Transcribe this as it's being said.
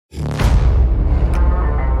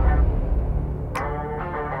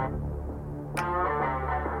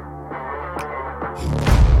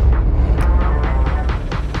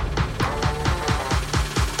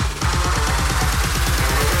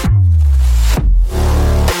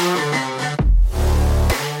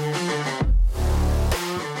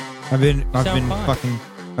I've been sound fine. fucking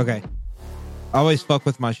okay. I always fuck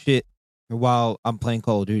with my shit while I'm playing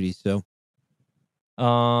Call of Duty. So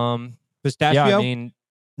pistachio? Yeah, I mean,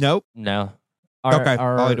 Nope. no. Okay,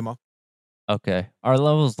 I'll eat them all. Okay. Our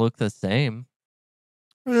levels look the same.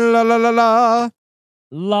 La la la la.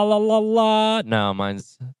 La la la la. No,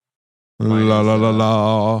 mine's La is, la la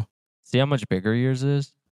la. see how much bigger yours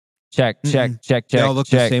is? Check, Mm-mm. check, check, They check. all look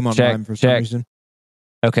check, the same on check, mine for some check. reason.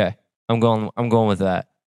 Okay. I'm going with that.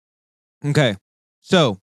 Okay.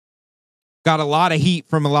 So got a lot of heat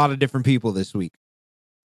from a lot of different people this week.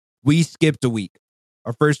 We skipped a week.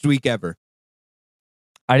 Our first week ever.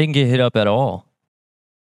 I didn't get hit up at all.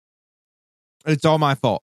 It's all my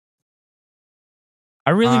fault.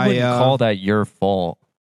 I really wouldn't call that your fault.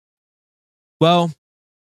 Well,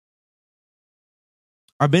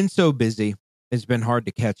 I've been so busy. It's been hard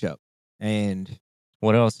to catch up. And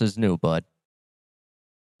what else is new, bud?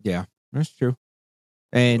 Yeah, that's true.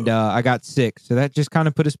 And I got sick, so that just kind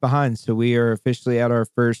of put us behind. So we are officially at our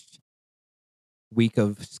first week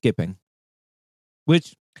of skipping.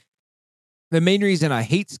 Which the main reason I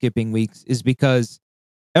hate skipping weeks is because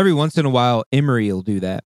every once in a while Emery will do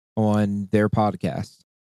that on their podcast.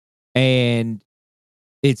 And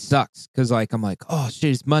it sucks because I'm like, oh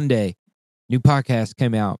shit, it's Monday. New podcast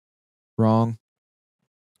came out. Wrong.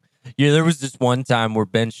 Yeah, there was this one time where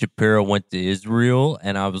Ben Shapiro went to Israel,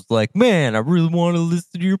 and I was like, man, I really want to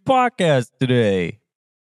listen to your podcast today.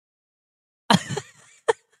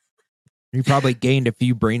 You probably gained a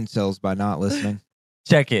few brain cells by not listening.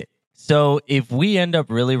 Check it. So if we end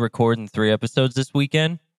up really recording 3 episodes this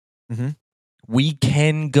weekend, we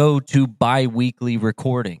can go to bi-weekly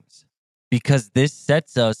recordings because this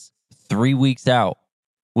sets us 3 weeks out,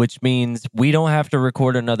 which means we don't have to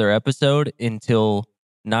record another episode until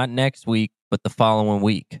not next week, but the following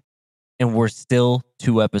week. And we're still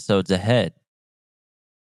 2 episodes ahead.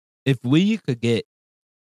 If we could get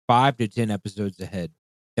 5 to 10 episodes ahead,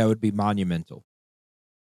 that would be monumental.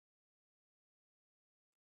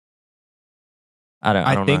 I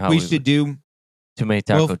don't think know how we should do too many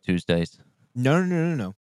Taco Tuesdays.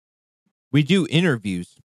 No. We do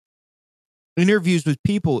interviews. Interviews with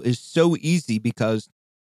people is so easy because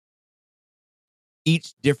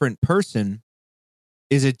each different person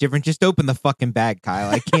is a different. Just open the fucking bag,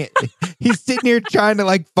 Kyle. I can't. He's sitting here trying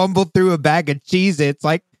to fumble through a bag of Cheez-Its.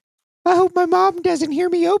 I hope my mom doesn't hear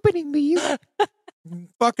me opening these.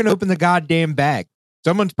 Fucking open the goddamn bag.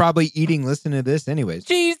 Someone's probably eating, listening to this anyways.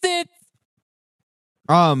 Cheez-Its.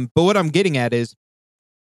 But what I'm getting at is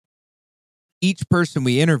each person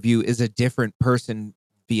we interview is a different person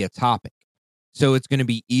via topic. So it's going to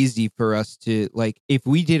be easy for us to, if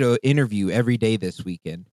we did an interview every day this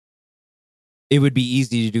weekend, it would be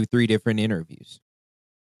easy to do 3 different interviews.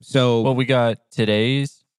 So, well, we got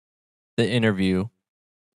today's the interview,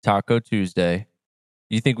 Taco Tuesday.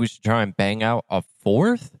 You think we should try and bang out a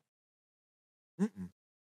 4th?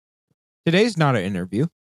 Today's not an interview.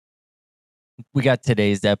 We got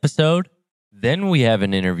today's episode. Then we have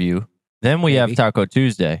an interview. Then we have Taco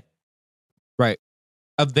Tuesday. Right.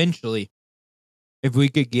 Eventually, if we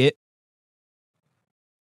could get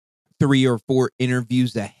 3 or 4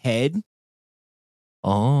 interviews ahead.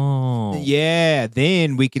 Oh. Yeah,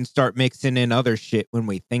 then we can start mixing in other shit when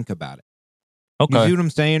we think about it. Okay. You see what I'm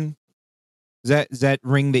saying? Does that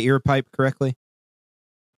ring the ear pipe correctly?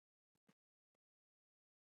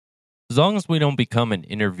 As long as we don't become an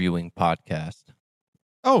interviewing podcast.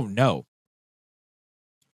 Oh, no.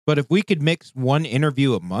 But if we could mix 1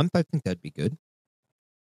 interview a month, I think that'd be good.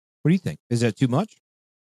 What do you think? Is that too much?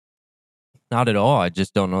 Not at all. I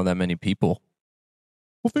just don't know that many people.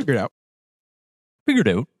 We'll figure it out. Figure it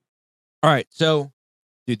out. All right. So,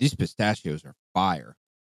 dude, these pistachios are fire.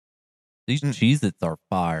 These Cheez-Its are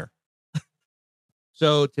fire.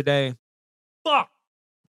 So today... Fuck!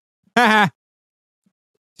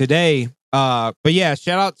 Today, but yeah,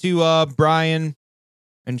 shout out to Brian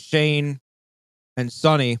and Shane and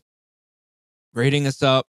Sonny for hitting us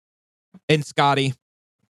up, and Scotty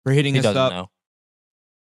for hitting us up. Know.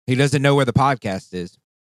 He doesn't know where the podcast is.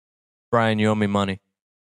 Brian, you owe me money.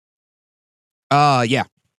 Yeah.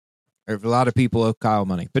 There's a lot of people owe Kyle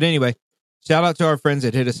money. But anyway, shout out to our friends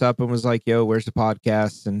that hit us up and was like, yo, where's the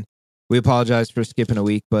podcast? And we apologize for skipping a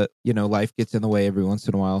week, but, life gets in the way every once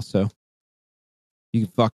in a while, so you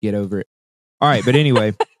can get over it. All right, but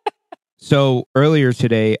anyway, so earlier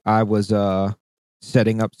today, I was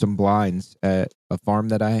setting up some blinds at a farm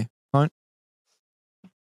that I hunt,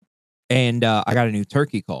 and I got a new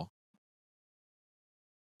turkey call.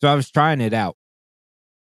 So I was trying it out.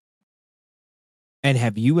 And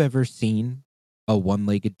have you ever seen a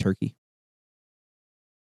one-legged turkey?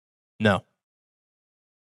 No.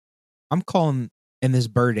 I'm calling, and this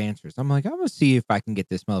bird answers. I'm like, I'm going to see if I can get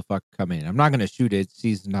this motherfucker to come in. I'm not going to shoot it.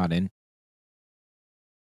 He's not in.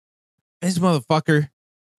 This motherfucker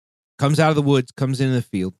comes out of the woods, comes into the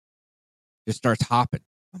field, just starts hopping.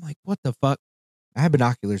 I'm like, what the fuck? I have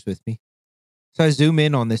binoculars with me. So I zoom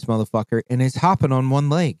in on this motherfucker, and it's hopping on one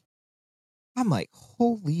leg. I'm like,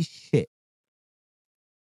 holy shit.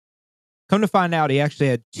 Come to find out, he actually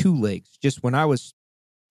had two legs. Just when I was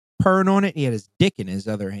purring on it, he had his dick in his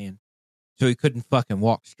other hand. So he couldn't fucking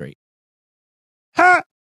walk straight. Ha!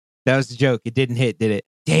 That was the joke. It didn't hit, did it?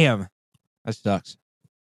 Damn. That sucks.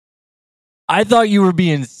 I thought you were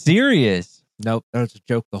being serious. Nope, that was a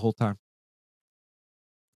joke the whole time.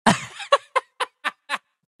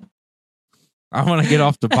 I want to get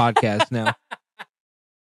off the podcast now.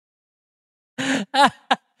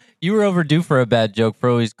 You were overdue for a bad joke. For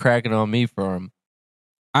always cracking on me for him.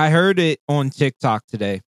 I heard it on TikTok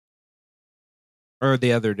today. Or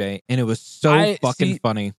the other day. And it was so fucking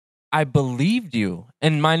funny. I believed you.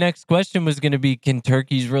 And my next question was going to be, can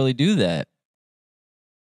turkeys really do that?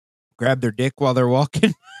 Grab their dick while they're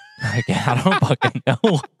walking? I don't fucking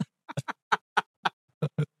know.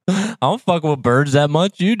 I don't fuck with birds that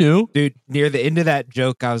much. You do. Dude, near the end of that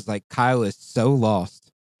joke, I was like, Kyle is so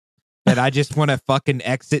lost that I just want to fucking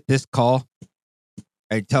exit this call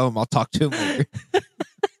and tell him I'll talk to him later.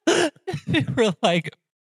 You were like,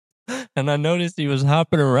 and I noticed he was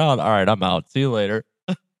hopping around. All right, I'm out. See you later.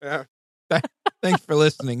 Yeah. Thanks for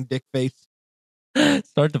listening, dick face.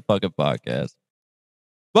 Start the fucking podcast.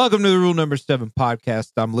 Welcome to the Rule Number 7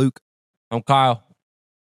 podcast. I'm Luke. I'm Kyle.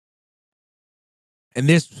 And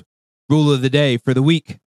this rule of the day for the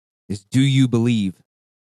week is, do you believe?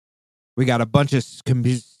 We got a bunch of...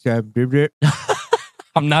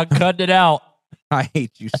 I'm not cutting it out. I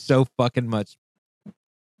hate you so fucking much.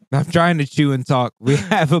 I'm trying to chew and talk. We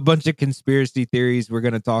have a bunch of conspiracy theories we're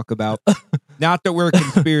going to talk about. Not that we're a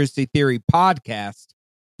conspiracy theory podcast.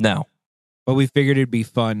 No. But we figured it'd be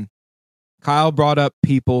fun. Kyle brought up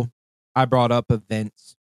people. I brought up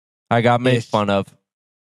events. I got made fun of.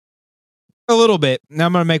 A little bit. Now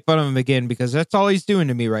I'm going to make fun of him again because that's all he's doing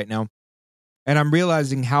to me right now. And I'm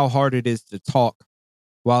realizing how hard it is to talk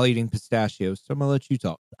while eating pistachios. So I'm going to let you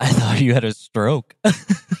talk. I thought you had a stroke.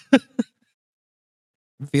 It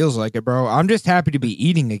feels like it, bro. I'm just happy to be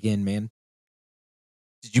eating again, man.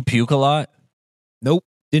 Did you puke a lot? Nope.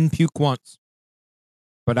 Didn't puke once.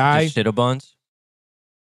 But I just shit a bunch?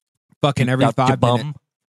 Fucking every 5 minutes.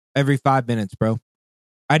 Every 5 minutes, bro.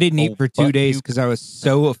 I didn't eat for 2 days because I was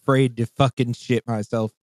so afraid to fucking shit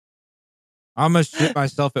myself. I almost shit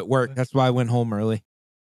myself at work. That's why I went home early.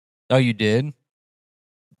 Oh, you did?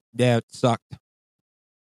 Yeah, it sucked.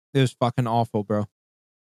 It was fucking awful, bro.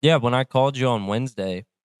 Yeah, when I called you on Wednesday,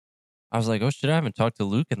 I was like, oh shit, I haven't talked to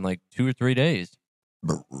Luke in like 2 or 3 days.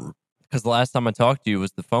 Because the last time I talked to you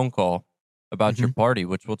was the phone call about your party,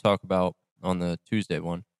 which we'll talk about on the Tuesday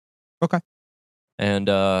one. Okay. And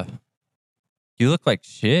you look like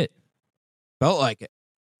shit. Felt like it.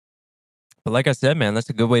 But like I said, man, that's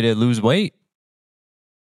a good way to lose weight.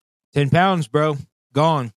 10 pounds, bro.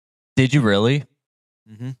 Gone. Did you really?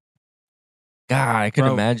 Mm-hmm. God, I could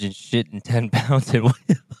imagine shitting 10 pounds.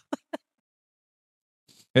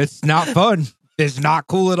 It's not fun. It's not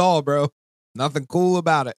cool at all, bro. Nothing cool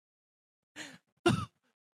about it.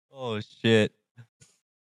 Oh, shit.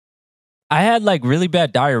 I had like really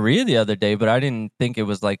bad diarrhea the other day, but I didn't think it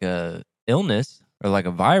was like a illness or like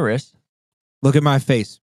a virus. Look at my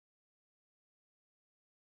face.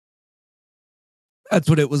 That's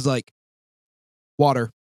what it was like.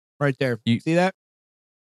 Water. Right there. You see that?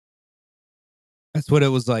 That's what it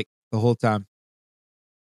was like the whole time.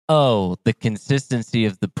 Oh, the consistency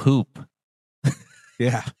of the poop.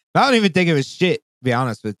 Yeah. I don't even think it was shit, to be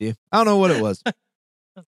honest with you. I don't know what it was.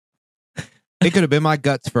 It could have been my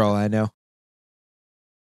guts for all I know.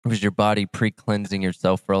 It was your body pre-cleansing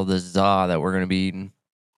yourself for all the za that we're going to be eating.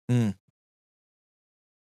 Mm.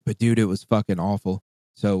 But dude, it was fucking awful.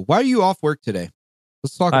 So why are you off work today?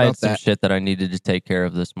 Let's talk about that. Some shit that I needed to take care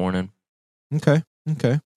of this morning. Okay.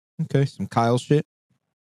 Some Kyle shit.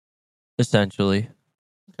 Essentially.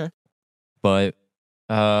 Okay. But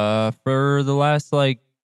for the last like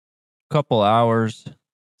couple hours,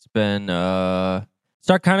 it's been so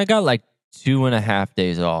I kind of got like 2.5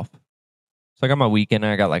 days off. So I got my weekend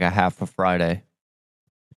and I got like a half of Friday.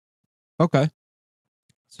 Okay.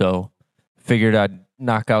 So figured I'd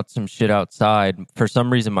knock out some shit outside. For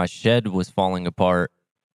some reason, my shed was falling apart.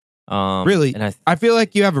 Really? And I feel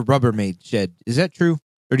like you have a Rubbermaid shed. Is that true?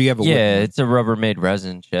 Or do you have a it's a Rubbermaid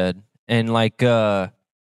resin shed. And like, I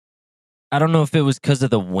don't know if it was because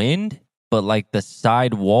of the wind, but like the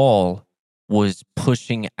side wall was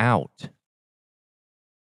pushing out.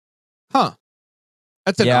 Huh.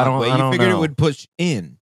 That's an odd way. You figured it would push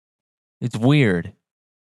in. It's weird. That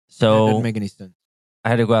So doesn't make any sense. I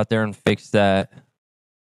had to go out there and fix that.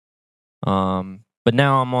 But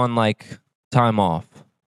now I'm on like time off.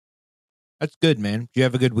 That's good, man. Did you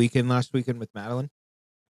have a good weekend last weekend with Madeline?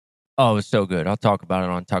 Oh, it was so good. I'll talk about it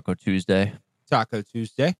on Taco Tuesday. Taco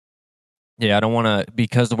Tuesday. Yeah, I don't want to,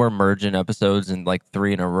 because we're merging episodes in like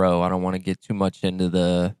 3 in a row, I don't want to get too much into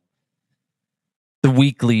the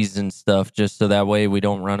weeklies and stuff, just so that way we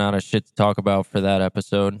don't run out of shit to talk about for that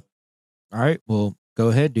episode. All right, well, go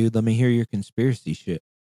ahead, dude. Let me hear your conspiracy shit.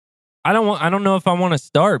 I don't know if I want to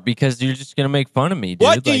start because you're just gonna make fun of me, dude.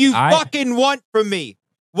 What do you fucking want from me?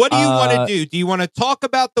 What do you want to do? Do you want to talk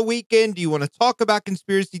about the weekend? Do you want to talk about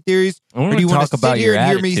conspiracy theories? Or do you want to sit here and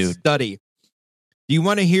hear me study? Do you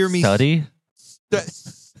want to hear me study?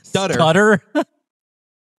 Stutter? Stutter?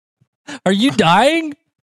 Are you dying?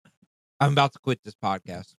 I'm about to quit this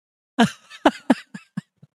podcast.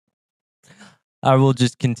 I will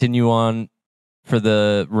just continue on for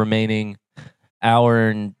the remaining hour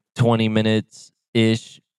and 20 minutes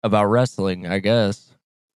ish about wrestling, I guess.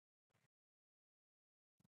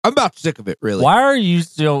 I'm about sick of it, really. Why are you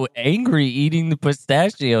so angry eating the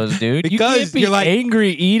pistachios, dude? Because you can't be like, angry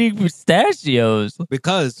eating pistachios.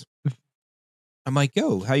 Because I'm like,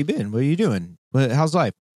 yo, how you been? What are you doing? How's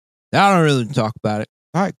life? I don't really talk about it.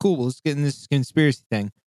 All right, cool. Well, let's get in this conspiracy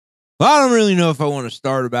thing. Well, I don't really know if I want to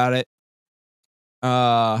start about it.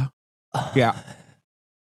 Yeah.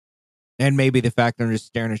 And maybe the fact that I'm just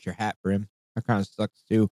staring at your hat brim. That kind of sucks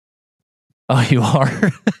too. Oh, you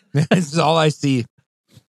are? This is all I see.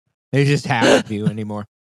 They just have to anymore.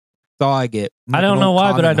 That's all I get. I don't know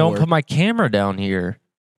why, but I don't put my camera down here.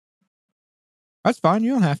 That's fine.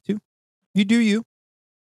 You don't have to. You do you.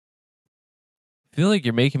 I feel like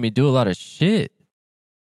you're making me do a lot of shit.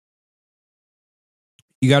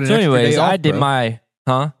 You got an extra day off, I did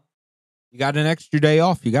bro. You got an extra day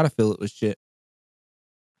off. You got to fill it with shit.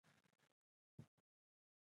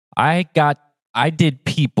 I did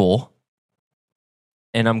people,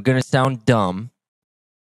 and I'm going to sound dumb.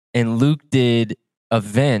 And Luke did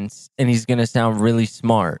events, and he's going to sound really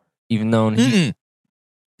smart, even though nope.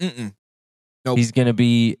 He's going to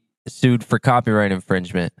be sued for copyright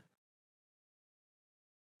infringement.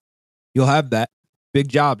 You'll have that. Big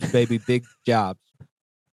jobs, baby. Big jobs.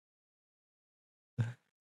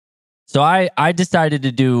 So I decided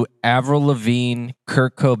to do Avril Lavigne,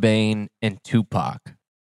 Kurt Cobain, and Tupac.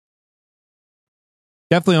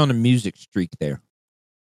 Definitely on a music streak there.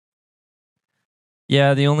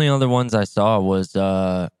 Yeah, the only other ones I saw was,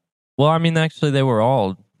 actually they were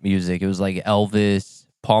all music. It was like Elvis,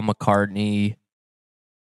 Paul McCartney,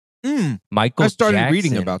 Michael Jackson. I started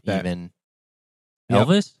reading about that. Even. Yep.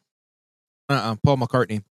 Elvis? Paul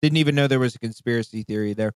McCartney. Didn't even know there was a conspiracy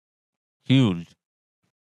theory there. Huge.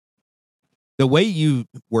 The way you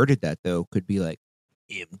worded that, though, could be like,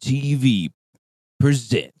 MTV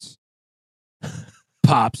presents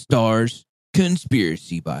Pop Stars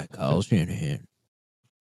Conspiracy by Kyle Shanahan.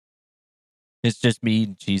 It's just me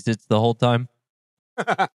and Cheez-Its the whole time.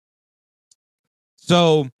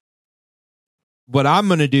 So, what I'm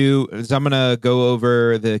going to do is I'm going to go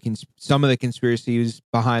over some of the conspiracies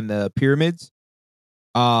behind the pyramids,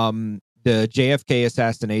 the JFK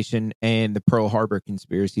assassination, and the Pearl Harbor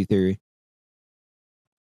conspiracy theory.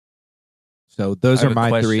 So those are my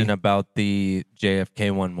three. I have a question about the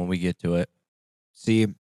JFK one when we get to it.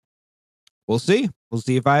 We'll see. We'll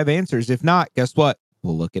see if I have answers. If not, guess what?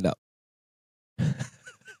 We'll look it up.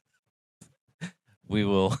 We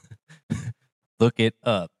will look it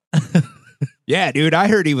up. Yeah, dude. I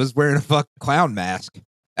heard he was wearing a fucking clown mask.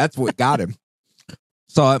 That's what got him.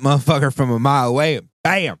 Saw that motherfucker from a mile away.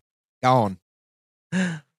 Bam. Gone.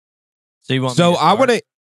 So you want? So I want to.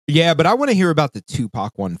 Yeah, but I want to hear about the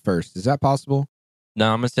Tupac one first. Is that possible?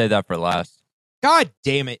 No, I'm going to say that for last. God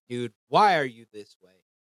damn it, dude. Why are you this way?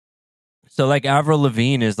 So, like, Avril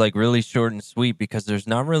Lavigne is, like, really short and sweet because there's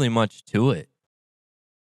not really much to it.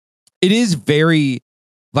 It is very,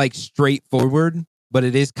 like, straightforward, but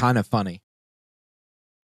it is kind of funny.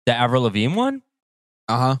 The Avril Lavigne one?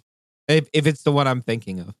 Uh-huh. If it's the one I'm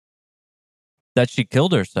thinking of. That she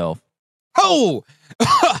killed herself. Oh!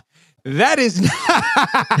 That is not...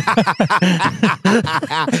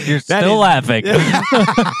 You're still laughing.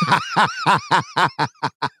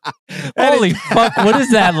 Holy fuck, what is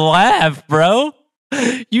that laugh, bro?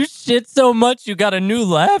 You shit so much you got a new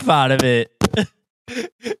laugh out of it.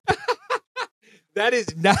 That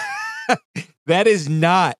is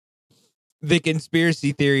not the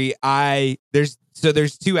conspiracy theory. There's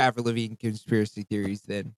two Avril Lavigne conspiracy theories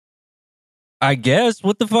then. I guess.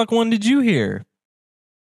 What the fuck one did you hear?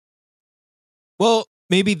 Well,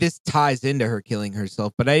 maybe this ties into her killing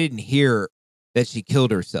herself, but I didn't hear that she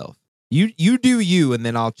killed herself. You do you, and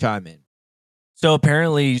then I'll chime in. So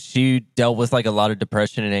apparently she dealt with like a lot of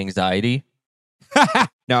depression and anxiety.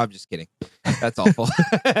 No, I'm just kidding. That's awful.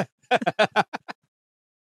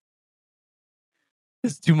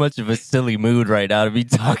 It's too much of a silly mood right now to be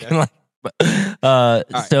talking like.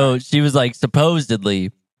 She was like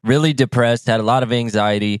supposedly really depressed, had a lot of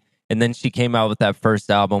anxiety, and then she came out with that first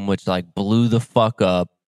album, which like blew the fuck up.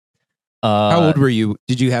 How old were you?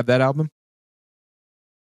 Did you have that album?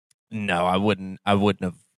 No, I wouldn't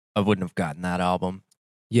have gotten that album.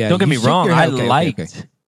 Yeah, don't get me wrong.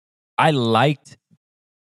 I liked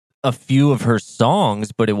a few of her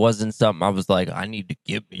songs, but it wasn't something I was like, I need to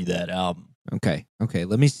give me that album. Okay.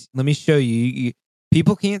 Let me show you.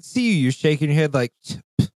 People can't see you. You're shaking your head like,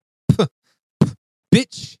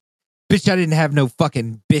 bitch. I didn't have no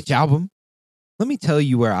fucking bitch album. Let me tell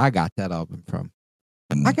you where I got that album from.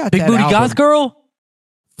 I got Big that Booty album Goth Girl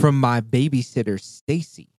from my babysitter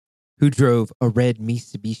Stacy, who drove a red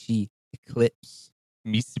Mitsubishi Eclipse.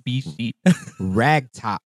 Mitsubishi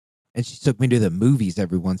ragtop, and she took me to the movies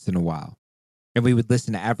every once in a while, and we would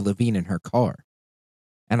listen to Avril Lavigne in her car.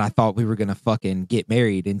 And I thought we were gonna fucking get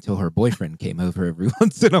married until her boyfriend came over every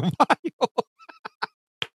once in a while.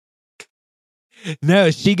 No,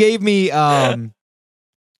 she gave me an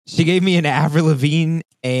Avril Lavigne,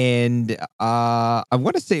 and I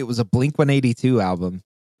want to say it was a Blink-182 album.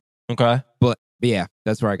 Okay, but yeah,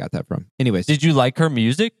 that's where I got that from. Anyways, did you like her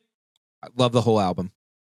music? I love the whole album.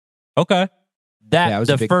 Okay,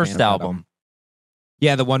 the first album.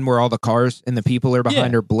 Yeah, the one where all the cars and the people are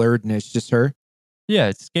behind her blurred, and it's just her. Yeah,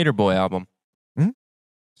 it's Skater Boy album. Mm-hmm.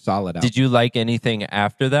 Solid album. Did you like anything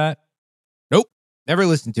after that? Nope. Never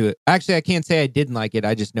listened to it. Actually, I can't say I didn't like it.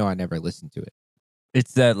 I just know I never listened to it.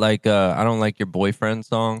 It's that like I Don't Like Your Boyfriend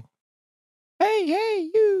song. Hey,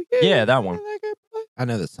 you. Yeah, that one. I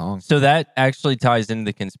know the song. So that actually ties into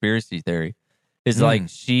the conspiracy theory. Is like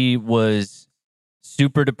she was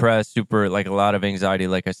super depressed, super like a lot of anxiety,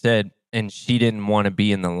 like I said, and she didn't want to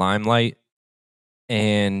be in the limelight.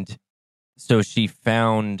 And so she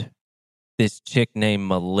found this chick named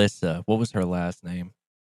Melissa. What was her last name?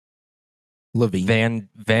 Levine.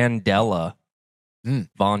 Vandella.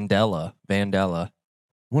 Vandella. I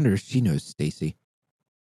wonder if she knows Stacy.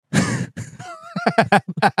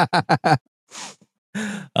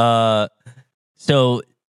 So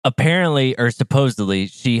apparently, or supposedly,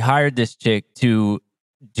 she hired this chick to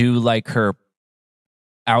do like her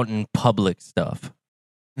out in public stuff.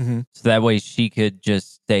 Mm-hmm. So that way she could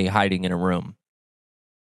just stay hiding in a room.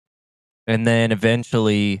 And then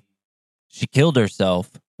eventually she killed herself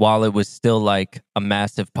while it was still like a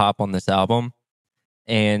massive pop on this album.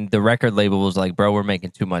 And the record label was like, bro, we're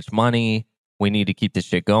making too much money. We need to keep this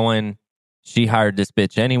shit going. She hired this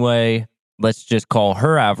bitch anyway. Let's just call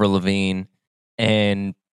her Avril Lavigne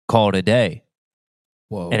and call it a day.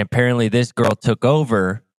 Whoa. And apparently this girl took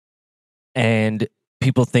over, and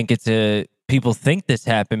people think this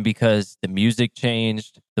happened because the music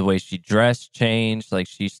changed, the way she dressed changed. Like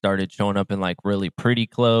she started showing up in like really pretty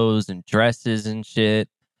clothes and dresses and shit.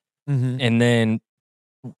 Mm-hmm. And then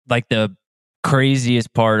like the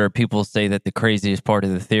craziest part, or people say that the craziest part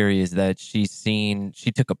of the theory is that she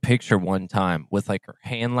took a picture one time with like her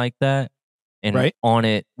hand like that, and on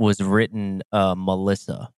it was written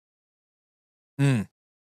Melissa.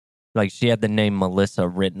 Like she had the name Melissa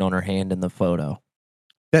written on her hand in the photo.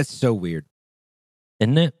 That's so weird,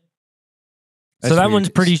 isn't it? So that one's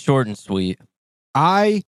pretty short and sweet.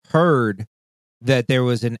 I heard that there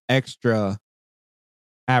was an extra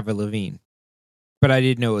Avril Lavigne, but I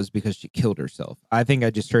didn't know it was because she killed herself. I think I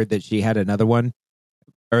just heard that she had another one,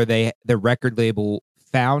 or the record label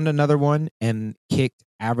found another one and kicked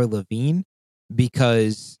Avril Lavigne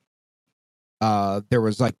because there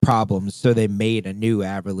was like problems. So they made a new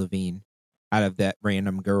Avril Lavigne out of that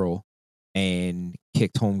random girl and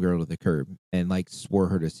kicked homegirl to the curb and like swore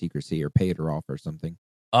her to secrecy or paid her off or something.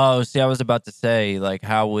 Oh, see, I was about to say, like,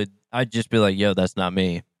 how would I'd just be like, yo, that's not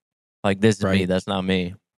me. Like, this is me. That's not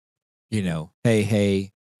me. You know,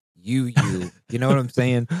 hey, you know what I'm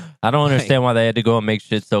saying? I don't understand why they had to go and make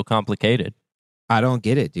shit so complicated. I don't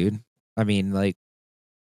get it, dude. I mean, like,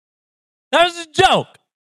 that was a joke.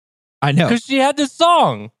 I know. Because she had this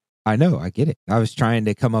song. I know. I get it. I was trying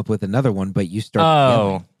to come up with another one, but you started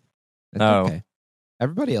yelling. That's okay.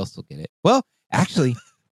 Everybody else will get it. Well, actually,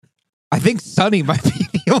 I think Sonny might be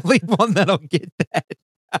the only one that'll get that.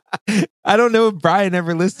 I don't know if Brian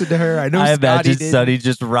ever listened to her. I know I Scotty imagine did. Sonny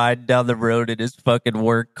just riding down the road in his fucking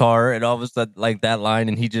work car, and all of a sudden, like that line,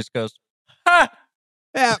 and he just goes,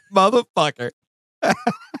 Yeah, motherfucker.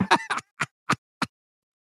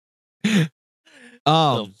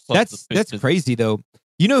 That's crazy though.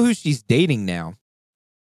 You know who she's dating now?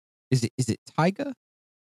 Is it Tyga?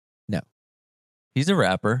 No. He's a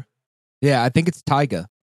rapper. Yeah, I think it's Tyga.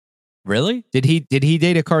 Really? Did he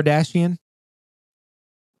date a Kardashian?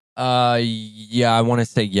 Yeah, I want to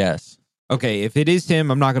say yes. Okay, if it is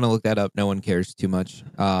him, I'm not gonna look that up. No one cares too much.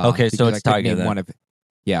 Okay, so it's Tyga then.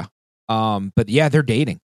 Yeah. But yeah, they're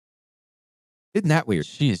dating. Isn't that weird?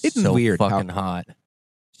 She's Isn't so weird fucking hot.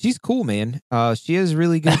 She's cool, man. She has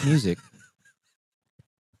really good music.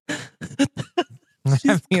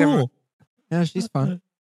 She's cool. Yeah, she's fun.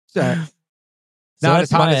 So Not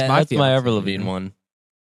as hot as my that's my fiance, Avril Lavigne one.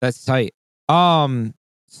 That's tight. So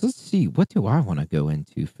let's see. What do I want to go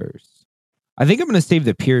into first? I think I'm going to save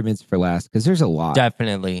the pyramids for last because there's a lot.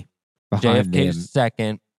 Definitely. Behind JFK them.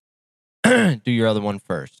 second. Do your other one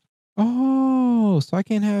first. Oh, so I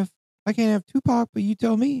can't have Tupac, but you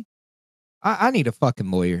tell me. I need a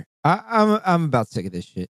fucking lawyer. I'm about sick of this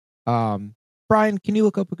shit. Brian, can you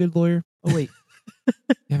look up a good lawyer? Oh wait,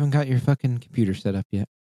 you haven't got your fucking computer set up yet.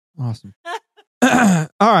 Awesome. All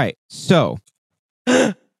right, so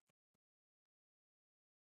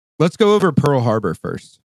let's go over Pearl Harbor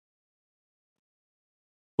first.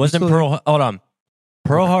 Hold on.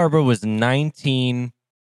 Pearl Harbor was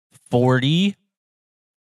 1940.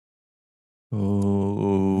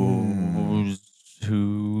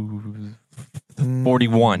 To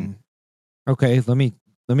 41. Okay, let me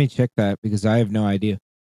check that because I have no idea.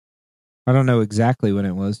 I don't know exactly when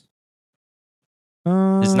it was.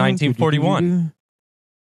 It's 1941.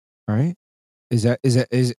 All right. Is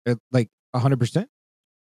it like 100%?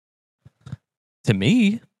 To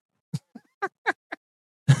me.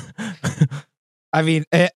 I mean,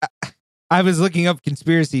 I was looking up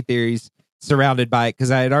conspiracy theories surrounded by it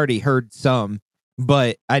because I had already heard some,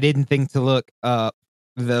 but I didn't think to look up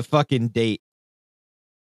the fucking date.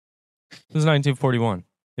 It was 1941.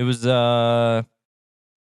 It was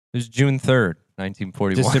June 3rd,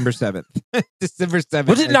 1941. December 7th. December 7th.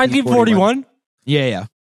 Was it 1941? Yeah.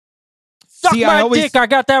 Suck my dick. I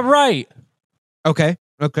got that right. Okay.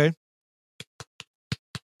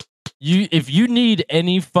 If you need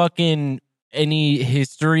any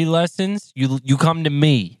history lessons, you come to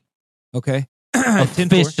me. Okay.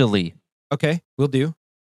 Officially. Okay, will do.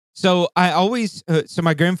 So I always so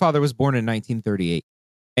my grandfather was born in 1938.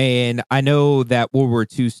 And I know that World War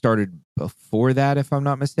II started before that, if I'm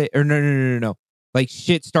not mistaken. Or no. Like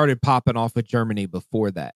shit started popping off with Germany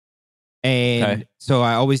before that. And so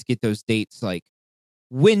I always get those dates like,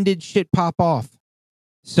 when did shit pop off?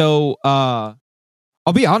 So I'll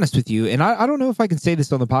be honest with you, and I don't know if I can say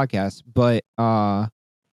this on the podcast, but I'm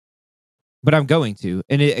going to.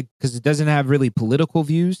 And because it doesn't have really political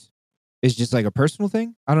views. It's just like a personal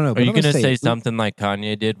thing. I don't know. Are you going to say something like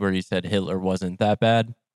Kanye did where he said Hitler wasn't that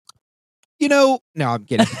bad? No, I'm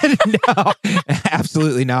kidding. No,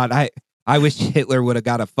 absolutely not. I wish Hitler would have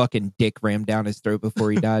got a fucking dick rammed down his throat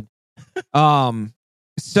before he died.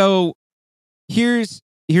 So here's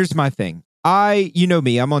my thing. You know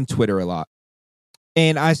me, I'm on Twitter a lot.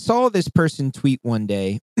 And I saw this person tweet one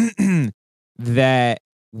day that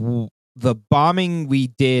the bombing we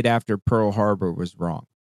did after Pearl Harbor was wrong.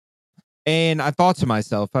 And I thought to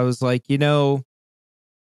myself, I was like, was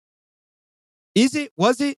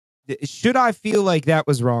it? Should I feel like that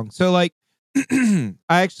was wrong? So like, I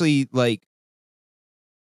actually like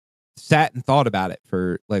sat and thought about it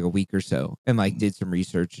for like a week or so and like did some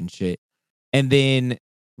research and shit. And then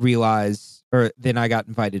then I got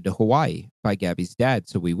invited to Hawaii by Gabby's dad.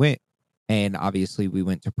 So we went, and obviously we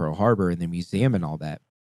went to Pearl Harbor and the museum and all that.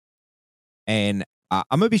 And I'm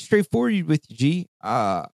going to be straightforward with you, G.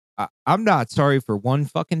 I'm not sorry for one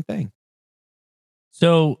fucking thing.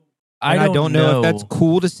 So I don't know if that's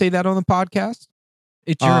cool to say that on the podcast.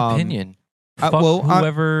 It's your opinion.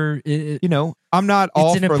 Whoever, I'm not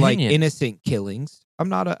all for like innocent killings. I'm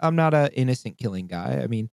not a innocent killing guy. I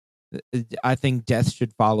mean, I think death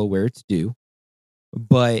should follow where it's due.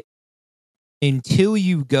 But until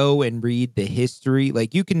you go and read the history,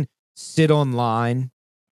 like you can sit online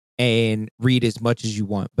and read as much as you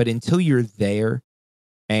want, but until you're there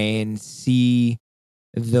and see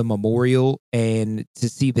the memorial and to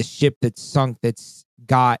see the ship that's sunk, that's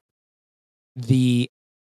got the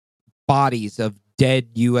bodies of dead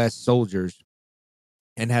U.S. soldiers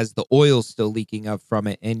and has the oil still leaking up from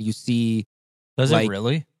it, and you see, does it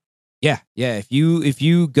really? Yeah. If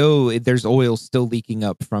you go, there's oil still leaking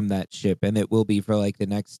up from that ship, and it will be for like the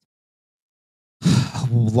next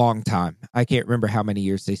long time. I can't remember how many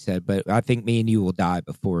years they said, but I think me and you will die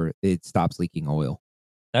before it stops leaking oil.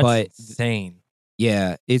 That's insane.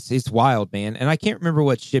 Yeah, it's wild, man. And I can't remember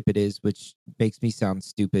what ship it is, which makes me sound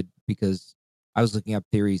stupid because I was looking up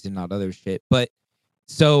theories and not other shit. But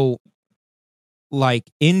so,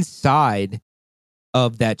 like, inside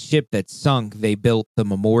of that ship that sunk, they built the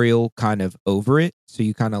memorial kind of over it. So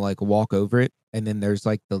you kind of like walk over it. And then there's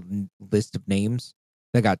like the list of names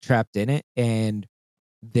that got trapped in it. And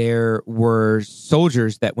there were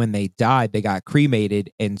soldiers that when they died, they got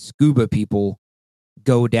cremated, and scuba people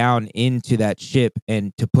go down into that ship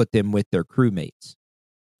and to put them with their crewmates.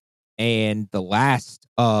 And the last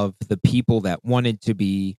of the people that wanted to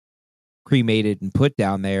be cremated and put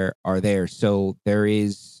down there are there. So there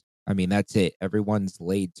is, I mean, that's it. Everyone's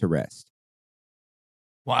laid to rest.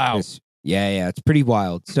 Wow. It's pretty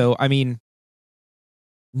wild. So, I mean,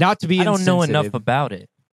 not to be I don't know enough about it.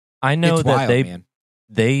 I know it's that wild,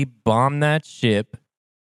 they bombed that ship,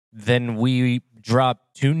 then we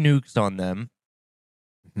dropped 2 nukes on them,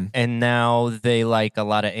 and now they like a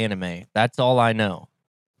lot of anime. That's all I know.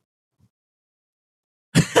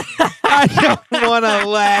 I don't want to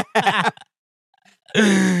laugh.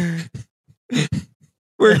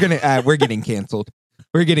 We're getting canceled.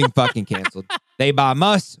 We're getting fucking canceled. They bomb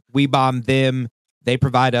us, we bomb them. They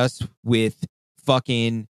provide us with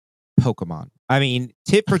fucking Pokemon. I mean,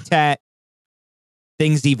 tit for tat,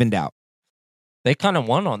 things evened out. They kind of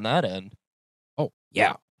won on that end. Oh,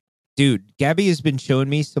 yeah. Dude, Gabby has been showing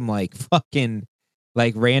me some like fucking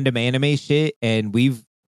like random anime shit, and we've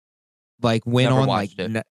like went Never on watched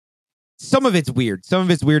like it. Some of it's weird. Some of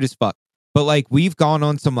it's weird as fuck. But like we've gone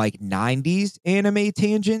on some like 90s anime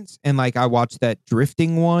tangents, and like I watched that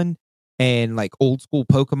drifting one and like old school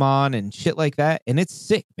Pokemon and shit like that, and it's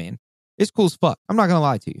sick, man. It's cool as fuck. I'm not gonna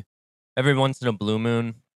lie to you. Every once in a blue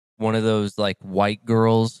moon, one of those like white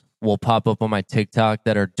girls will pop up on my TikTok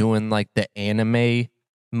that are doing like the anime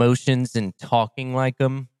motions and talking like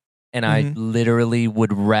them. And I literally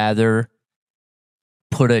would rather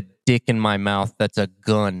put a dick in my mouth that's a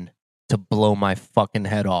gun to blow my fucking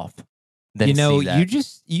head off than see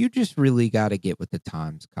that. you just really got to get with the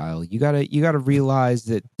times, Kyle. You gotta realize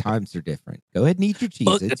that times are different. Go ahead and eat your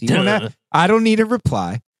Cheez-Its. I don't need a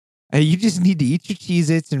reply. You just need to eat your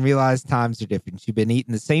Cheez-Its and realize times are different. You've been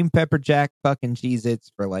eating the same pepper jack fucking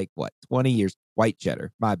Cheez-Its for like, what, 20 years? White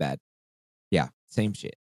cheddar. My bad. Yeah, same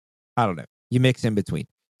shit. I don't know. You mix in between.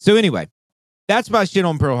 So anyway, that's my shit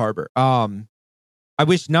on Pearl Harbor. I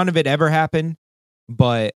wish none of it ever happened,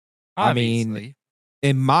 but obviously.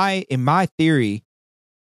 I mean, in my theory,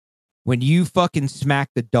 when you fucking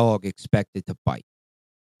smack the dog, expect it to bite.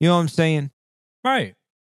 You know what I'm saying? Right.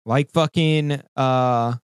 Like fucking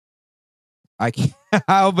I can't.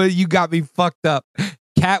 But you got me fucked up.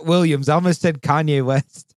 Cat Williams. I almost said Kanye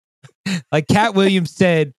West. Like Cat Williams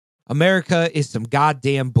said, America is some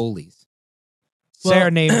goddamn bullies.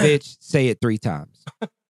 Sarah name bitch. Say it 3 times.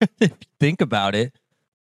 If you think about it,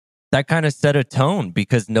 that kind of set a tone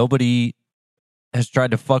because nobody has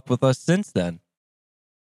tried to fuck with us since then.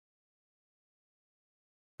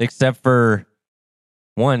 Except for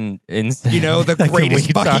one incident. You know, the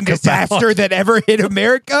greatest fucking disaster that ever hit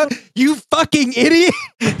America? You fucking idiot.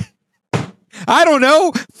 I don't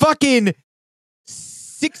know. Fucking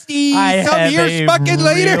 60 some years fucking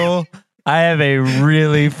later. I have a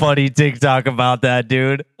really funny TikTok about that,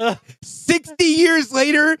 dude. 60 years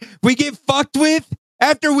later, we get fucked with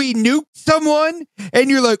after we nuked someone, and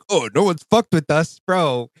you're like, oh, no one's fucked with us,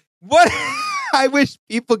 bro. What? I wish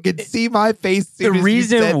people could see my face. The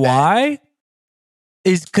reason why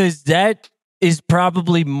is because that is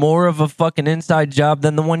probably more of a fucking inside job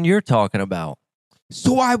than the one you're talking about.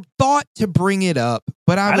 So I thought to bring it up,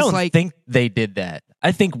 but I was like, think they did that.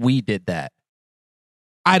 I think we did that.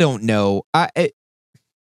 I don't know. The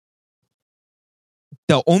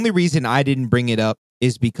only reason I didn't bring it up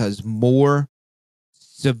is because more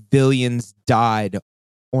civilians died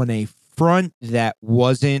on a front that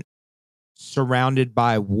wasn't surrounded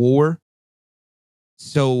by war.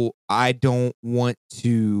 So I don't want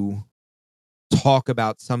to talk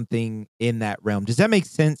about something in that realm. Does that make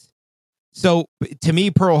sense? So to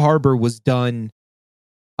me, Pearl Harbor was done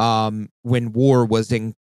when war was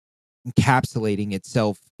encapsulating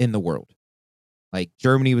itself in the world. Like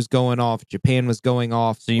Germany was going off, Japan was going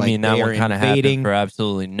off. So you mean that one kind of happened for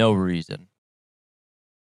absolutely no reason?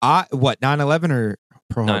 What, 9/11 or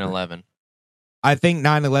Pearl Harbor? 9/11. I think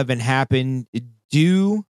 9/11 happened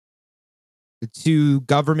due to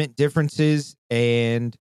government differences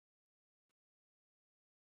and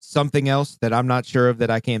something else that I'm not sure of that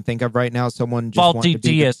I can't think of right now. Someone just faulty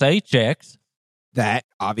TSA checks. That,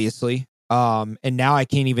 obviously. And now I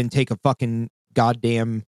can't even take a fucking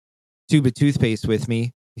goddamn tube of toothpaste with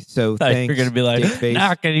me So thanks, you're gonna be like, dickface.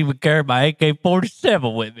 now I can't even carry my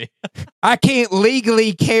AK-47 with me. I can't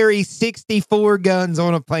legally carry 64 guns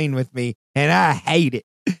on a plane with me, and I hate it.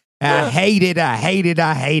 I hate it. I hate it.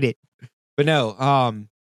 I hate it. But no,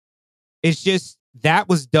 it's just that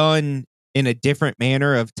was done in a different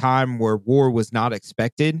manner of time where war was not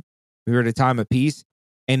expected. We were at a time of peace,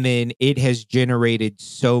 and then it has generated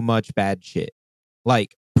so much bad shit.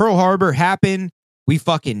 Like Pearl Harbor happened, we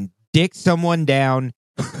fucking dicked someone down,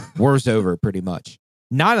 war's over pretty much.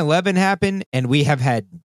 9/11 happened, and we have had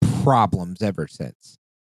problems ever since.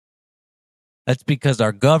 That's because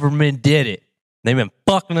our government did it. They've been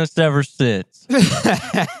fucking us ever since.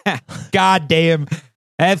 God damn.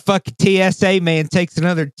 That fucking TSA man takes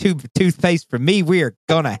another tube of toothpaste from me. We are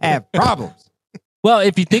going to have problems. Well,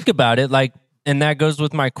 if you think about it, like, and that goes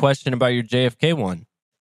with my question about your JFK one.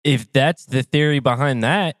 If that's the theory behind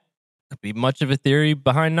that, it could be much of a theory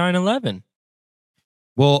behind 9/11.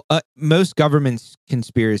 Well, most government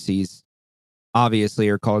conspiracies obviously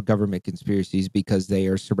are called government conspiracies because they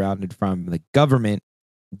are surrounded from the government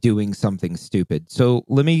doing something stupid. So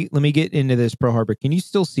let me get into this Pearl Harbor. Can you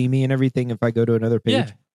still see me and everything if I go to another page?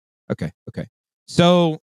 Yeah. Okay.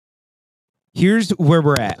 So here's where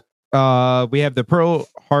we're at. We have the Pearl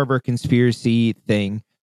Harbor conspiracy thing.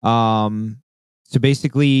 So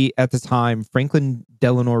basically at the time, Franklin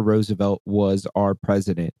Delano Roosevelt was our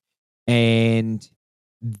president. And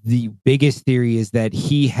the biggest theory is that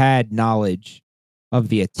he had knowledge of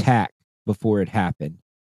the attack before it happened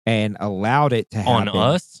and allowed it to happen. On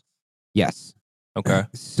us? Yes. Okay.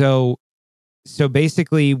 So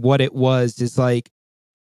basically what it was is like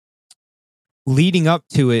leading up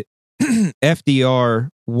to it, FDR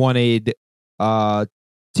wanted to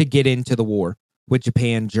get into the war with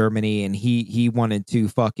Japan, Germany, and he wanted to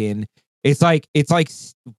fucking it's like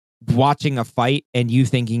watching a fight and you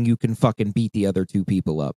thinking you can fucking beat the other two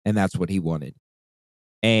people up, and that's what he wanted.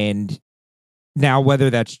 And now whether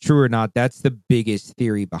that's true or not, that's the biggest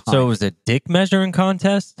theory behind So it was a dick measuring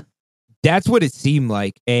contest? That's what it seemed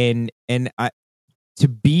like. And to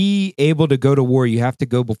be able to go to war, you have to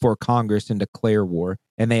go before Congress and declare war,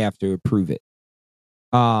 and they have to approve it.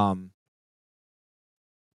 But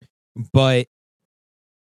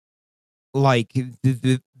like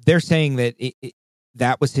they're saying that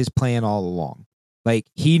that was his plan all along. Like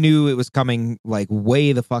he knew it was coming like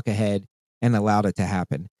way the fuck ahead and allowed it to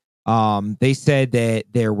happen. They said that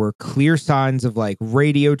there were clear signs of like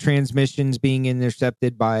radio transmissions being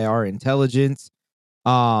intercepted by our intelligence.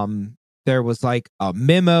 There was like a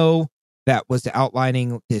memo that was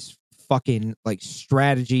outlining this fucking like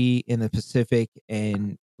strategy in the Pacific,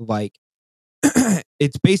 and like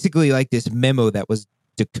it's basically like this memo that was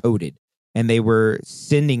decoded, and they were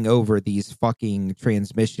sending over these fucking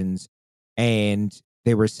transmissions, and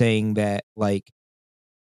they were saying that like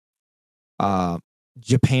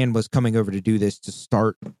Japan was coming over to do this to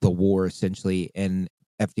start the war essentially, and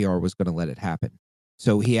FDR was going to let it happen.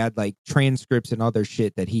 So he had like transcripts and other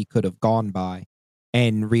shit that he could have gone by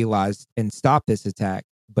and realized and stopped this attack,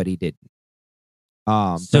 but he didn't.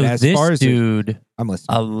 So but as this far as dude I'm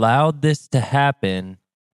listening. allowed this to happen,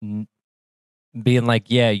 being like,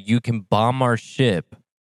 yeah, you can bomb our ship,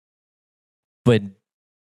 but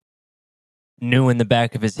knew in the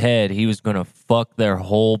back of his head he was going to fuck their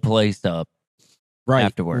whole place up right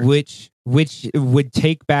afterwards. Which would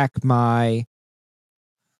take back my...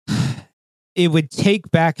 It would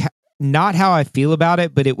take back not how I feel about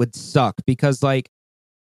it, but it would suck because like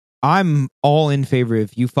I'm all in favor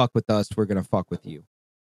of you fuck with us, we're gonna fuck with you.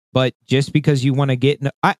 But just because you want to get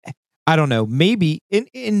I don't know, maybe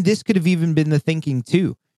and this could have even been the thinking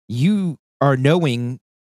too. You are knowing,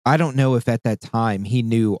 I don't know if at that time he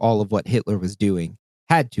knew all of what Hitler was doing.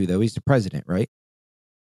 Had to though, he's the president, right?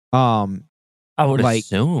 I would like,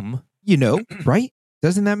 assume. You know, right?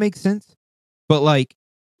 Doesn't that make sense? But like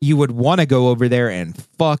you would want to go over there and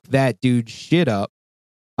fuck that dude's shit up.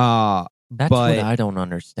 That's but what I don't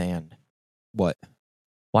understand. What?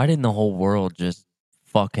 Why didn't the whole world just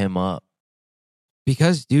fuck him up?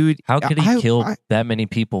 Because, dude, how could he kill that many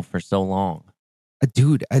people for so long?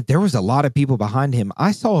 Dude, there was a lot of people behind him.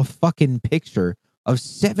 I saw a fucking picture of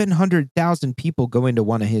 700,000 people going to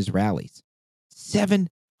one of his rallies.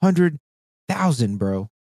 700,000, bro.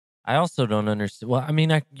 I also don't understand. Well, I mean,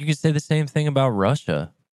 you could say the same thing about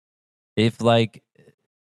Russia. If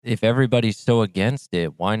everybody's so against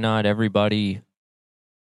it, why not everybody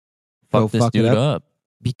fuck this dude up?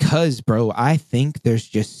 Because, bro, I think there's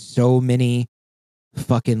just so many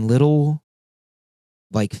fucking little,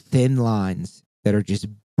 like, thin lines that are just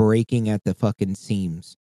breaking at the fucking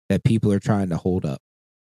seams that people are trying to hold up.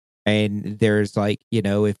 And there's like,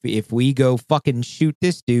 if we go fucking shoot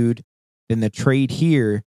this dude, then the trade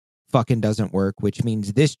here fucking doesn't work, which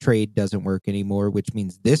means this trade doesn't work anymore, which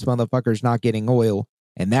means this motherfucker's not getting oil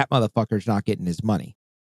and that motherfucker's not getting his money.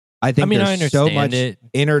 I think I there's so much it.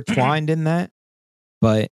 intertwined in that,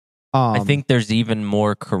 but I think there's even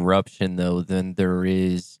more corruption though than there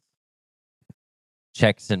is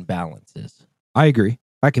checks and balances. I agree.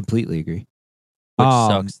 I completely agree. Which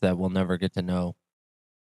sucks that we'll never get to know.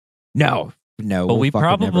 No, but we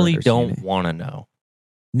probably don't want to know.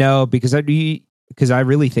 No, because I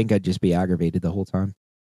really think I'd just be aggravated the whole time.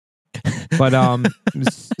 But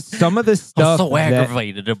some of the stuff I'm so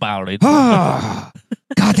aggravated about it. God,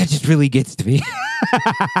 that just really gets to me.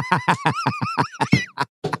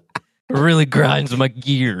 It really grinds my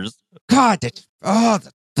gears. God, that's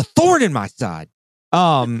the thorn in my side.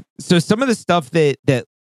 So some of the stuff that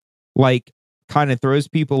like kind of throws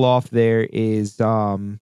people off there is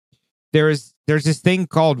there's this thing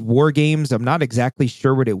called War Games. I'm not exactly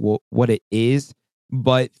sure what it is,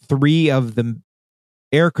 but 3 of the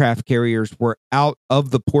aircraft carriers were out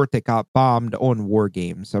of the port that got bombed on War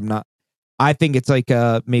Games. I think it's like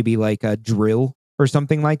maybe like a drill or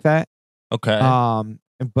something like that. Okay.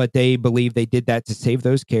 But they believe they did that to save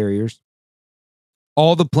those carriers.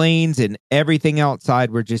 All the planes and everything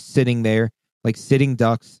outside were just sitting there like sitting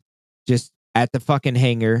ducks, just at the fucking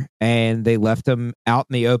hangar, and they left them out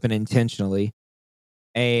in the open intentionally.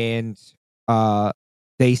 And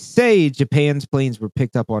they say Japan's planes were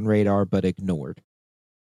picked up on radar but ignored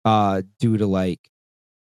due to like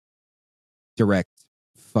direct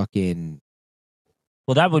fucking.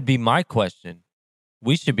 Well, that would be my question.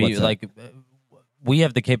 We should be like, we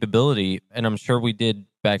have the capability, and I'm sure we did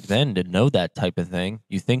back then, to know that type of thing.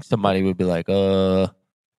 You think somebody would be like,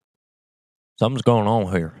 something's going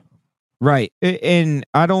on here. Right. And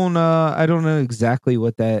I don't know exactly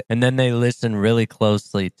what that. And then they listen really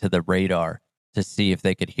closely to the radar to see if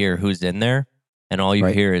they could hear who's in there. And all you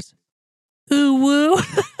hear is, ooh, woo. Ooh,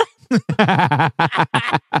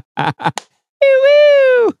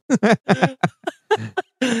 woo. Like,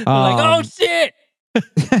 oh, shit.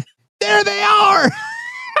 There they are.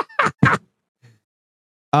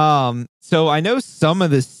 So I know some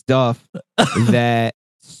of the stuff that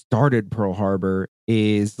started Pearl Harbor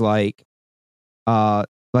is like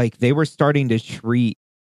they were starting to treat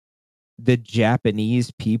the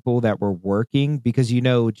Japanese people that were working, because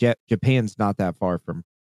Japan's not that far from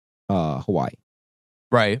Hawaii.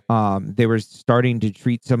 Right. They were starting to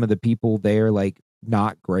treat some of the people there like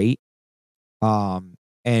not great.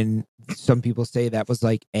 And some people say that was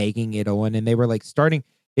like egging it on, and they were like starting.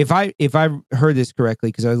 If I heard this correctly,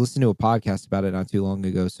 because I listened to a podcast about it not too long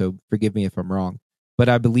ago, so forgive me if I'm wrong, but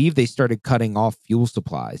I believe they started cutting off fuel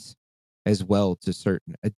supplies as well to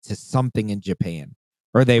something in Japan,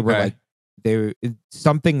 or they were like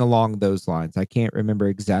something along those lines. I can't remember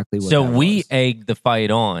exactly what. So we egged the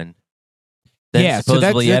fight on. Then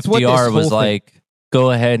supposedly so that's FDR was like,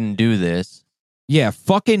 "Go ahead and do this." Yeah,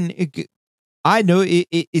 fucking. I know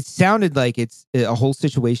it sounded like it's a whole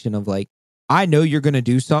situation of like, I know you're going to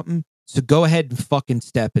do something, so go ahead and fucking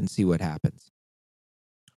step and see what happens.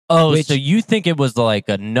 Oh, so you think it was like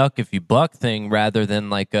a knuck if you buck thing rather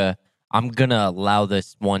than like I'm going to allow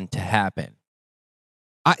this one to happen.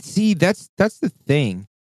 I see. That's the thing.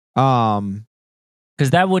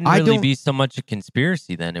 Because that wouldn't really be so much a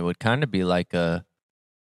conspiracy then. It would kind of be like a,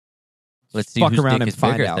 let's see who's dick is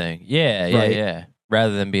bigger thing. Yeah.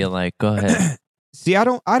 Rather than being like, go ahead. See, I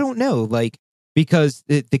don't know. Like, because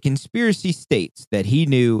the conspiracy states that he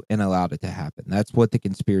knew and allowed it to happen. That's what the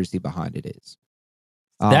conspiracy behind it is.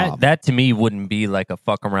 That to me wouldn't be like a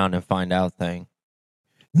fuck around and find out thing.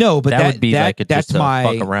 No, but that would be like that's my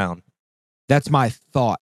fuck around. That's my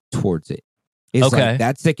thought towards it. Is like,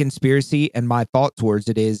 that's the conspiracy, and my thought towards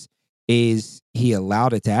it is he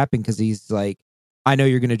allowed it to happen because he's like, I know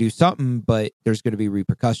you're going to do something, but there's going to be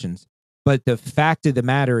repercussions. But the fact of the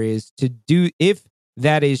matter is, if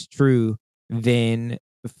that is true, then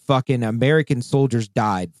fucking American soldiers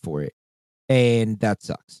died for it, and that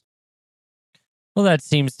sucks. Well, that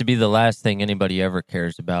seems to be the last thing anybody ever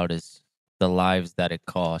cares about, is the lives that it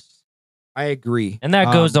costs. I agree. And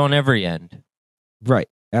that goes on every end. Right.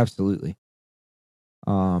 Absolutely.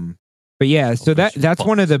 But yeah, so that's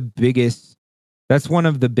one of the biggest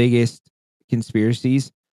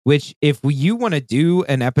conspiracies, which if you want to do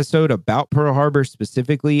an episode about Pearl Harbor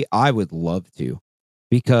specifically, I would love to,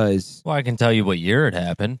 because I can tell you what year it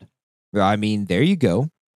happened. I mean, there you go.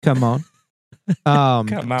 Come on.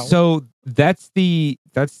 So that's the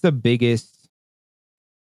biggest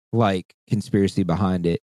like conspiracy behind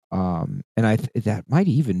it. And that might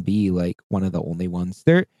even be like one of the only ones.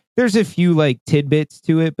 there's a few like tidbits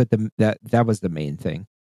to it, but that was the main thing.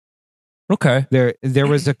 Okay. There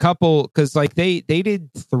was a couple because like they did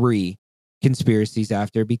 3 conspiracies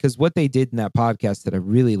after, because what they did in that podcast that I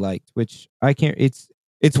really liked, which I can't, it's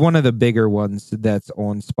one of the bigger ones that's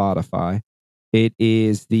on Spotify. It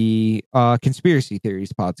is the Conspiracy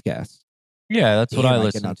Theories podcast. Yeah, that's what I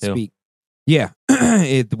listen to. Speak. Yeah,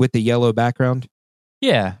 with the yellow background.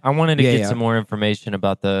 Yeah, I wanted to get some more information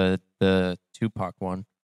about the Tupac one.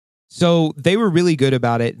 So they were really good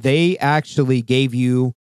about it. They actually gave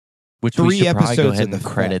you which 3 we should episodes go ahead of the and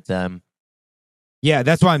credit them. Yeah,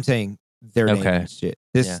 that's why I'm saying their name and shit.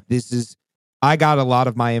 This is, I got a lot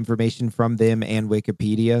of my information from them and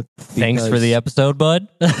Wikipedia. Thanks for the episode, bud.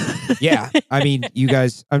 Yeah, I mean, you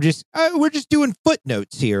guys, we're just doing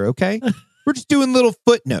footnotes here, okay? We're just doing little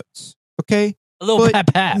footnotes, okay? A little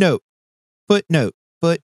pat. Footnote.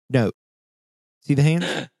 See the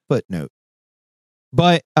hands? Footnote.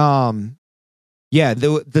 But yeah,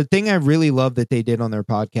 the thing I really love that they did on their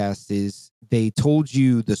podcast is they told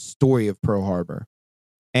you the story of Pearl Harbor,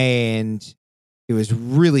 and it was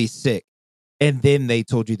really sick. And then they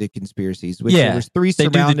told you the conspiracies, which there was 3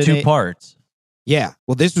 surrounding it. They do the 2 parts. Yeah,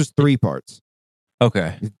 well, this was 3 parts.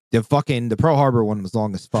 Okay. The Pearl Harbor one was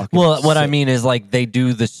long as fuck. Well, what I mean is like they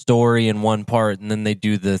do the story in one part and then they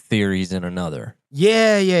do the theories in another.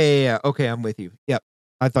 Yeah. Okay, I'm with you. Yep.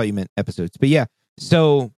 I thought you meant episodes. But yeah.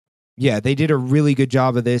 So, yeah, they did a really good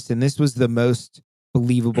job of this, and this was the most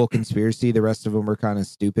believable conspiracy. The rest of them were kind of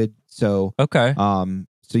stupid. So, okay.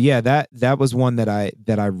 So yeah, that was one that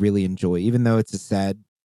I really enjoy. Even though it's a sad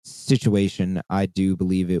situation, I do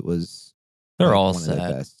believe it was They're all one sad. of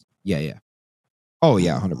the best. Yeah. Oh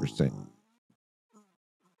yeah, 100%.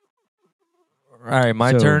 All right,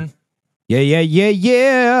 my turn.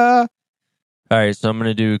 Yeah. All right, so I'm going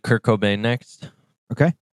to do Kurt Cobain next.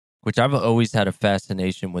 Okay. Which I've always had a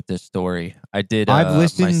fascination with this story. I did I've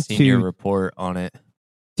listened my senior report on it.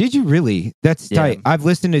 Did you really? That's tight. I've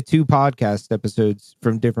listened to 2 podcast episodes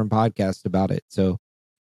from different podcasts about it. So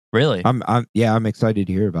really, I'm excited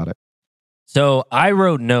to hear about it. So I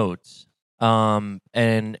wrote notes, and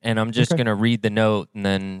I'm just gonna read the note and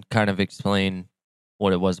then kind of explain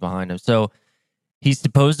what it was behind him. So he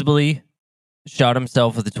supposedly shot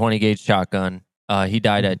himself with a 20 gauge shotgun. He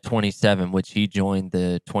died at 27, which he joined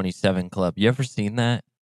the 27 Club. You ever seen that?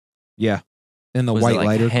 Yeah, in the White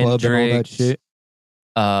Lighter Club and all that shit.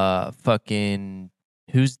 Fucking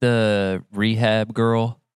who's the rehab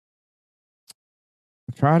girl?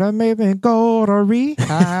 Try to make me go to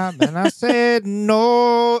rehab, and I said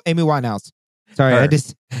no. Amy Winehouse. Sorry, I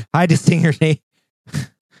just sing her name.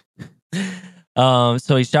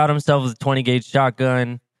 So he shot himself with a 20 gauge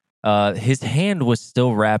shotgun. His hand was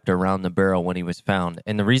still wrapped around the barrel when he was found,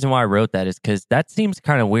 and the reason why I wrote that is because that seems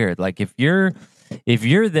kind of weird. Like if you're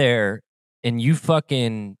there and you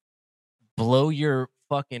fucking blow your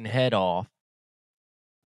fucking head off,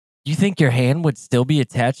 you think your hand would still be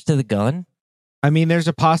attached to the gun? I mean, there's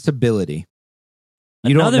a possibility.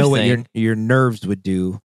 You don't know what your nerves would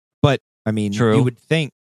do, but I mean, you would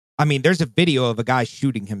think. I mean, there's a video of a guy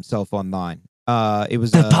shooting himself online. It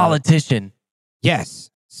was a politician. Yes.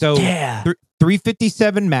 So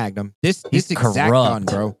 357 Magnum. This exact gun,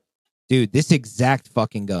 bro. Dude, this exact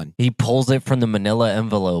fucking gun. He pulls it from the manila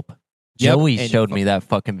envelope. Joey showed me that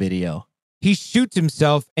fucking video. He shoots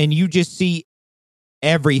himself, and you just see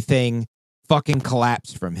everything fucking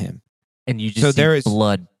collapse from him. And you just see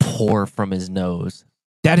blood pour from his nose.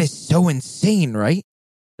 That is so insane, right?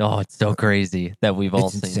 Oh, it's so crazy that we've all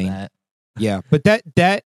seen that. Yeah, but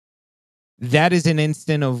that is an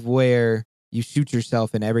instant of where you shoot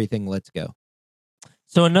yourself and everything lets go.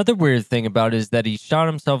 So another weird thing about it is that he shot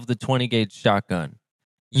himself with a 20 gauge shotgun.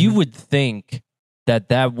 Mm-hmm. You would think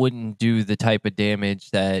that wouldn't do the type of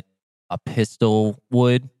damage that a pistol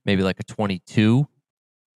would, maybe like a 22.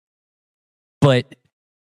 But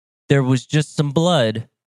there was just some blood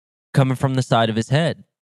coming from the side of his head.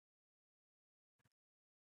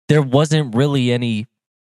 There wasn't really any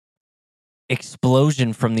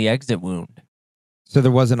explosion from the exit wound. So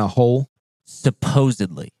there wasn't a hole?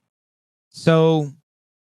 Supposedly. So,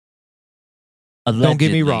 allegedly. Don't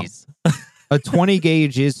get me wrong. A 20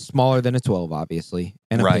 gauge is smaller than a 12, obviously.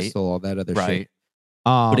 And a pistol, all that other shit.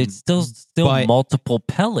 But it's still multiple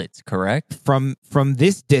pellets, correct? From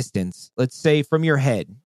this distance, let's say from your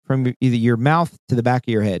head, from either your mouth to the back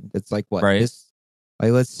of your head, it's like what? Right.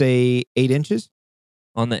 Let's say 8 inches?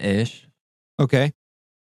 On the ish. Okay.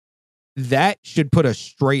 That should put a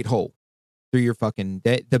straight hole through your fucking...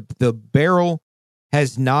 The barrel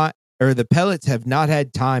has not, or the pellets have not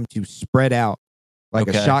had time to spread out like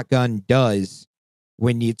a shotgun does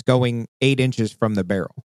when it's going 8 inches from the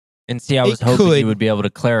barrel. And see, I was hoping you would be able to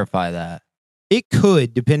clarify that. It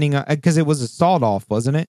could, depending on, because it was a sawed off,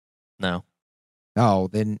 wasn't it? No. Oh,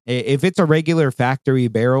 then if it's a regular factory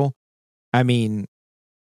barrel, I mean,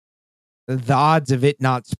 the odds of it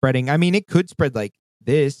not spreading, I mean, it could spread like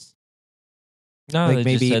this. No, like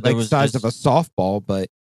maybe like the size of a softball, but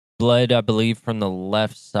blood, I believe, from the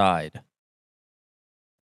left side.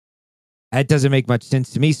 That doesn't make much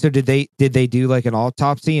sense to me. So did they do like an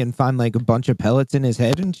autopsy and find like a bunch of pellets in his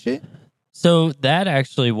head and shit? So that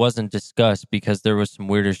actually wasn't discussed because there was some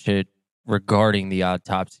weirder shit regarding the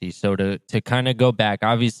autopsy. So to kind of go back,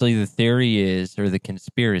 obviously the theory is, or the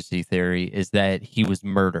conspiracy theory is that he was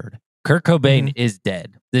murdered. Kurt Cobain is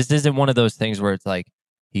dead. This isn't one of those things where it's like,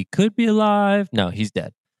 he could be alive. No, he's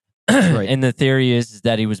dead. Right. And the theory is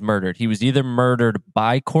that he was murdered. He was either murdered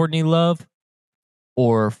by Courtney Love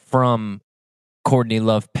or from Courtney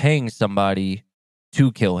Love paying somebody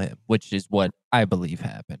to kill him, which is what I believe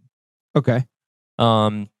happened. Okay.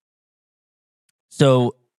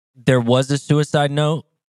 So there was a suicide note,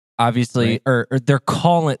 obviously, right. or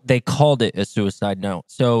they called it a suicide note.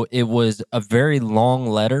 So it was a very long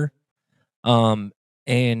letter.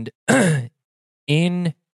 And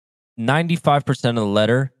in 95% of the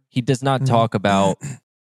letter, he does not talk about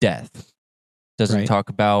death. Doesn't talk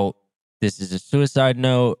about this is a suicide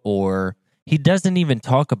note, or he doesn't even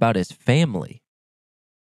talk about his family.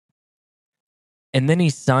 And then he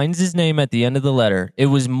signs his name at the end of the letter. It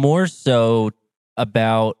was more so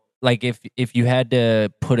about, like, if you had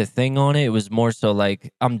to put a thing on it, it was more so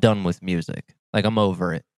like, I'm done with music. Like, I'm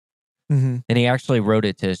over it. Mm-hmm. And he actually wrote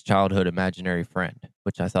it to his childhood imaginary friend,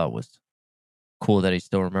 which I thought was cool that he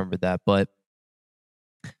still remembered that. But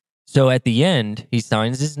so at the end, he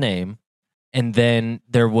signs his name, and then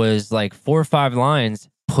there was like 4 or 5 lines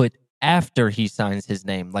put after he signs his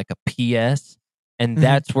name, like a PS, and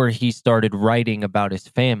that's where he started writing about his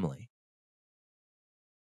family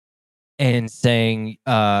and saying,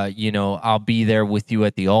 I'll be there with you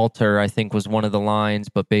at the altar, I think was one of the lines,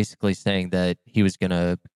 but basically saying that he was going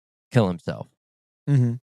to kill himself.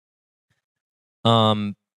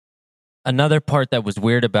 Another part that was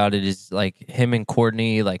weird about it is like him and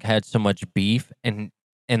Courtney like had so much beef and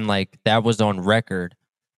like that was on record.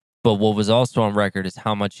 But what was also on record is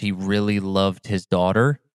how much he really loved his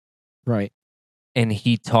daughter. Right. And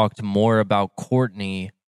he talked more about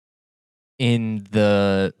Courtney in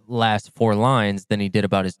the last 4 lines than he did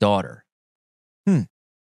about his daughter. The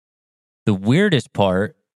weirdest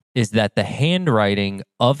part is that the handwriting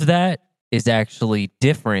of that is actually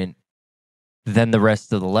different than the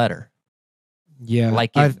rest of the letter. Yeah.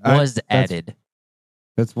 Like it was added.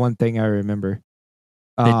 That's one thing I remember.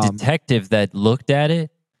 The detective that looked at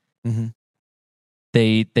it,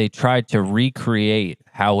 they tried to recreate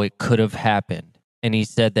how it could have happened. And he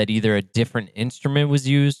said that either a different instrument was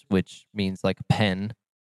used, which means like a pen.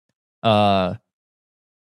 For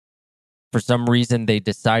some reason, they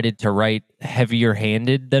decided to write heavier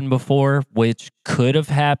handed than before, which could have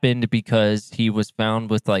happened because he was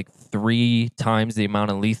found with like 3 times the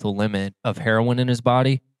amount of lethal limit of heroin in his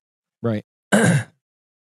body. Right.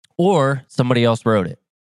 Or somebody else wrote it.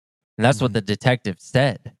 And that's what the detective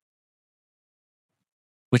said,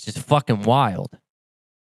 which is fucking wild.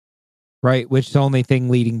 Right, which the only thing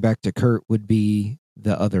leading back to Kurt would be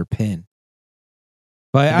the other pen.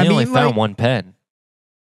 But I mean, only found one pen.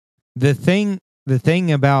 The thing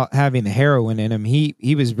about having the heroin in him,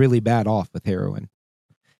 he was really bad off with heroin.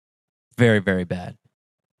 Very, very bad.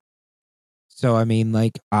 So I mean,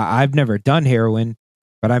 like I've never done heroin,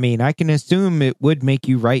 but I mean, I can assume it would make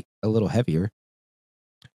you write a little heavier.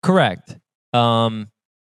 Correct. And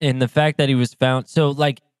the fact that he was found, so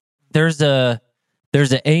like there's an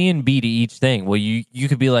A and B to each thing. Well, you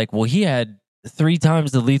could be like, well, he had 3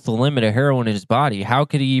 times the lethal limit of heroin in his body. How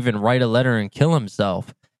could he even write a letter and kill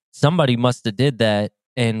himself? Somebody must have did that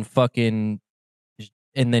and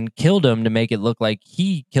then killed him to make it look like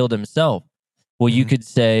he killed himself. Well, you could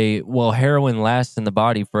say, well, heroin lasts in the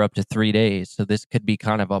body for up to 3 days. So this could be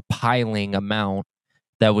kind of a piling amount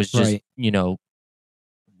that was just, needle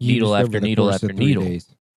after needle after needle. Yeah.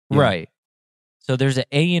 Right. So there's an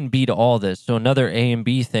A and B to all this. So another A and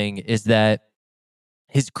B thing is that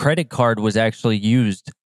his credit card was actually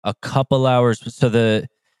used a couple hours. So they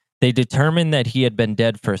determined that he had been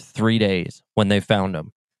dead for 3 days when they found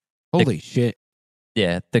him. Holy shit.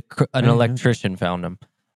 Yeah. An electrician found him.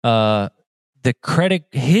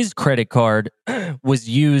 His credit card was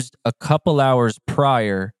used a couple hours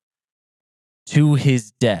prior to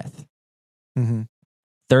his death.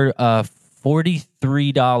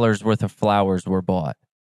 $43 worth of flowers were bought.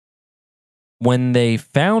 When they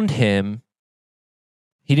found him,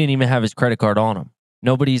 he didn't even have his credit card on him.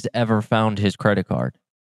 nobody's ever found his credit card.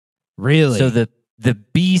 Really? So the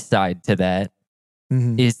B side to that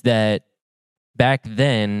is that back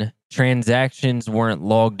then transactions weren't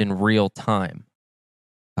logged in real time.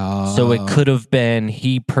 So it could have been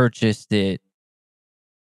he purchased it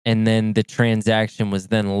and then the transaction was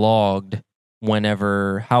then logged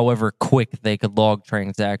however quick they could log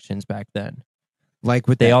transactions back then. Like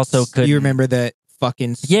with they that, also could. You remember that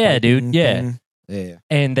fucking dude? Thing? Yeah.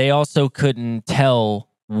 And they also couldn't tell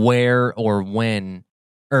where or when,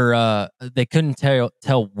 or they couldn't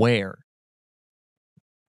tell where.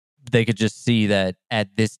 They could just see that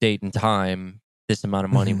at this date and time, this amount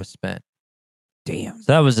of money was spent. Damn.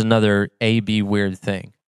 So that was another A-B weird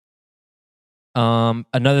thing.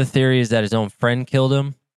 Another theory is that his own friend killed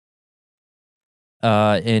him.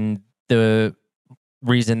 And the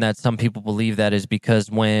reason that some people believe that is because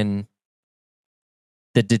when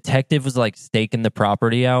the detective was like staking the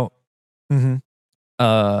property out,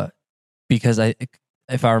 because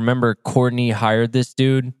if I remember, Courtney hired this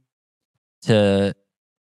dude to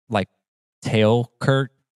like tail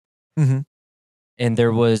Kurt. And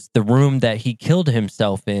there was the room that he killed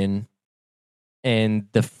himself in, and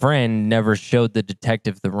the friend never showed the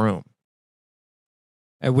detective the room.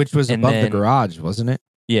 Which was above the garage, wasn't it?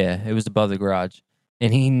 Yeah, it was above the garage.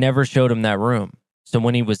 And he never showed him that room. So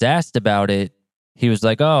when he was asked about it, he was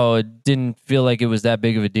like, oh, it didn't feel like it was that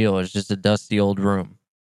big of a deal. It was just a dusty old room.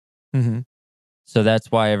 So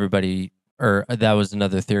that's why that was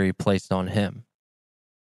another theory placed on him.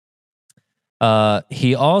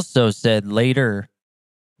 He also said later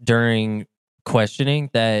during questioning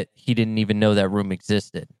that he didn't even know that room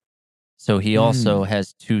existed. So he also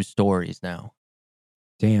has two stories now.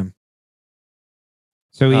 Damn.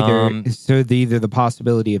 So either the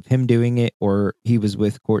possibility of him doing it or he was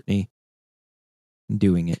with Courtney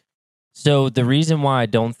doing it. So the reason why I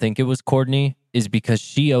don't think it was Courtney is because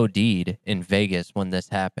she OD'd in Vegas when this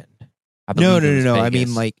happened. No. I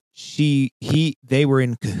mean, like they were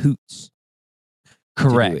in cahoots.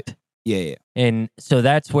 Correct. Yeah. And so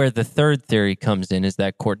that's where the third theory comes in, is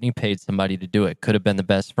that Courtney paid somebody to do it. Could have been the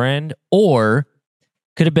best friend, or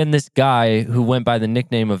could have been this guy who went by the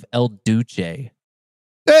nickname of El Duce.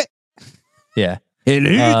 Yeah.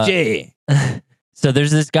 El Duce. So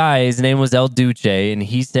there's this guy, his name was El Duce, and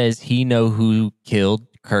he says he know who killed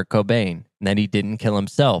Kurt Cobain, and that he didn't kill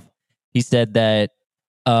himself. He said that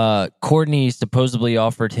Courtney supposedly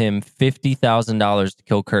offered him $50,000 to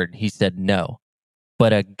kill Kurt. He said no.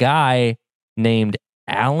 But a guy named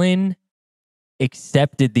Alan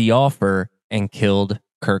accepted the offer and killed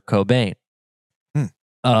Kurt Cobain.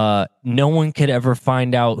 No one could ever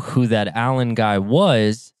find out who that Alan guy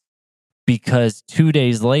was, because 2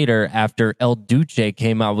 days later, after El Duce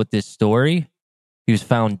came out with this story, he was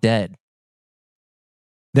found dead.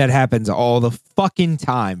 That happens all the fucking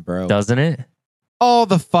time, bro. Doesn't it? All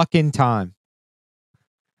the fucking time.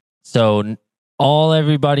 So all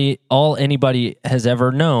anybody has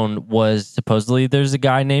ever known was supposedly there's a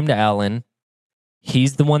guy named Alan.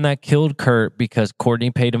 He's the one that killed Kurt because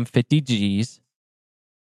Courtney paid him 50 G's.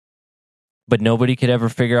 But nobody could ever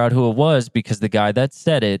figure out who it was because the guy that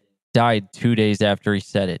said it died 2 days after he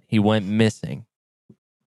said it. He went missing.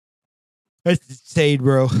 That's insane,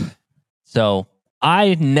 bro. So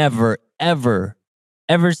I never, ever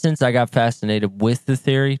since I got fascinated with the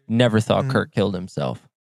theory, never thought Kurt killed himself.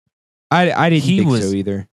 I didn't think so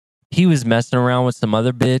either. He was messing around with some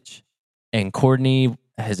other bitch, and Courtney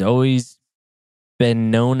has always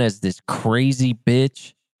been known as this crazy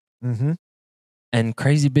bitch. And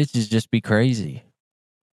crazy bitches just be crazy.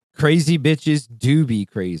 Crazy bitches do be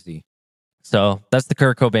crazy. So that's the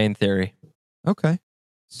Kurt Cobain theory. Okay.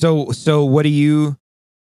 So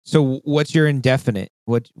what's your indefinite?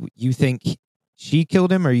 What you think she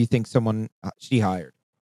killed him, or you think someone she hired?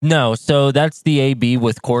 No, so that's the AB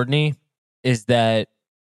with Courtney, is that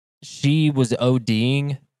she was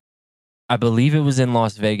ODing. I believe it was in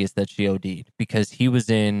Las Vegas that she OD'd, because he was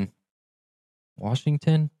in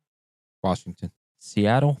Washington,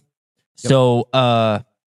 Seattle. Yep. So the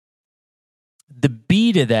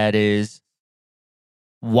B to that is,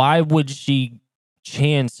 why would she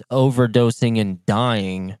chance overdosing and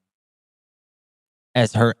dying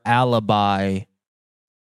as her alibi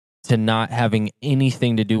to not having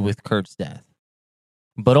anything to do with Kurt's death?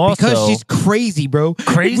 But also, because she's crazy, bro.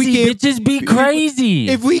 Crazy bitches be crazy.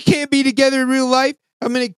 If we can't be together in real life,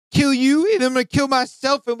 I'm going to kill you and I'm going to kill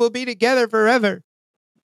myself and we'll be together forever.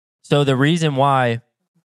 So the reason why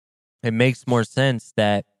it makes more sense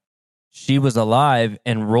that she was alive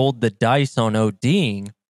and rolled the dice on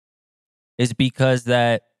ODing is because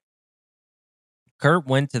that Kurt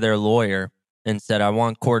went to their lawyer and said, I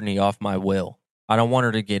want Courtney off my will. I don't want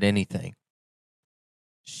her to get anything.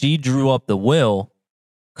 She drew up the will.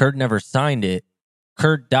 Kurt never signed it.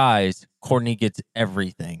 Kurt dies. Courtney gets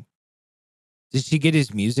everything. Did she get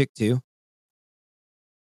his music too?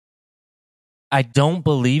 I don't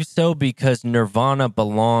believe so because Nirvana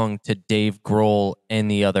belonged to Dave Grohl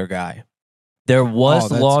and the other guy. There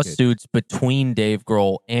was lawsuits between Dave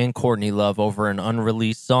Grohl and Courtney Love over an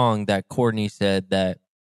unreleased song that Courtney said that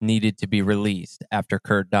needed to be released after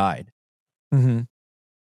Kurt died. Mm-hmm.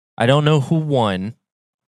 I don't know who won,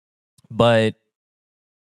 but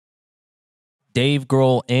Dave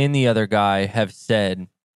Grohl and the other guy have said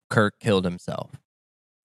Kurt killed himself.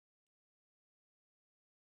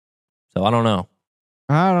 So I don't know.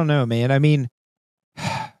 I don't know, man. I mean,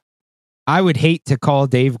 I would hate to call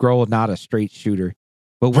Dave Grohl not a straight shooter,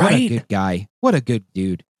 but what a good guy. What a good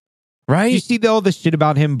dude. Right? Did you see all the shit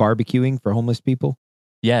about him barbecuing for homeless people?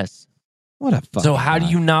 Yes. What a fucking So how guy.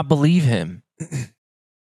 do you not believe him?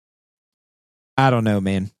 I don't know,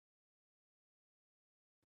 man.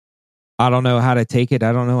 I don't know how to take it.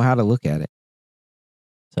 I don't know how to look at it.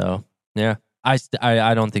 So, yeah. I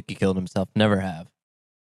don't think he killed himself. Never have.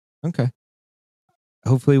 Okay.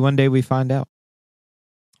 Hopefully one day we find out.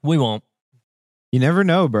 We won't. You never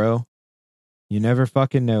know, bro. You never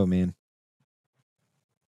fucking know, man.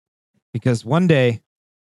 Because one day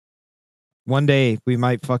we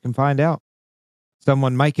might fucking find out.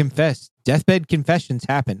 Someone might confess. Deathbed confessions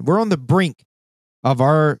happen. We're on the brink of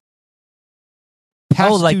our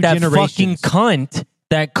past like two that generations. fucking cunt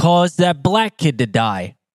that caused that black kid to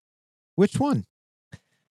die. Which one?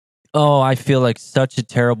 Oh, I feel like such a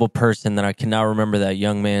terrible person that I cannot remember that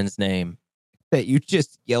young man's name. That you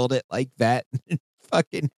just yelled it like that and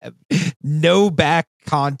fucking have no back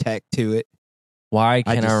contact to it. Why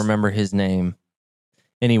can't I remember his name?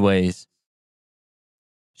 Anyways,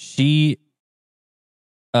 I'm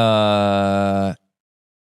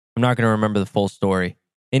not going to remember the full story.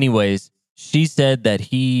 Anyways, she said that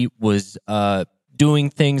he was doing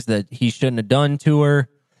things that he shouldn't have done to her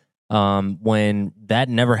when that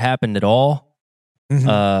never happened at all.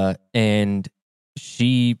 Mm-hmm. And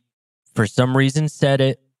she, for some reason, said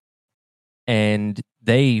it. And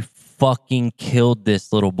they fucking killed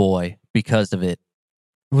this little boy because of it.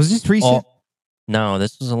 Was this recent? No,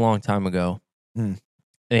 this was a long time ago.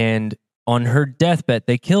 And on her deathbed,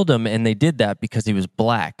 they killed him, and they did that because he was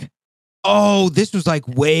black. Oh, this was like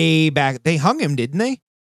way back. They hung him, didn't they?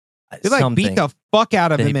 They like beat the fuck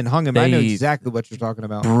out of him and hung him. I know exactly what you're talking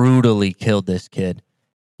about. Brutally killed this kid.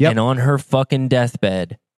 Yep. And on her fucking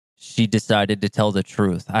deathbed, she decided to tell the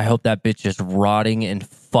truth. I hope that bitch is rotting in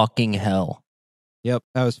fucking hell. Yep,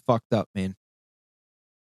 that was fucked up, man.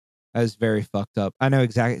 That was very fucked up. I know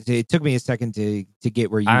exactly. It took me a second to get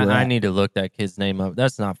where you were at. I need to look that kid's name up.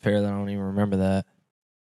 That's not fair that I don't even remember that.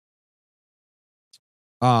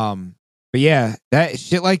 But yeah, that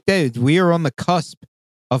shit like that. We are on the cusp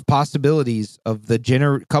of possibilities of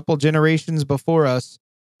the couple generations before us.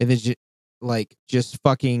 If it's just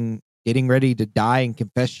fucking getting ready to die and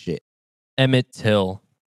confess shit. Emmett Till.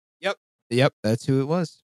 Yep, that's who it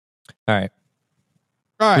was. All right.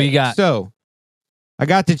 We got. So I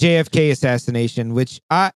got the JFK assassination, which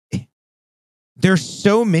there's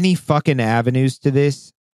so many fucking avenues to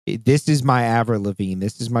this. This is my Avril Lavigne.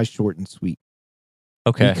 This is my short and sweet.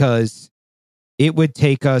 Okay. Because it would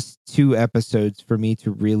take us 2 episodes for me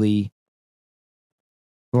to really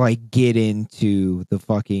get into the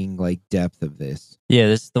fucking depth of this. Yeah,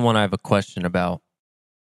 this is the one I have a question about.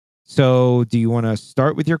 So, do you want to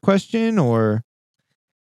start with your question or?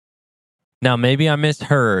 Now, maybe I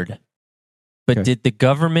misheard, but did the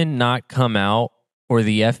government not come out or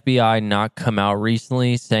the FBI not come out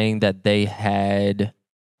recently saying that they had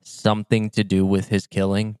something to do with his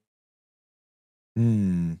killing?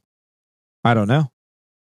 I don't know.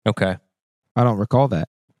 Okay. I don't recall that.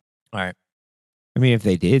 All right. I mean, if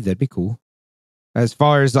they did, that'd be cool. As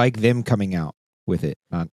far as them coming out with it,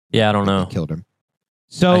 not I don't know. They killed him.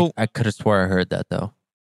 So I could have swore I heard that though.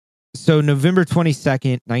 So November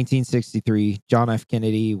 22nd, 1963, John F.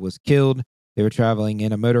 Kennedy was killed. They were traveling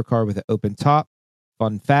in a motor car with an open top.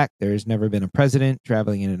 Fun fact: there has never been a president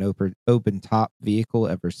traveling in an open top vehicle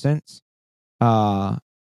ever since.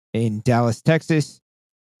 In Dallas, Texas.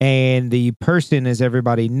 And the person, as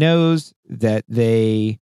everybody knows, that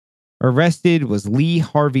they arrested was Lee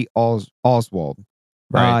Harvey Oswald.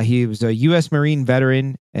 Right. He was a U.S. Marine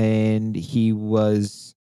veteran, and he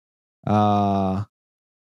was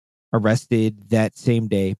arrested that same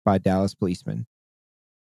day by Dallas policemen.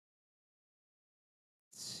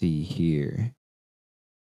 Let's see here.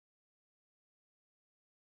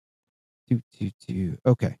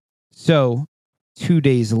 Okay. So 2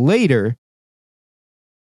 days later,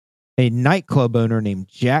 a nightclub owner named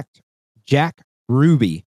Jack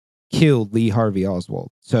Ruby killed Lee Harvey Oswald.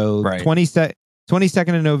 So Right.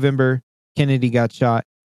 22nd of November, Kennedy got shot.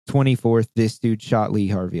 24th, this dude shot Lee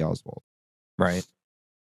Harvey Oswald. Right.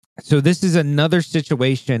 So this is another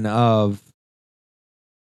situation of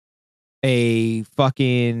a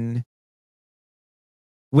fucking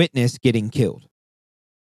witness getting killed.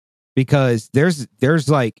 Because there's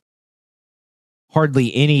like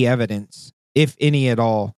hardly any evidence, if any at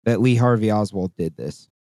all, that Lee Harvey Oswald did this.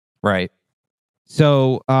 Right.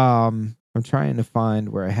 So I'm trying to find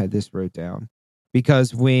where I had this wrote down.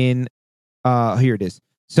 Because when here it is.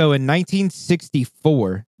 So in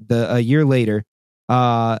 1964, a year later,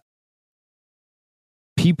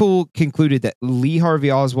 people concluded that Lee Harvey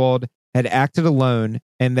Oswald had acted alone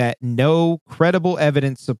and that no credible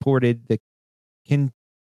evidence supported the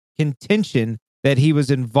contention that he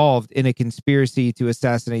was involved in a conspiracy to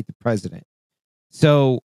assassinate the president.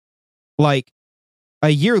 So, like, a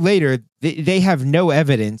year later, they have no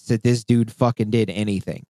evidence that this dude fucking did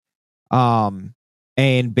anything.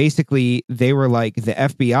 And basically, they were like, the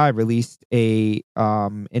FBI released a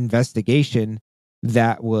investigation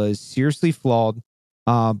that was seriously flawed,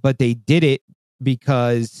 but they did it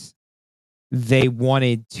because they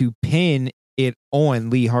wanted to pin it on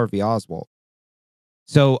Lee Harvey Oswald.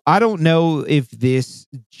 So I don't know if this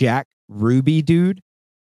Jack Ruby dude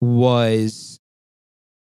was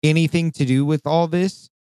anything to do with all this,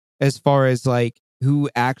 as far as like who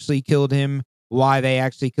actually killed him, why they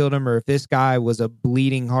actually killed him, or if this guy was a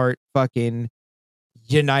bleeding heart fucking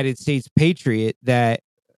United States patriot that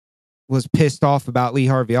was pissed off about Lee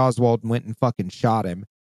Harvey Oswald and went and fucking shot him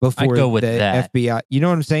before the FBI. You know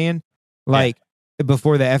what I'm saying? Like,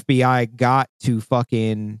 before the FBI got to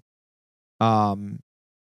fucking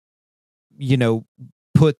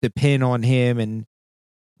put the pin on him and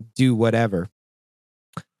do whatever.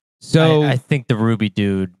 So I think the Ruby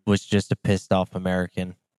dude was just a pissed off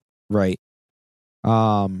American. Right.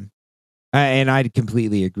 And I'd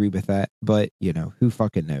completely agree with that, but who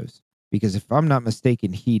fucking knows? Because if I'm not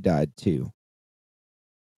mistaken, he died too.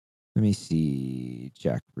 Let me see.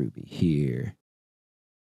 Jack Ruby here.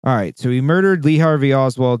 All right, so he murdered Lee Harvey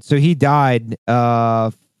Oswald. So he died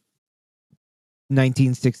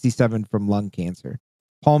 1967 from lung cancer.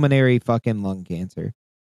 Pulmonary fucking lung cancer.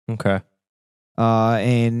 Okay.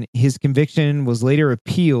 And his conviction was later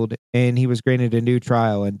appealed, and he was granted a new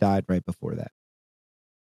trial and died right before that.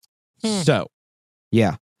 So,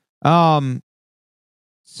 yeah.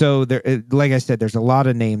 So there, like I said, there's a lot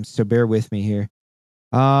of names, so bear with me here.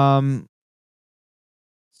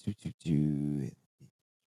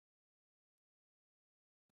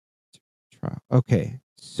 Okay,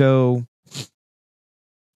 so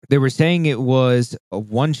they were saying it was a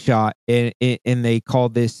one shot, and they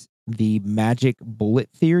called this the magic bullet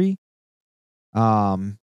theory,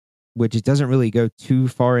 which it doesn't really go too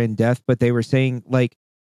far in depth, but they were saying like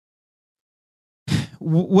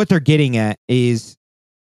what they're getting at is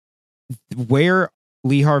where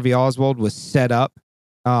Lee Harvey Oswald was set up,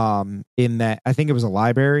 in that, I think it was a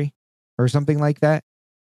library or something like that.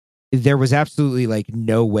 There was absolutely like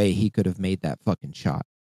no way he could have made that fucking shot.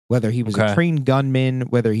 Whether he was a trained gunman,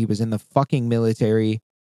 whether he was in the fucking military,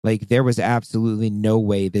 like there was absolutely no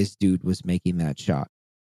way this dude was making that shot.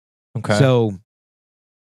 Okay. So,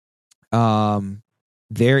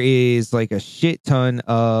 there is like a shit ton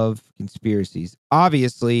of conspiracies.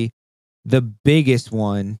 Obviously, the biggest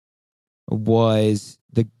one was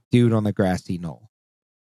the dude on the grassy knoll.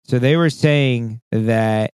 So they were saying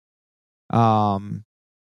that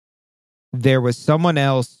there was someone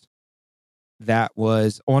else that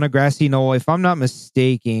was on a grassy knoll. If I'm not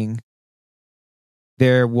mistaken,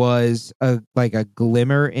 there was a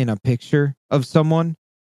glimmer in a picture of someone,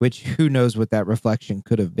 which who knows what that reflection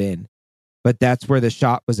could have been. But that's where the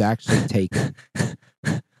shot was actually taken.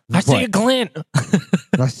 I see a glint.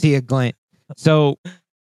 I see a glint. So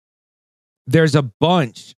there's a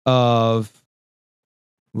bunch of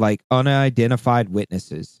like unidentified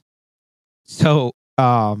witnesses. So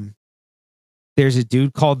there's a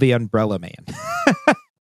dude called the Umbrella Man,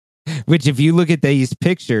 which if you look at these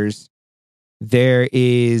pictures, there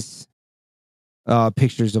is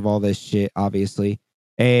pictures of all this shit, obviously.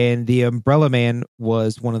 And the Umbrella Man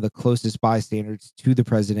was one of the closest bystanders to the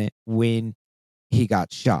president when he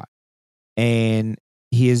got shot. And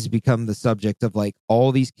he has become the subject of like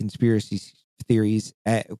all these conspiracy theories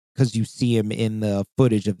because you see him in the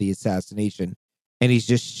footage of the assassination. And he's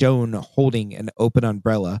just shown holding an open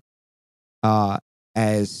umbrella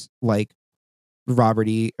as like Robert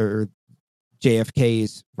E. or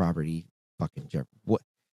JFK's Robert E. fucking Jeff. What?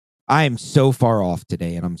 I am so far off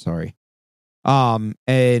today, and I'm sorry.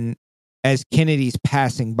 And as Kennedy's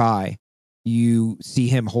passing by, you see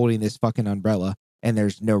him holding this fucking umbrella, and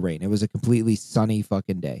there's no rain. It was a completely sunny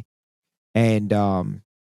fucking day. And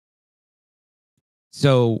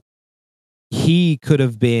so he could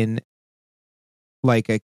have been like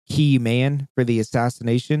a key man for the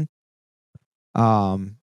assassination. Well,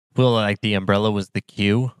 like the umbrella was the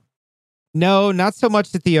cue? No, not so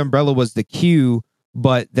much that the umbrella was the cue,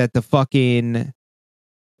 but that the fucking,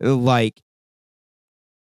 like,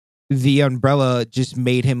 the umbrella just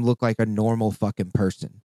made him look like a normal fucking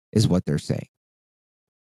person, is what they're saying.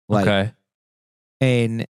 Like, okay.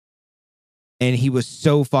 And he was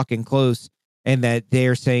so fucking close, and that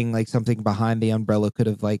they're saying like something behind the umbrella could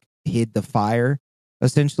have like hid the fire,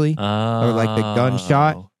 essentially, or like the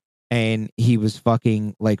gunshot, and he was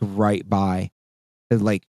fucking like right by,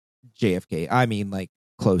 like, JFK. I mean, like,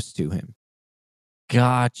 close to him.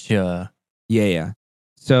 Gotcha. Yeah.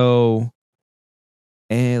 So,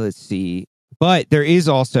 and let's see. But there is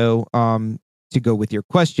also, to go with your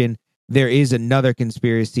question, there is another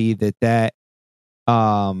conspiracy that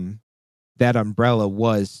umbrella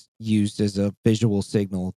was used as a visual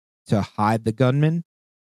signal to hide the gunman.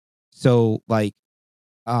 So, like,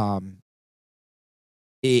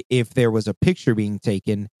 if there was a picture being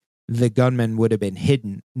taken, the gunman would have been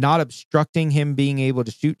hidden, not obstructing him being able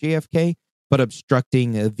to shoot JFK, but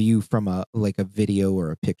obstructing a view from a video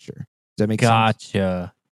or a picture. Does that make sense?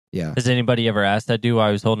 Gotcha. Yeah. Has anybody ever asked that dude why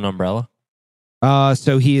he was holding an umbrella?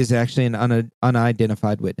 So he is actually an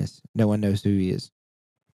unidentified witness. No one knows who he is.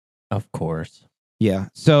 Of course. Yeah.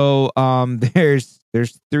 So there's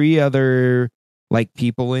 3 other like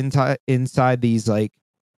people inside these like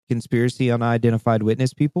conspiracy unidentified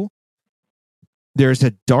witness people. There's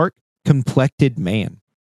a dark complected man,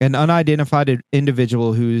 an unidentified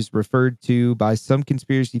individual who's referred to by some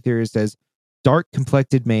conspiracy theorists as dark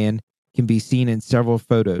complected man, can be seen in several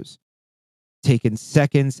photos taken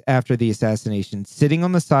seconds after the assassination, sitting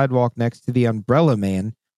on the sidewalk next to the umbrella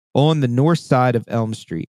man on the north side of Elm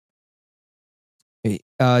Street.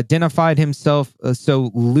 Identified himself.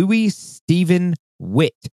 So Louis Stephen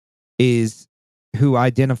Witt is who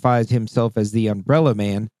identifies himself as the umbrella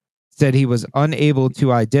man, said he was unable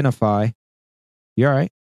to identify. You all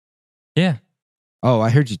right? Yeah. Oh, I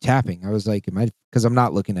heard you tapping. I was like, am I? Because I'm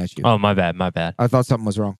not looking at you. Oh, my bad. I thought something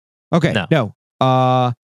was wrong. Okay. No.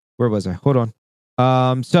 Where was I? Hold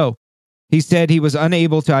on. So he said he was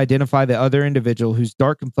unable to identify the other individual whose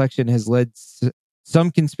dark complexion has led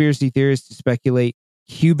some conspiracy theorists to speculate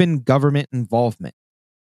Cuban government involvement.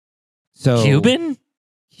 So Cuban?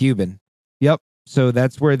 Yep. So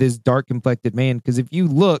that's where this dark complected man, because if you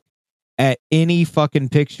look at any fucking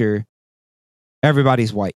picture,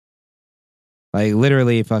 everybody's white. Like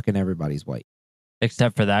literally fucking everybody's white.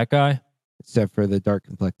 Except for that guy? Except for the dark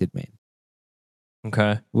complected man.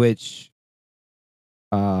 Okay. Which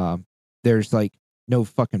there's like no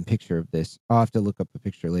fucking picture of this. I'll have to look up a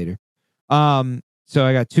picture later. So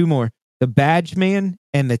I got 2 more. The Badge Man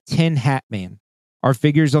and the Tin Hat Man are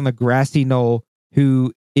figures on the grassy knoll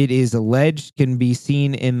who it is alleged can be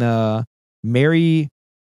seen in the Mary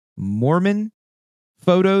Mormon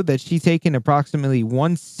photo that she taken approximately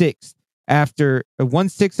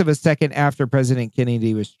 1/6 of a second after President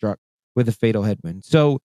Kennedy was struck with a fatal headwind.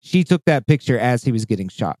 So she took that picture as he was getting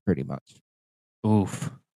shot, pretty much. Oof.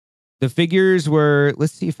 The figures were,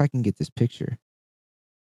 let's see if I can get this picture.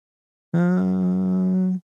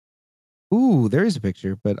 There is a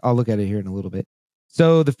picture, but I'll look at it here in a little bit.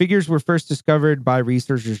 So the figures were first discovered by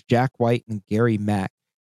researchers Jack White and Gary Mack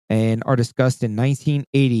and are discussed in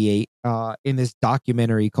 1988 in this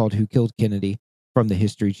documentary called Who Killed Kennedy from the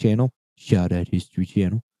History Channel. Shout out History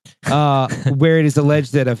Channel. Where it is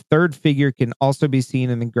alleged that a third figure can also be seen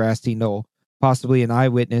in the grassy knoll, possibly an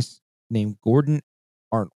eyewitness named Gordon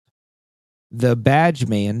Arnold. The Badge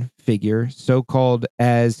Man figure, so called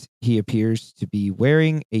as he appears to be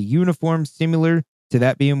wearing a uniform similar to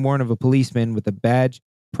that being worn of a policeman with a badge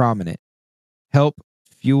prominent, help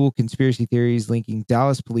fuel conspiracy theories linking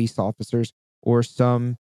Dallas police officers or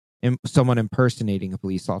someone impersonating a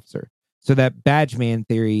police officer. So that Badge Man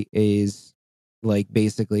theory is like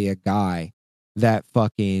basically a guy that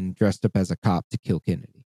fucking dressed up as a cop to kill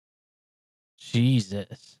Kennedy.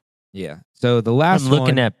 Jesus. Yeah. So the last I'm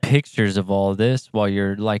looking at pictures of all this while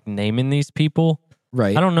you're like naming these people.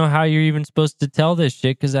 Right. I don't know how you're even supposed to tell this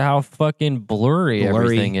shit because of how fucking blurry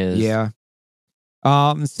everything is. Yeah.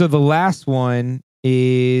 So the last one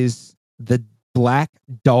is the Black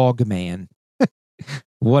Dog Man.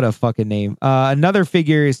 What a fucking name. Another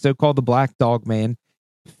figure is so-called the Black Dog Man,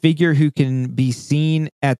 figure who can be seen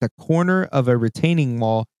at the corner of a retaining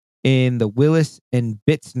wall in the Willis and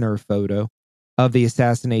Bitzner photo. of the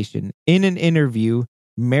assassination. In an interview,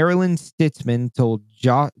 Marilyn Stitzman told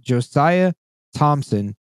Josiah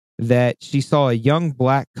Thompson that she saw a young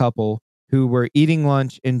black couple who were eating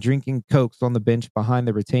lunch and drinking cokes on the bench behind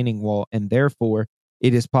the retaining wall, and therefore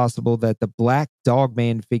it is possible that the Black Dog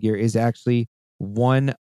Man figure is actually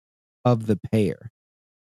one of the pair.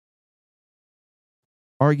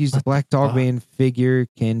 Argues the Black Dog Man figure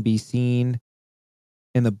can be seen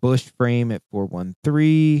in the bush frame at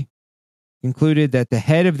 413. Concluded that the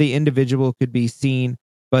head of the individual could be seen,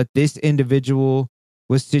 but this individual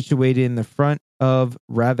was situated in the front of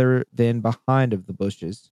rather than behind of the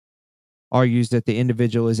bushes. Argues that the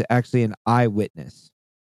individual is actually an eyewitness.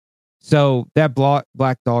 So that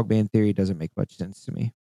Black Dog Man theory doesn't make much sense to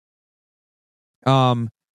me. But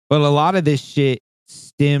a lot of this shit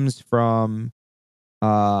stems from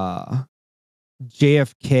JFK.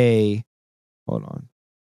 Hold on.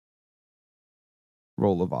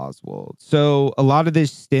 Role of Oswald. So a lot of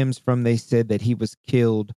this stems from, they said that he was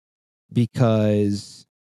killed because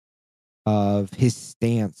of his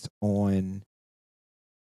stance on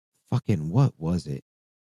fucking, what was it?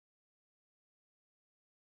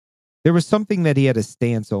 There was something that he had a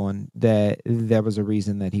stance on that was a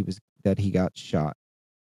reason that he got shot.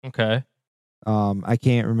 Okay. I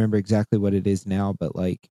can't remember exactly what it is now, but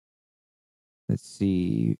like, let's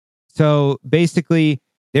see. So basically,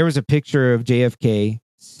 there was a picture of JFK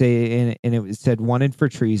and it said wanted for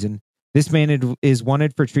treason. This man is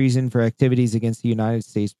wanted for treason for activities against the United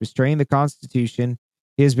States, betraying the Constitution.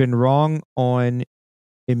 He has been wrong on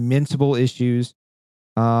immensible issues,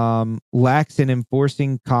 lax in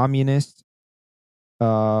enforcing communist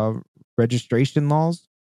registration laws,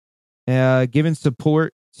 given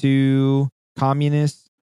support to communists.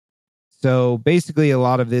 So basically, a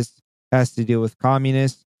lot of this has to deal with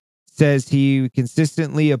communists. Says he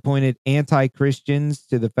consistently appointed anti-Christians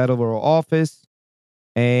to the federal office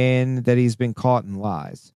and that he's been caught in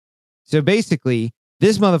lies. So basically,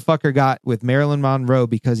 this motherfucker got with Marilyn Monroe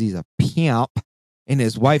because he's a pimp and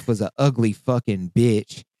his wife was an ugly fucking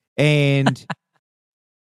bitch. And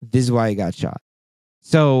this is why he got shot.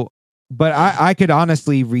 So, but I could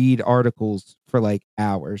honestly read articles for like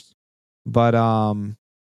hours. But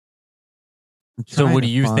so what do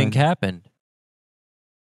you think happened?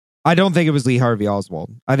 I don't think it was Lee Harvey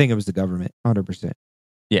Oswald. I think it was the government, 100%.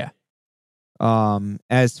 Yeah.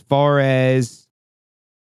 As far as,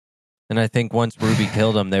 and I think once Ruby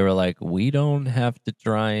killed him, they were like, we don't have to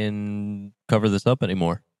try and cover this up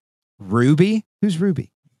anymore. Ruby? Who's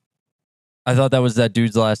Ruby? I thought that was that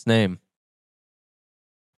dude's last name.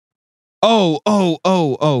 Oh,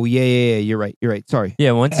 yeah. You're right. Sorry.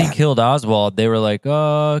 Yeah, once he killed Oswald, they were like,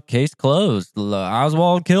 case closed.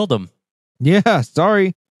 Oswald killed him. Yeah,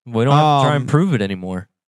 sorry. We don't have to try and prove it anymore.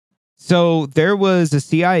 So there was a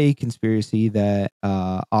CIA conspiracy that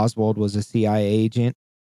Oswald was a CIA agent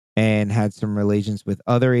and had some relations with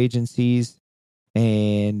other agencies,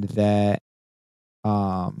 and that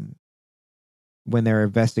when their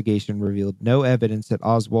investigation revealed no evidence that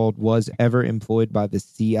Oswald was ever employed by the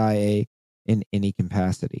CIA in any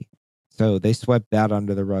capacity. So they swept that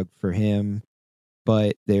under the rug for him,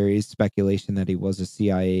 but there is speculation that he was a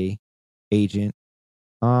CIA agent.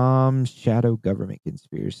 Shadow government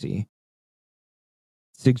conspiracy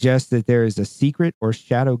suggests that there is a secret or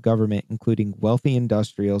shadow government, including wealthy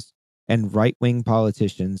industrials and right-wing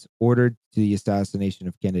politicians, ordered to the assassination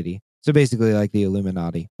of Kennedy. So basically like the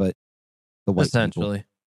Illuminati, but the white essentially.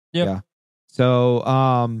 Yep. Yeah.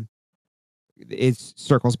 So it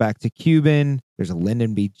circles back to Cuban. There's a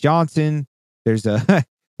Lyndon B. Johnson. There's a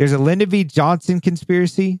Lyndon B. Johnson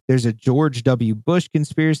conspiracy. There's a George W. Bush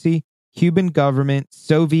conspiracy. Cuban government,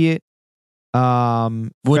 Soviet,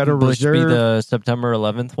 Wouldn't Federal Bush Reserve. be the September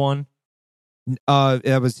 11th one?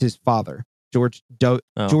 That was his father, George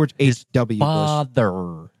H.W. Bush.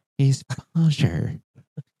 Father. His father.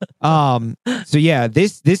 So yeah,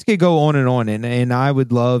 this could go on, and I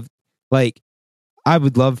would love,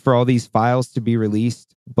 for all these files to be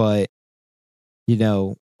released, but you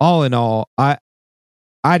know, all in all, I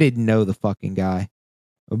didn't know the fucking guy,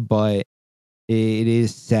 but it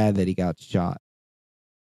is sad that he got shot.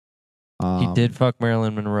 He did fuck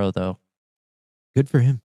Marilyn Monroe, though. Good for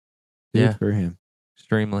him. Good for him.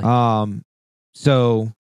 Extremely.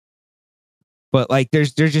 So, but like,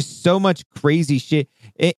 there's just so much crazy shit.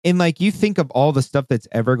 And like, you think of all the stuff that's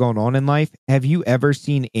ever gone on in life. Have you ever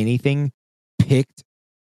seen anything picked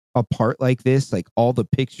apart like this? Like all the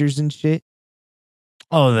pictures and shit?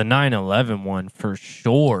 Oh, the 9/11 one for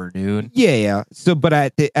sure, dude. Yeah. So, but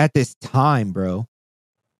at this time, bro,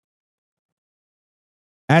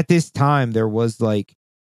 at this time, there was like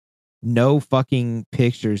no fucking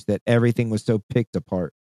pictures that everything was so picked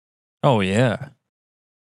apart. Oh, yeah.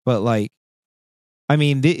 But like, I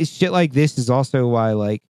mean, shit like this is also why,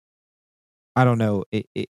 like, I don't know.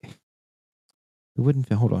 The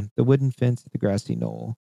wooden fence at the grassy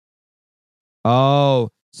knoll. Oh,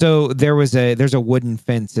 so there's a wooden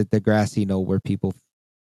fence at the grassy knoll where people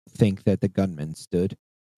think that the gunman stood.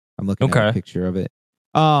 I'm looking at a picture of it.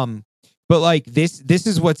 But like this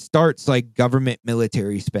is what starts like government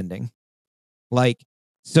military spending. Like,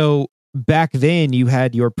 so back then you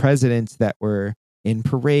had your presidents that were in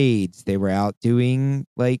parades. They were out doing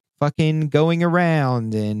like fucking going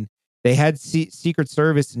around, and they had Secret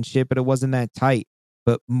Service and shit, but it wasn't that tight.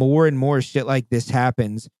 But more and more shit like this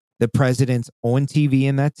happens. The president's on TV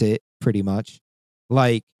and that's it, pretty much.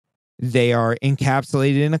 Like, they are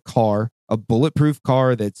encapsulated in a car, a bulletproof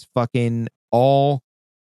car that's fucking all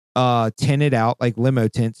tinted out like limo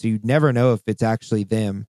tint, so you'd never know if it's actually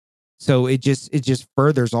them. So it just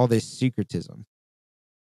furthers all this secretism.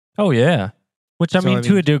 Oh yeah. Which I mean,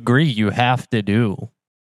 to a degree you have to do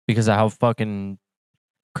because of how fucking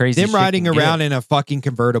crazy them riding around in a fucking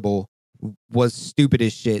convertible was stupid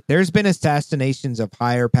as shit. There's been assassinations of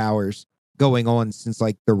higher powers going on since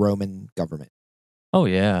like the Roman government. Oh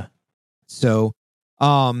yeah. So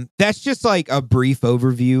that's just like a brief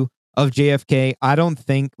overview of JFK. I don't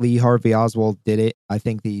think Lee Harvey Oswald did it. I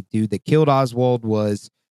think the dude that killed Oswald was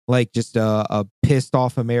like just a pissed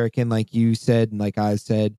off American, like you said, and like I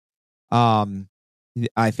said.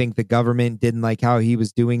 I think the government didn't like how he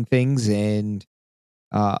was doing things, and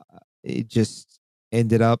it just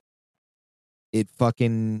ended up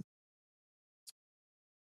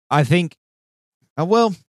I think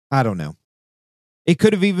well, I don't know. It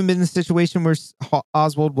could have even been the situation where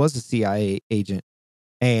Oswald was a CIA agent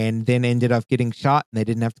and then ended up getting shot and they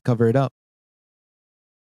didn't have to cover it up.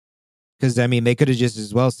 Because, I mean, they could have just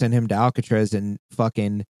as well sent him to Alcatraz, and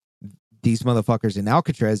fucking these motherfuckers in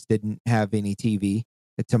Alcatraz didn't have any TV,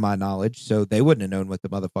 to my knowledge, so they wouldn't have known what the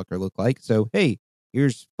motherfucker looked like. So, hey,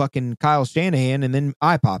 here's fucking Kyle Shanahan, and then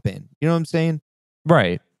I pop in. You know what I'm saying?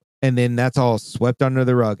 Right. And then that's all swept under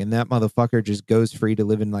the rug, and that motherfucker just goes free to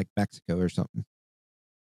live in like Mexico or something.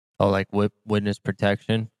 Oh, like witness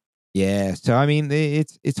protection? Yeah. So, I mean,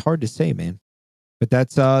 it's hard to say, man. But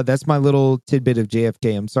that's my little tidbit of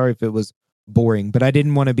JFK. I'm sorry if it was boring, but I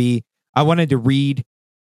didn't want to be. I wanted to read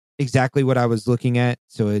exactly what I was looking at,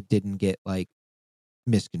 so it didn't get like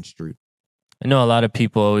misconstrued. I know a lot of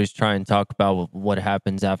people always try and talk about what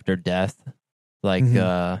happens after death. Like,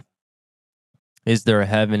 is there a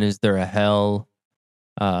heaven? Is there a hell?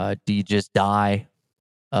 Do you just die?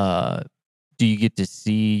 Do you get to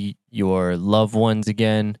see your loved ones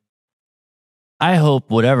again? I hope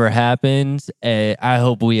whatever happens, I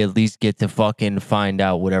hope we at least get to fucking find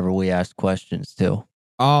out whatever we ask questions to.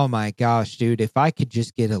 Oh my gosh, dude. If I could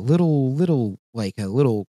just get a little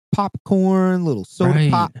popcorn, little soda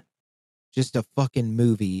pop, just a fucking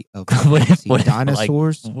movie of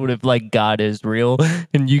dinosaurs. What if like God is real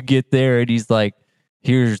and you get there and he's like,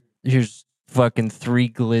 here's fucking 3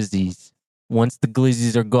 glizzies. Once the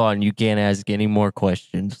glizzies are gone, you can't ask any more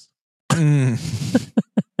questions. That'd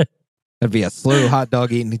be a slow hot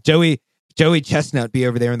dog eating. Joey Chestnut be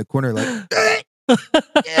over there in the corner like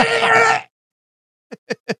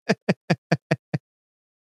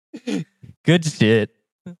good shit.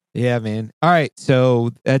 Yeah, man. All right,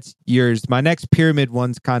 so that's yours. My next pyramid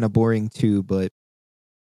one's kind of boring too, but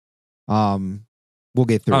we'll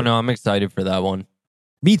get through. Oh no, I'm excited for that one.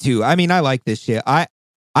 Me too. I mean, I like this shit. I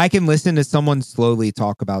can listen to someone slowly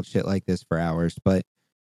talk about shit like this for hours, but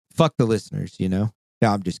fuck the listeners, you know? No,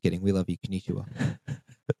 I'm just kidding. We love you. Konnichiwa.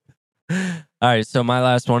 All right, so my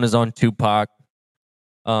last one is on Tupac.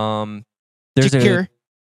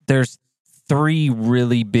 There's 3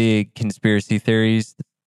 really big conspiracy theories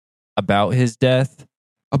about his death.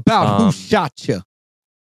 About who shot you?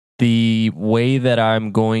 The way that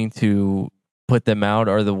I'm going to put them out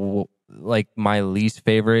are my least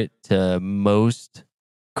favorite to most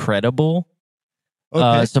credible.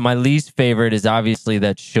 Okay. So my least favorite is obviously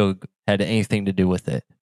that Suge had anything to do with it.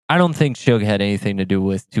 I don't think Suge had anything to do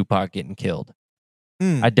with Tupac getting killed.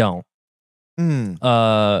 I don't.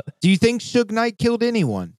 Do you think Suge Knight killed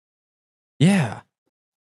anyone? Yeah.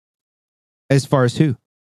 As far as who?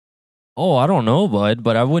 Oh, I don't know, bud,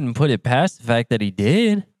 but I wouldn't put it past the fact that he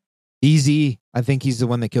did. Easy. I think he's the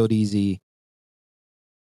one that killed Easy.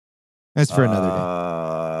 That's for another day.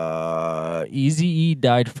 Eazy-E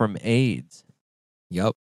died from AIDS.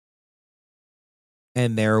 Yep.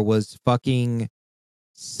 And there was fucking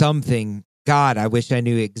something. God, I wish I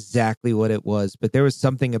knew exactly what it was, but there was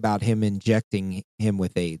something about him injecting him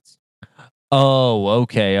with AIDS. Oh,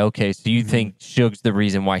 okay. So you think Suge's the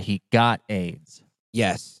reason why he got AIDS?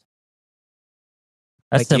 Yes.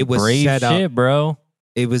 That's some brave shit, bro.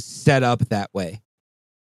 It was set up that way.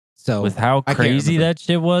 So with how crazy that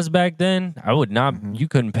shit was back then, I would not. You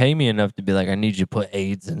couldn't pay me enough to be like, I need you to put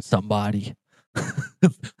AIDS in somebody.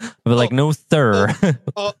 But like, no, sir.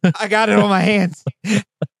 I got it on my hands.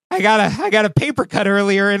 I got a paper cut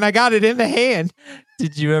earlier, and I got it in the hand.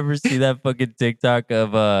 Did you ever see that fucking TikTok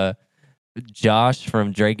of Josh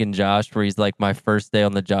from Drake and Josh, where he's like, my first day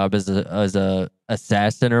on the job as a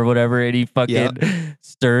assassin or whatever, and he fucking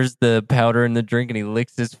stirs the powder in the drink and he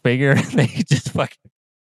licks his finger, and then he just fucking.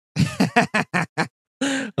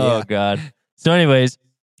 Oh God. So anyways,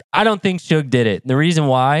 I don't think Suge did it. The reason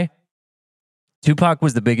why, Tupac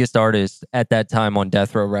was the biggest artist at that time on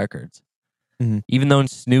Death Row Records. Mm-hmm. Even though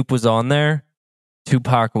Snoop was on there,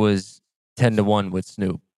 Tupac was 10-1 with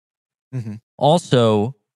Snoop. Mm-hmm.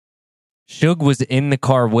 Also, Suge was in the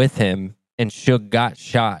car with him and Suge got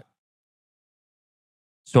shot.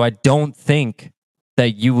 So I don't think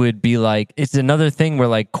that you would be like, it's another thing where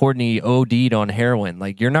like Courtney OD'd on heroin.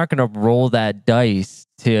 Like, you're not going to roll that dice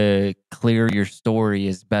to clear your story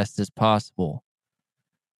as best as possible.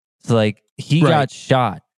 So like, he got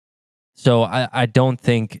shot. So I don't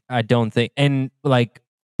think, and like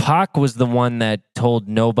Pac was the one that told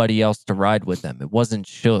nobody else to ride with them. It wasn't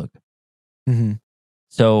Suge. Mm-hmm.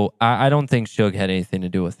 So I don't think Suge had anything to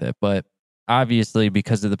do with it. But obviously,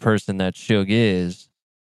 because of the person that Suge is,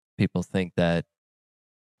 people think that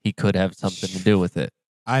he could have something to do with it.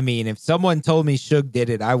 I mean, if someone told me Suge did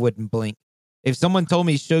it, I wouldn't blink. If someone told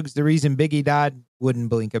me Suge's the reason Biggie died, wouldn't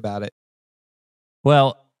blink about it.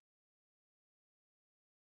 Well,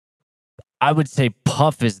 I would say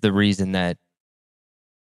Puff is the reason that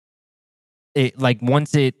it, like,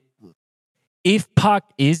 if Pac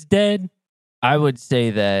is dead, I would say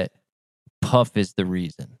that Puff is the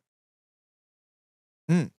reason.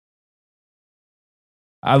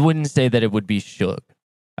 I wouldn't say that it would be Suge.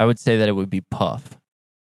 I would say that it would be Puff.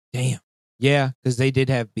 Damn. Yeah, because they did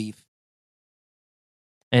have beef.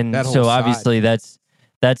 And so obviously that's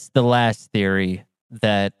the last theory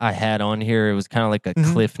that I had on here. It was kind of like a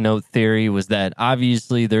Cliff Note theory, was that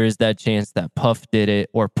obviously there is that chance that Puff did it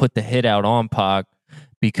or put the hit out on Pac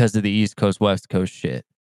because of the East Coast, West Coast shit.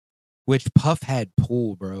 Which Puff had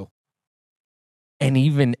pull, bro. And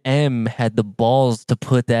even M had the balls to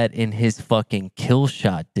put that in his fucking Kill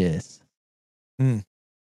Shot diss.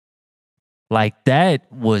 Like,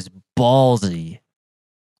 that was ballsy.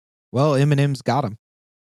 Well, Eminem's got him.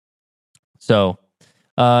 So,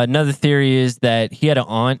 another theory is that he had an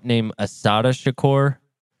aunt named Assata Shakur.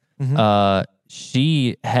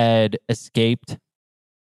 She had escaped.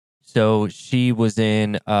 So she was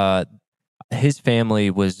in, his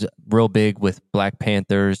family was real big with Black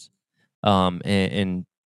Panthers and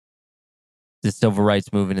the civil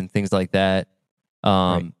rights movement and things like that.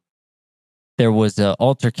 There was an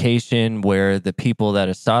altercation where the people that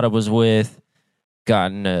Assata was with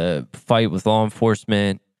got in a fight with law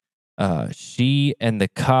enforcement. She and the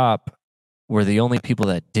cop were the only people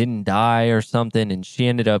that didn't die or something, and she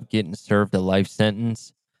ended up getting served a life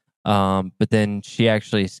sentence. But then she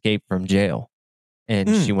actually escaped from jail,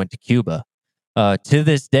 and she went to Cuba. To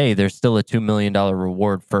this day, there's still a $2 million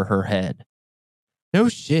reward for her head. No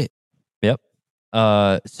shit. Yep.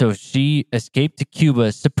 So she escaped to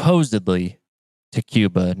Cuba, supposedly to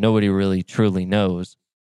Cuba. Nobody really truly knows.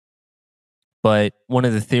 But one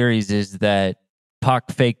of the theories is that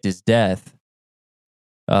Pac faked his death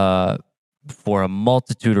for a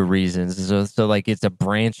multitude of reasons. So like, it's a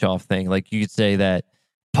branch off thing. Like, you could say that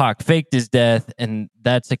Pac faked his death, and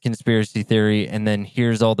that's a conspiracy theory. And then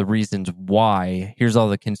here's all the reasons why. Here's all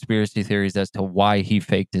the conspiracy theories as to why he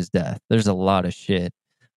faked his death. There's a lot of shit.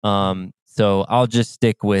 So I'll just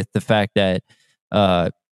stick with the fact that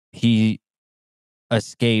he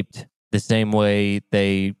escaped the same way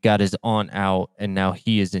they got his aunt out, and now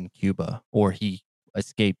he is in Cuba, or he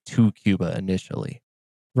escaped to Cuba initially.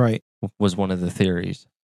 Right. Was one of the theories.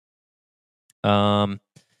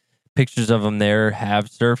 Pictures of him there have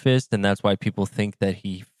surfaced, and that's why people think that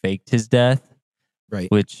he faked his death. Right.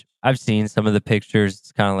 Which I've seen some of the pictures.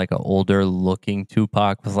 It's kind of like an older looking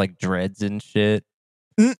Tupac with like dreads and shit.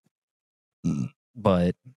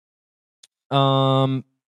 But so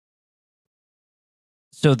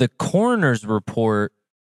the coroner's report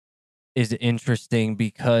is interesting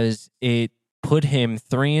because it put him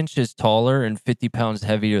 3 inches taller and 50 pounds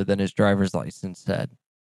heavier than his driver's license said.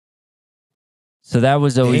 So that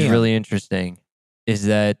was always really interesting, is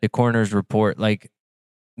that the coroner's report like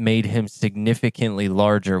made him significantly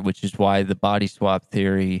larger, which is why the body swap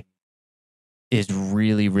theory is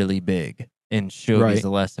really, really big. and Suge is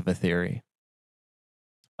less of a theory.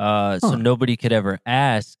 So nobody could ever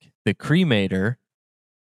ask the cremator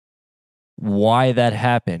why that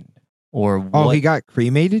happened or what. Oh, he got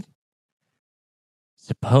cremated?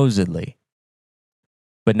 Supposedly.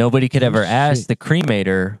 But nobody could ever ask the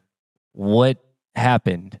cremator what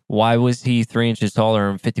happened. Why was he 3 inches taller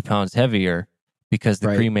and 50 pounds heavier? Because the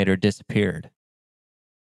cremator disappeared.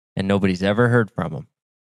 And nobody's ever heard from him.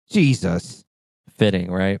 Jesus.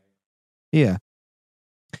 Fitting, right? Yeah.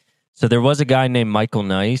 So there was a guy named Michael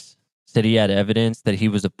Nice, said he had evidence that he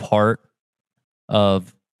was a part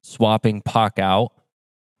of swapping Pac out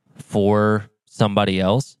for somebody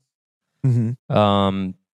else.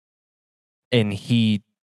 Mm-hmm. And he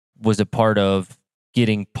was a part of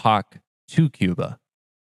getting Pac to Cuba.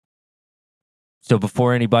 So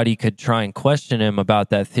before anybody could try and question him about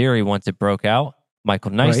that theory, once it broke out,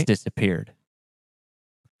 Michael Nice disappeared.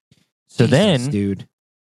 So then,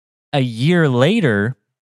 a year later,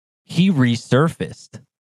 he resurfaced.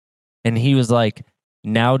 And he was like,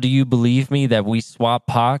 now do you believe me that we swapped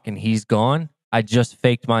Pac and he's gone? I just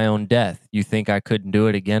faked my own death. You think I couldn't do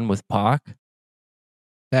it again with Pac?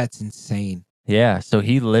 That's insane. Yeah, so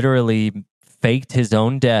he literally faked his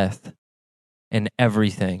own death and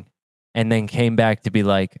everything. And then came back to be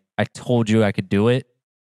like, I told you I could do it.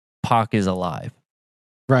 Pac is alive.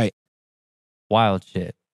 Right. Wild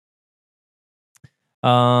shit.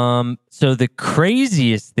 So the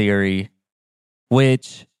craziest theory,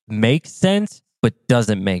 which makes sense but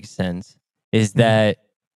doesn't make sense, is that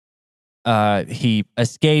he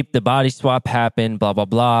escaped, the body swap happened, blah, blah,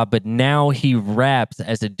 blah. But now he raps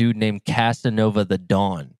as a dude named Casanova the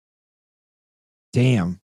Dawn.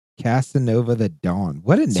 Damn. Casanova the Dawn.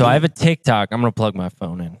 What a name. So I have a TikTok. I'm going to plug my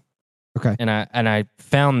phone in. Okay. And I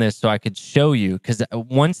found this so I could show you. Because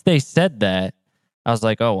once they said that, I was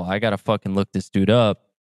like, oh, well, I got to fucking look this dude up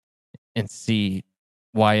and see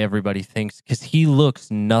why everybody thinks. Because he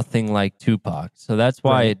looks nothing like Tupac. So that's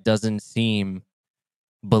why it doesn't seem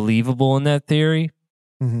believable in that theory.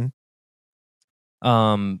 Mm-hmm.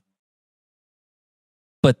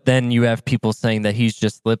 But then you have people saying that he's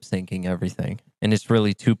just lip syncing everything, and it's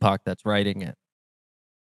really Tupac that's writing it.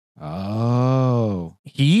 Oh.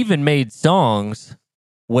 He even made songs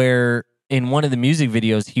where in one of the music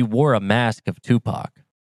videos he wore a mask of Tupac.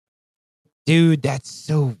 Dude, that's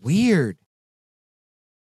so weird.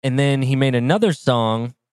 And then he made another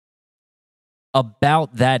song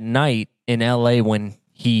about that night in LA when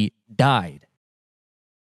he died,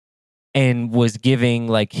 and was giving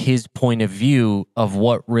like his point of view of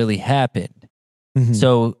what really happened. Mm-hmm.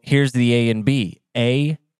 So here's the A and B.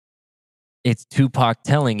 A, it's Tupac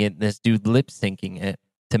telling it, this dude lip syncing it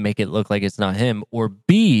to make it look like it's not him. Or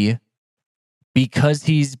B, because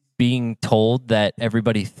he's being told that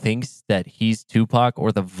everybody thinks that he's Tupac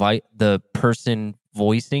or the person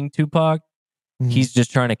voicing Tupac, he's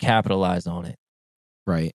just trying to capitalize on it.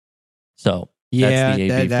 Right. So yeah, that's the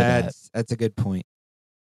AB for that. That's a good point.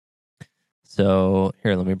 So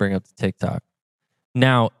here, let me bring up the TikTok.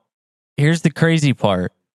 Now, here's the crazy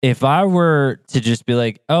part. If I were to just be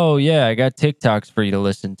like, oh, yeah, I got TikToks for you to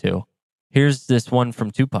listen to. Here's this one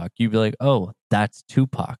from Tupac. You'd be like, oh, that's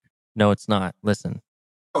Tupac. No, it's not. Listen.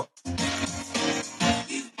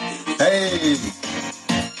 Hey.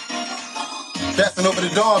 Casanova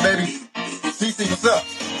the Dawn, baby. CC, what's up?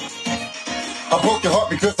 I broke your heart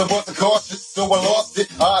because I wasn't cautious, so I lost it.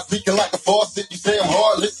 Eyes leaking like a faucet. You say I'm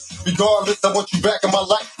heartless. Regardless, I want you back in my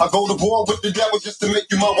life. I go to war with the devil just to make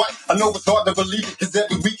you my wife. I know it's hard to believe it, cause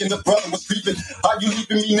every weekend the brother was creeping. How you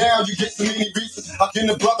leaving me now? You get so many reasons. How can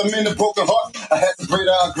the brother mend a broken heart? I had to pray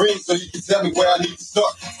to our green so he can tell me where I need to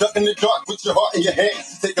start. Stuck in the dark with your heart in your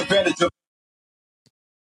hands. Take advantage of.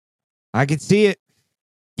 I can see it.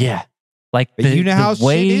 Yeah. Like you know how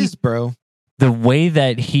shit is, bro. The way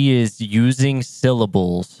that he is using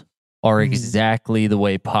syllables are exactly the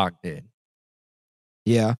way Pac did.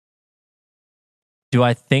 Yeah. Do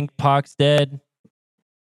I think Pac's dead?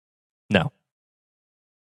 No.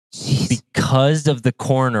 Jeez. Because of the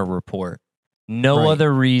coroner report. No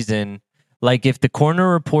other reason. Like, if the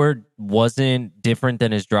coroner report wasn't different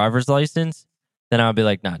than his driver's license, then I'd be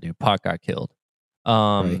like, nah, dude, Pac got killed.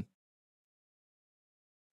 But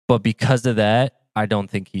because of that, I don't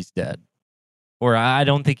think he's dead. Or I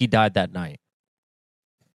don't think he died that night.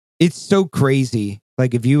 It's so crazy.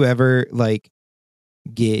 Like, if you ever, like,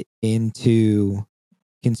 get into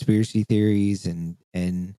conspiracy theories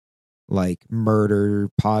and like murder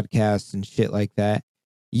podcasts and shit like that,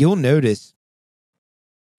 you'll notice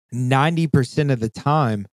 90% of the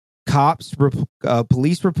time,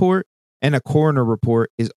 police report and a coroner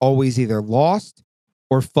report is always either lost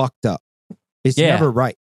or fucked up. It's never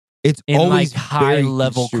right. It's in always like high very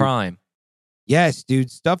level construed. crime. Yes,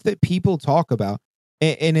 dude. Stuff that people talk about.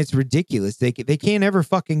 And it's ridiculous. They can't ever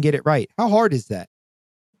fucking get it right. How hard is that?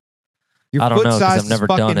 Your I don't foot know, 'cause size I've is never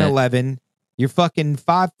done fucking it. 11. You're fucking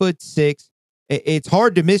 5'6". It's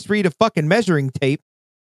hard to misread a fucking measuring tape.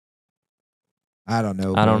 I don't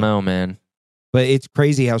know. I don't bro. know, man. But it's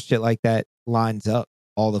crazy how shit like that lines up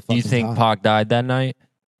all the Do fucking you think time. Pac died that night?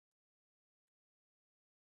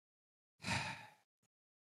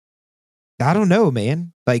 I don't know,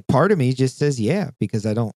 man. Like part of me just says yeah because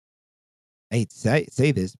I don't. I hate to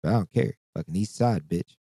say this, but I don't care. Fucking East Side,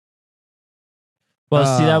 bitch.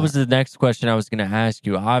 Well, see, that was the next question I was going to ask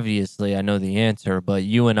you. Obviously, I know the answer, but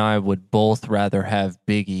you and I would both rather have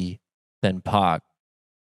Biggie than Pac.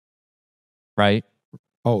 Right?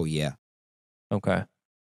 Oh yeah. Okay.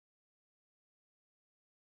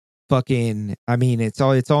 Fucking. I mean, it's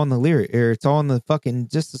all in the lyric, or it's all in the fucking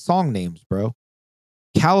just the song names, bro.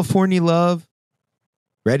 California Love,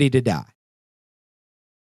 Ready to Die.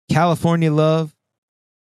 California Love.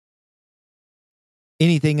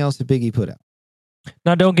 Anything else that Biggie put out?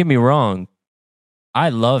 Now, don't get me wrong. I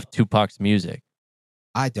love Tupac's music.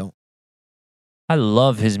 I don't. I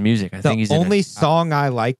love his music. I think he's the only song I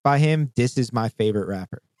like by him. This is my favorite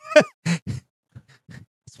rapper.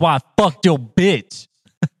 That's why I fucked your bitch.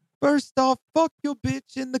 First off, fuck your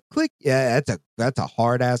bitch in the click. Yeah, that's a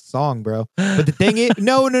hard ass song, bro. But the thing is,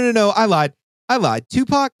 no. I lied.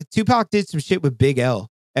 Tupac did some shit with Big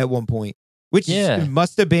L at one point, which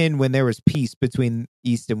must have been when there was peace between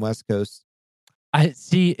East and West Coast. I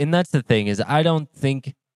see, and that's the thing is, I don't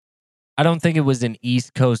think it was an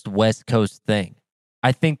East Coast West Coast thing.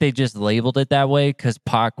 I think they just labeled it that way because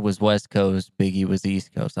Pac was West Coast, Biggie was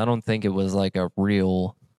East Coast. I don't think it was like a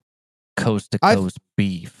real coast to coast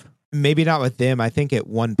beef. Maybe not with them. I think at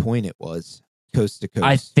one point it was coast to coast.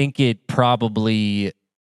 I think it probably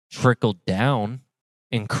trickled down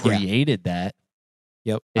and created that.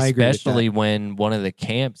 Yep. Especially when one of the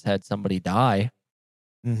camps had somebody die.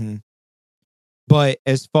 Mm-hmm. But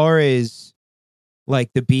as far as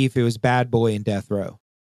like the beef, it was Bad Boy and Death Row.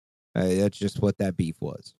 That's just what that beef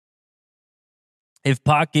was. If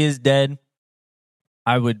Pac is dead,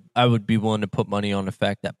 I would be willing to put money on the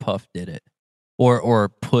fact that Puff did it, or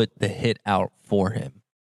put the hit out for him.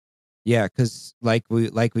 Yeah, because like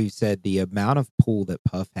we've said, the amount of pull that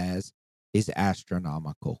Puff has is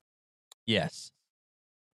astronomical. Yes.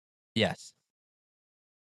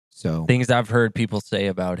 So things I've heard people say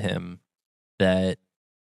about him that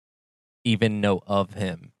even know of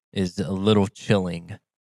him is a little chilling.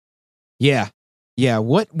 Yeah.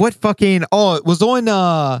 What fucking it was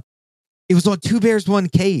on Two Bears One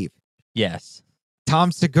Cave. Yes.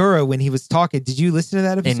 Tom Segura when he was talking. Did you listen to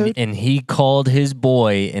that episode? And he called his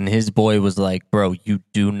boy, and his boy was like, "Bro, you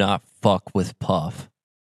do not fuck with Puff."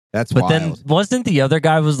 That's but wild. Then wasn't the other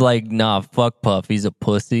guy was like, "Nah, fuck Puff. He's a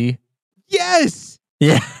pussy." Yes.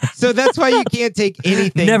 Yeah. So that's why you can't take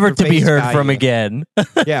anything. Never to be heard from again.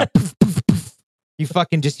 Yeah. Poof, poof, poof. You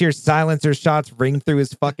fucking just hear silencer shots ring through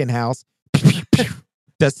his fucking house.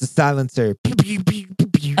 That's the silencer.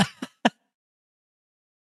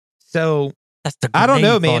 So that's the I don't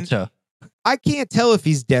know, man. Launcher. I can't tell if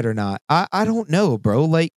he's dead or not. I don't know, bro.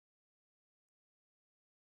 Like,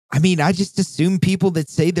 I mean, I just assume people that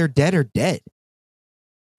say they're dead are dead.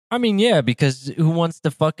 I mean, yeah, because who wants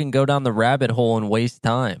to fucking go down the rabbit hole and waste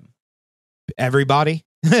time? Everybody.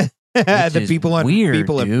 The people on weird,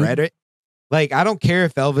 people have read it. Like, I don't care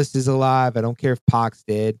if Elvis is alive. I don't care if Pac's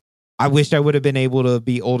dead. I wish I would have been able to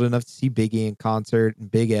be old enough to see Biggie in concert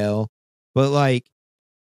and Big L. But like,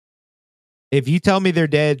 if you tell me they're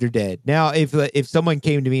dead, they're dead. Now, if someone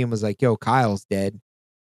came to me and was like, "Yo, Kyle's dead,"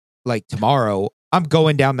 like tomorrow, I'm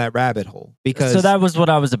going down that rabbit hole because. So that was what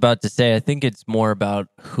I was about to say. I think it's more about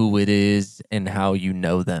who it is and how you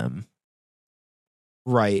know them.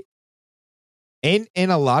 Right. And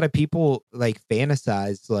a lot of people like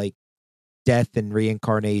fantasize like death and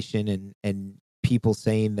reincarnation and people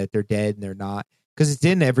saying that they're dead and they're not because it's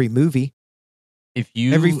in every movie.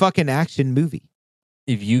 Every fucking action movie.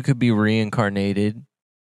 If you could be reincarnated,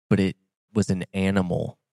 but it was an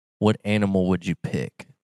animal, what animal would you pick?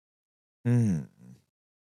 I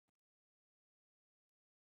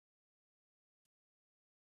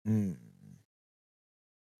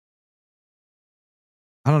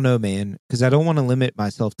don't know, man, because I don't want to limit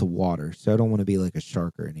myself to water, so I don't want to be like a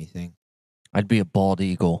shark or anything. I'd be a bald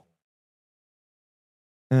eagle.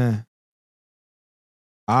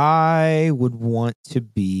 I would want to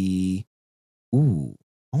be. I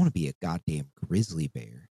want to be a goddamn grizzly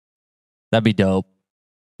bear. That'd be dope.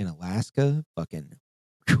 In Alaska, fucking.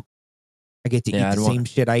 I get to Yeah, eat I'd the want- same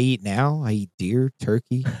shit I eat now. I eat deer,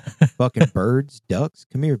 turkey, fucking birds, ducks.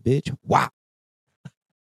 Come here, bitch. Wow.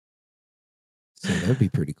 So that'd be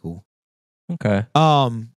pretty cool. Okay.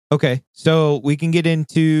 Okay. So we can get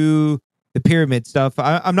into the pyramid stuff.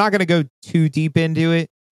 I'm not gonna go too deep into it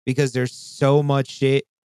because there's so much shit.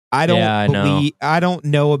 I don't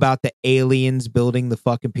know about the aliens building the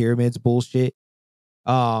fucking pyramids bullshit.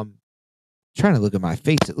 Trying to look at my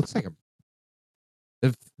face. It looks like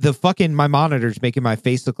the fucking my monitor's making my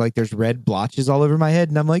face look like there's red blotches all over my head,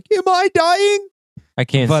 and I'm like, am I dying? I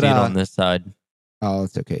can't see it on this side. Oh,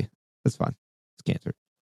 it's okay. That's fine. It's cancer.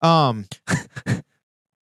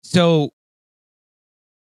 So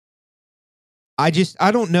I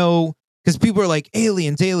don't know, because people are like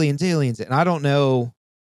aliens, and I don't know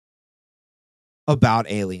about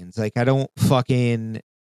aliens. Like, I don't fucking.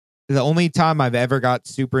 The only time I've ever got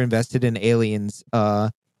super invested in aliens,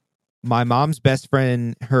 my mom's best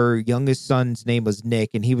friend, her youngest son's name was Nick,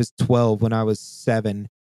 and he was 12 when I was 7,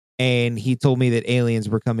 and he told me that aliens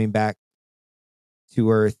were coming back to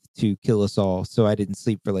Earth to kill us all. So I didn't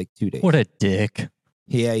sleep for like 2 days. What a dick.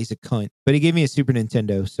 Yeah, he's a cunt. But he gave me a Super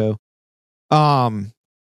Nintendo, so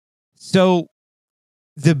so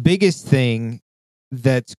the biggest thing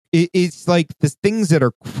it's like the things that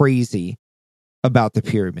are crazy about the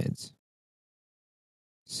pyramids.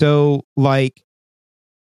 So like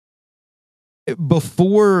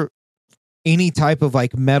before any type of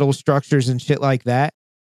like metal structures and shit like that,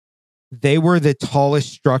 they were the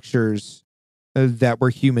tallest structures that were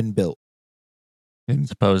human built. And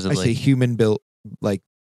supposedly, I say human built, like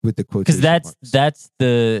with the quotation because marks. that's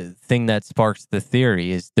the thing that sparks the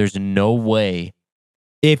theory. Is there's no way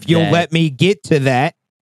if you'll let me get to that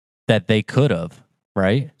they could have,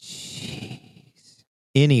 right? Jeez.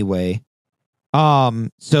 Anyway,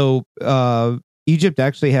 so Egypt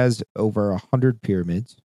actually has over 100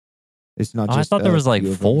 pyramids. It's not just. I thought there was like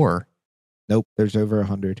 4. Nope, there's over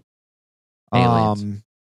 100. Aliens.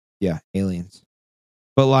 Yeah, aliens.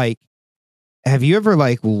 But like, have you ever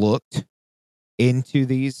like looked into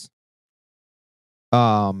these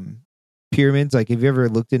pyramids? Like, have you ever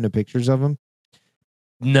looked into pictures of them?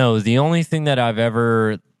 No, the only thing that I've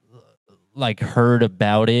ever like heard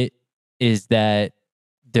about it is that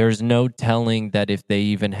there's no telling that if they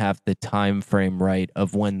even have the time frame right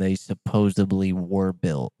of when they supposedly were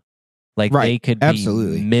built. Like they could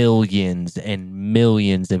be millions and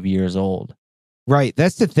millions of years old. Right.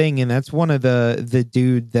 That's the thing, and that's one of the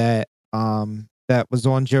dude that was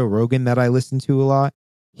on Joe Rogan that I listen to a lot.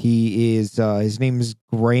 He is his name is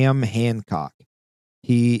Graham Hancock.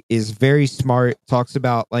 He is very smart, talks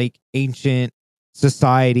about like ancient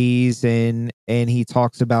societies, and he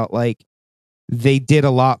talks about like they did a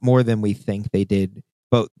lot more than we think they did.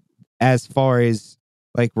 But as far as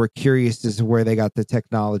like we're curious as to where they got the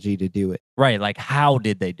technology to do it. Right, like how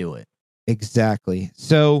did they do it? Exactly.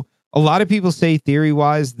 So a lot of people say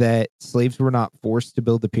theory-wise that slaves were not forced to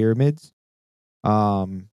build the pyramids.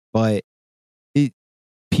 But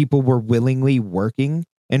people were willingly working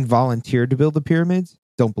and volunteered to build the pyramids.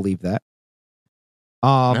 Don't believe that.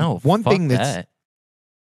 No, one thing that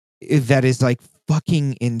is like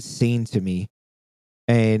fucking insane to me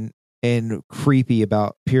and creepy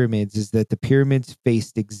about pyramids is that the pyramids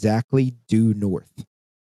faced exactly due north.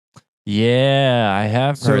 Yeah, I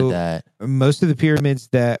have heard that. Most of the pyramids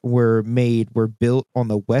that were made were built on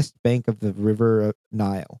the west bank of the river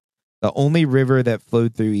Nile, the only river that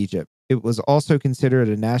flowed through Egypt. It was also considered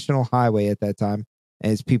a national highway at that time,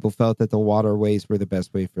 as people felt that the waterways were the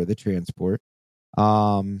best way for the transport. They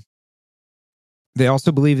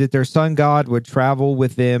also believed that their sun god would travel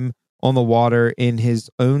with them on the water in his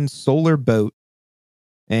own solar boat,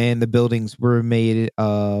 and the buildings were made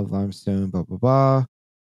of limestone, blah, blah, blah.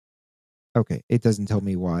 Okay, it doesn't tell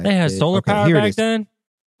me why. They had solar power back then?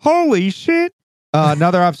 Holy shit.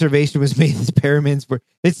 Another observation was made. The pyramids were...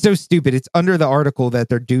 It's so stupid. It's under the article that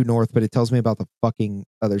they're due north, but it tells me about the fucking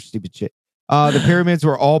other stupid shit. The pyramids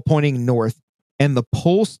were all pointing north, and the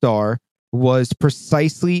pole star was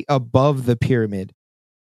precisely above the pyramid.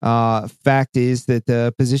 Fact is that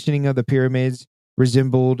the positioning of the pyramids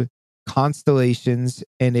resembled constellations,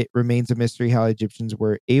 and it remains a mystery how Egyptians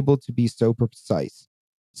were able to be so precise.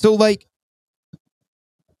 So, like,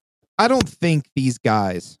 I don't think these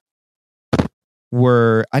guys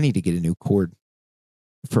were... I need to get a new cord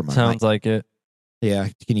for my Sounds mic. like it. Yeah,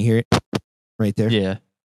 can you hear it? Right there? Yeah.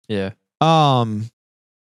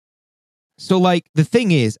 So, like, the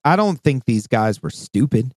thing is, I don't think these guys were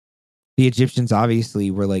stupid. The Egyptians obviously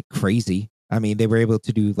were, like, crazy. I mean, they were able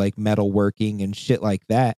to do, like, metal working and shit like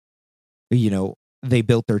that. You know, they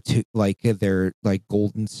built their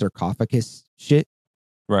golden sarcophagus shit.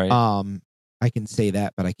 Right. I can say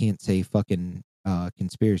that, but I can't say fucking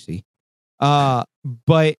conspiracy.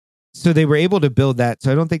 But so they were able to build that.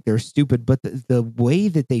 So I don't think they're stupid, but the way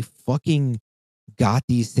that they fucking got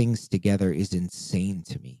these things together is insane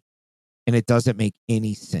to me. And it doesn't make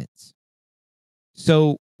any sense.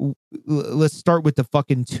 So let's start with the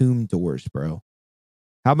fucking tomb doors, bro.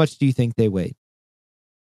 How much do you think they weighed?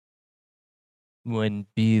 1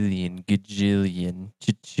 billion, gajillion,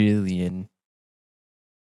 chichillion.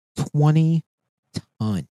 20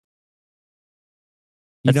 ton.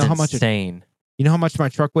 That's insane. You know how much my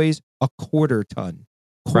truck weighs? A quarter ton.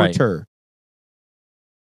 Quarter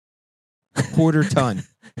ton.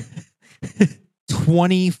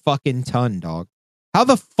 20 fucking ton, dog. How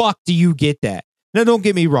the fuck do you get that? Now, don't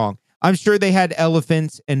get me wrong. I'm sure they had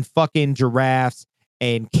elephants and fucking giraffes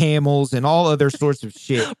and camels and all other sorts of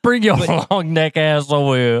shit. Bring your long neck ass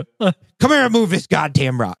over here. Come here and move this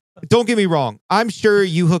goddamn rock. Don't get me wrong. I'm sure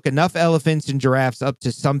you hook enough elephants and giraffes up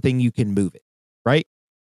to something you can move it, right?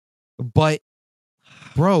 But,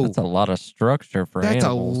 bro, that's a lot of structure for animals.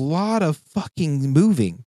 That's a lot of fucking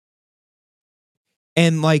moving.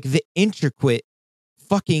 And like the intricate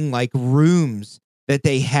fucking like rooms that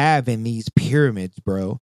they have in these pyramids,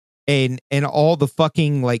 bro. And all the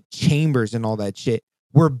fucking like chambers and all that shit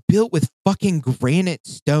were built with fucking granite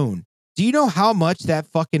stone. Do you know how much that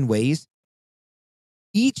fucking weighs?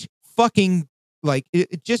 Each fucking like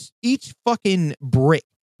each fucking brick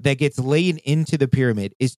that gets laid into the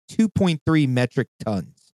pyramid is 2.3 metric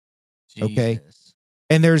tons. Jesus. Okay.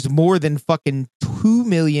 And there's more than fucking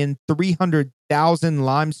 2,300,000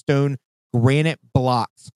 limestone granite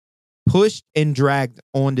blocks pushed and dragged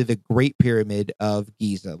onto the Great Pyramid of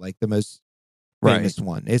Giza, like the most famous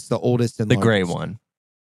one. It's the oldest and the largest. gray one.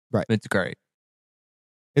 Right. It's great.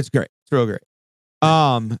 It's great. It's real great.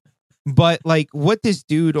 But like what this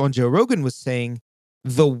dude on Joe Rogan was saying,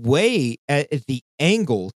 the way at the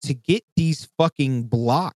angle to get these fucking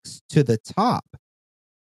blocks to the top,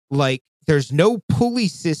 like there's no pulley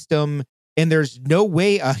system and there's no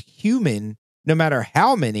way a human, no matter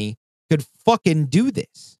how many, could fucking do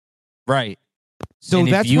this. Right. So and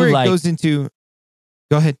that's where it goes into.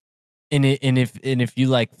 Go ahead. And if you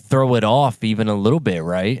like throw it off even a little bit,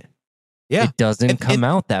 right? Yeah. It doesn't come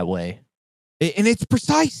out that way. And it's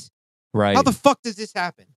precise. Right. How the fuck does this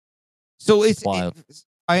happen? So it's wild.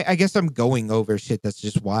 I guess I'm going over shit that's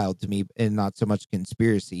just wild to me and not so much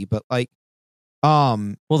conspiracy, but like,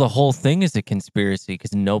 well, the whole thing is a conspiracy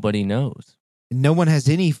because nobody knows. No one has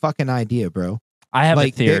any fucking idea, bro. I have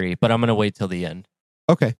a theory, but I'm going to wait till the end.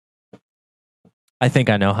 Okay. I think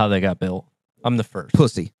I know how they got built. I'm the first.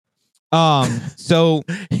 Pussy. So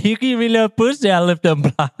you give me little pussy, I lift them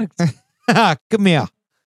blocks. Come here.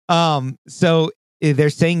 So they're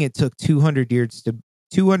saying it took 200 years to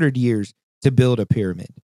build a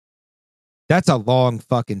pyramid. That's a long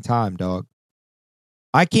fucking time, dog.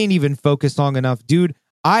 I can't even focus long enough, dude.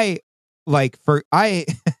 I got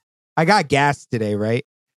gas today, right?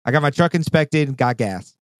 I got my truck inspected and got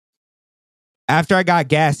gas. After I got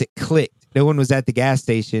gas, it clicked. No one was at the gas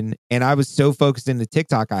station, and I was so focused into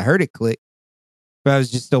TikTok, I heard it click, but I was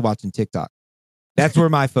just still watching TikTok. That's where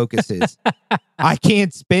my focus is. I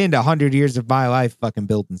can't spend 100 years of my life fucking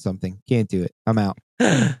building something. Can't do it. I'm out.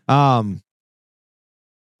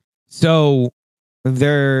 So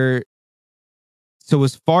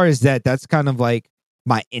as far as that's kind of like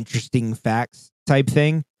my interesting facts type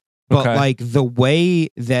thing. But like the way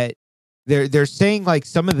that they're saying like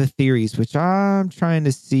some of the theories, which I'm trying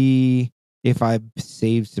to see if I've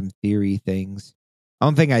saved some theory things. I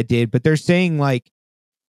don't think I did, but they're saying like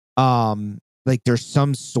there's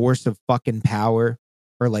some source of fucking power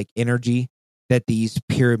or like energy that these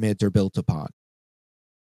pyramids are built upon.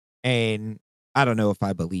 And I don't know if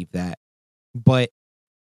I believe that, but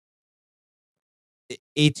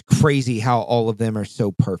it's crazy how all of them are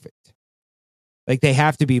so perfect. Like they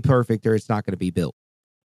have to be perfect or it's not going to be built.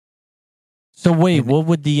 So wait, what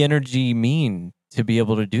would the energy mean to be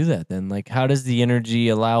able to do that then? Like how does the energy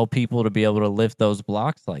allow people to be able to lift those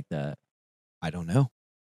blocks like that? I don't know.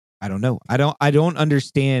 I don't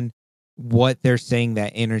understand what they're saying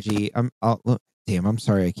that energy. I'm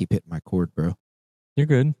sorry I keep hitting my cord, bro. You're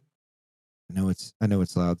good. I know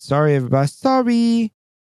it's loud. Sorry everybody. Sorry.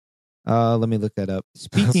 Let me look that up.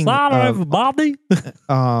 Speaking of everybody.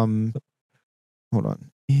 Hold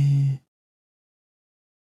on.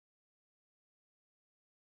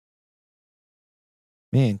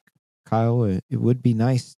 Man, Kyle, it would be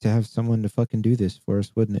nice to have someone to fucking do this for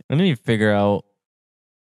us, wouldn't it? I need to figure out.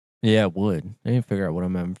 Yeah, it would. I need to figure out what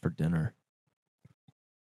I'm having for dinner.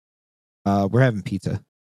 We're having pizza.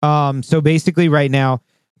 So basically right now,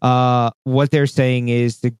 What they're saying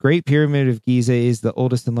is the Great Pyramid of Giza is the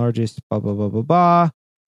oldest and largest, blah, blah, blah, blah, blah.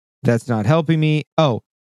 That's not helping me. Oh,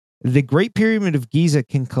 the Great Pyramid of Giza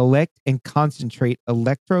can collect and concentrate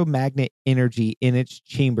electromagnet energy in its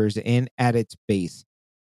chambers and at its base,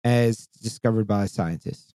 as discovered by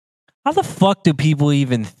scientists. How the fuck do people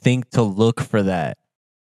even think to look for that?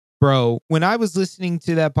 Bro, when I was listening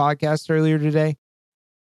to that podcast earlier today,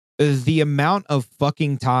 the amount of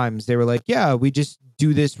fucking times they were like, yeah, we just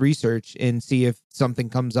do this research and see if something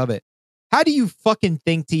comes of it. How do you fucking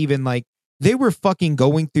think to even like, they were fucking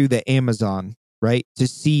going through the Amazon, right? To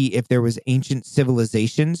see if there was ancient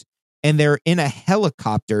civilizations, and they're in a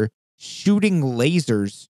helicopter shooting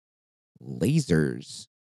lasers,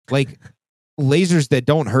 like lasers that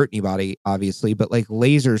don't hurt anybody, obviously, but like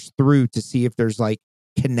lasers through to see if there's like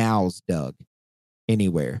canals dug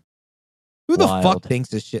anywhere. Who the fuck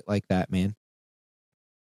thinks of shit like that, man?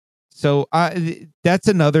 So that's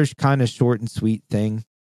another kind of short and sweet thing.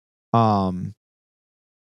 But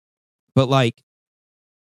like,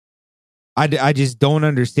 I just don't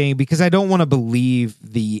understand, because I don't want to believe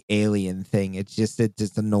the alien thing. It's just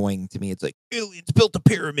annoying to me. It's like, aliens built the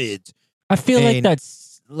pyramids. I feel like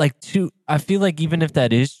that's like too. I feel like even if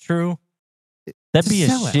that is true, that'd be a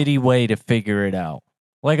shitty way to figure it out.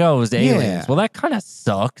 Like, oh, it was aliens. Yeah. Well, that kind of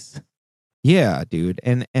sucks. Yeah, dude.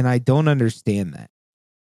 And I don't understand that.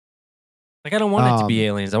 Like, I don't want it to be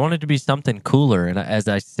aliens. I want it to be something cooler. And as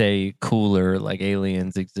I say cooler, like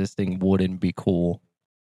aliens existing wouldn't be cool.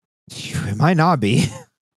 It might not be.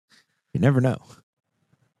 You never know.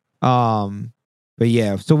 But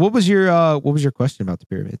yeah. So what was your question about the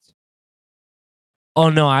pyramids? Oh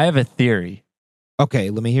no, I have a theory. Okay,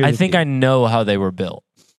 let me hear. I think I know how they were built.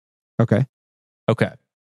 Okay.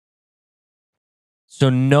 So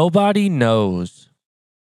nobody knows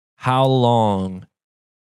how long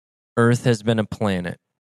Earth has been a planet.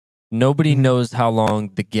 Nobody knows how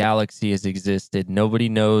long the galaxy has existed. Nobody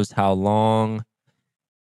knows how long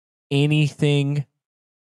anything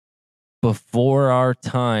before our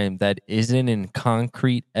time that isn't in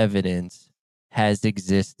concrete evidence has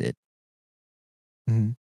existed.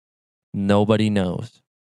 Mm-hmm. Nobody knows.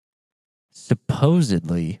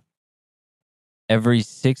 Supposedly, every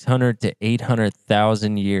 600 to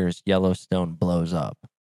 800,000 years, Yellowstone blows up.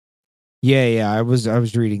 Yeah. I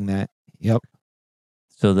was reading that. Yep.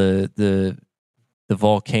 So the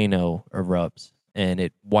volcano erupts and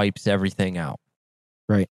it wipes everything out.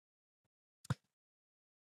 Right.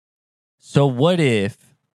 So what if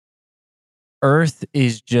Earth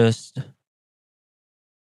is just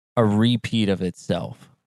a repeat of itself?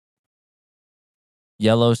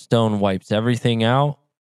 Yellowstone wipes everything out,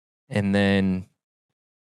 and then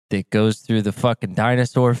it goes through the fucking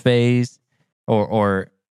dinosaur phase,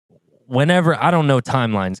 or whenever. I don't know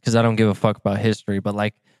timelines because I don't give a fuck about history, but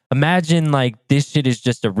like, imagine like this shit is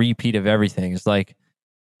just a repeat of everything. It's like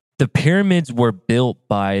the pyramids were built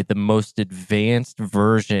by the most advanced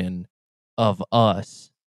version of us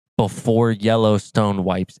before Yellowstone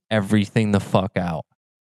wipes everything the fuck out.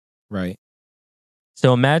 Right.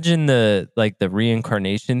 So imagine the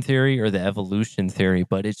reincarnation theory or the evolution theory,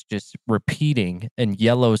 but it's just repeating, and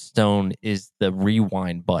Yellowstone is the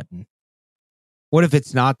rewind button. What if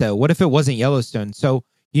it's not though? What if it wasn't Yellowstone? So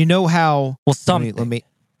you know how? Well, something.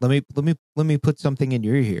 Let me put something in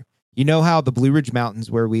your ear here. You know how the Blue Ridge Mountains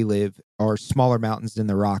where we live are smaller mountains than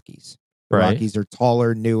the Rockies. The Rockies are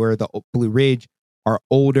taller, newer. The Blue Ridge are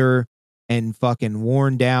older and fucking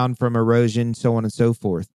worn down from erosion, so on and so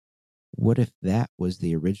forth. What if that was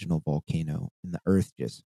the original volcano and the Earth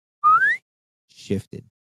just shifted?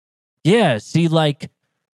 Yeah, see, like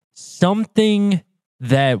something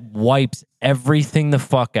that wipes everything the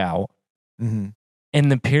fuck out. Mm-hmm.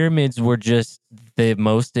 And the pyramids were just the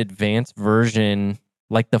most advanced version,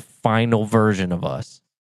 like the final version of us.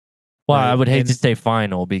 Well, right. I would hate to say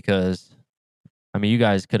final because, I mean, you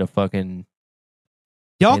guys could have fucking...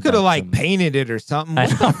 Y'all could have like painted it or something. What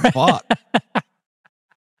the fuck?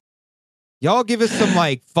 Y'all give us some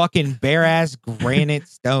like fucking bare ass granite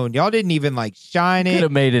stone. Y'all didn't even like shine it. Could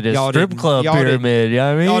have made it a strip club pyramid. You know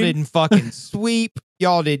what I mean? Y'all didn't fucking sweep.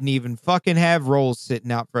 Y'all didn't even fucking have rolls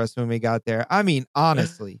sitting out for us when we got there. I mean,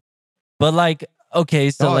 honestly. But like, okay,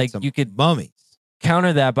 so like you could mummies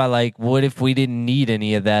counter that by like, what if we didn't need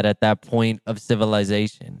any of that at that point of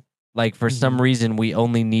civilization? Like for some reason, we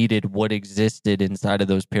only needed what existed inside of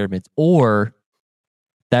those pyramids, or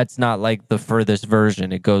that's not like the furthest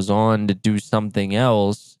version. It goes on to do something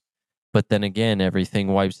else, but then again, everything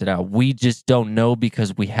wipes it out. We just don't know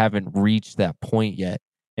because we haven't reached that point yet.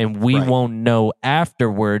 And we won't know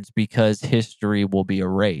afterwards because history will be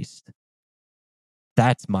erased.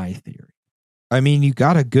 That's my theory. I mean, you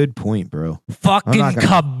got a good point, bro. Fucking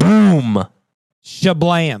kaboom.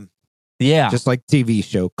 Shablam. Yeah. Just like TV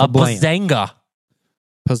show. A Kablam. bazanga.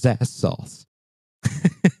 Pizzazz sauce.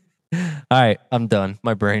 All right, I'm done.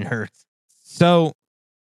 My brain hurts. So,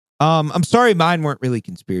 I'm sorry mine weren't really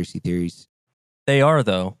conspiracy theories. They are,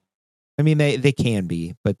 though. I mean, they can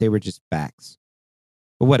be, but they were just facts.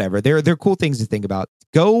 But whatever. They're cool things to think about.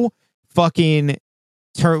 Go fucking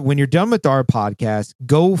when you're done with our podcast,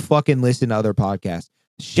 go fucking listen to other podcasts.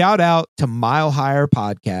 Shout out to Mile Higher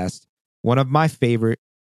Podcast, one of my favorite.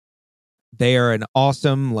 They are an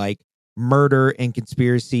awesome, like, murder and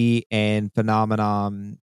conspiracy and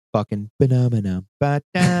phenomenon fucking phenomenon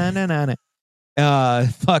fucking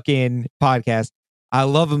podcast. I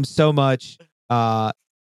love them so much.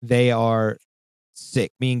 They are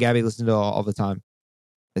sick. Me and Gabby listen to all the time.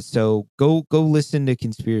 So go listen to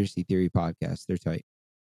conspiracy theory podcasts. They're tight.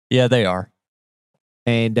 Yeah, they are.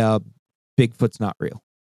 And Bigfoot's not real.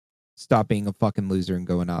 Stop being a fucking loser and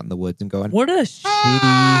going out in the woods and going, what a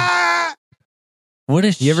shitty, what a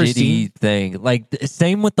shitty thing. Like,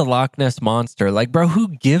 same with the Loch Ness Monster. Like, bro, who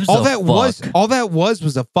gives a fuck? All that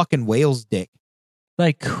was a fucking whale's dick.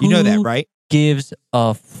 Like, who you know that, right? Gives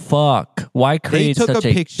a fuck? Why create such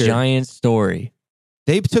a giant story?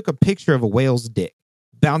 They took a picture of a whale's dick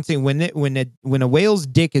bouncing when a whale's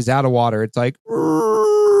dick is out of water. It's like,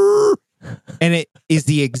 and it is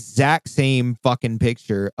the exact same fucking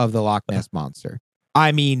picture of the Loch Ness Monster.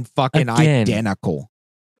 I mean, fucking identical.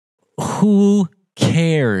 Who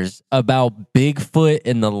cares about Bigfoot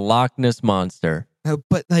and the Loch Ness Monster?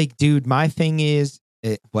 But like, dude, my thing is,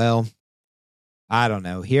 I don't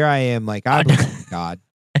know. Here I am, like, I believe in God,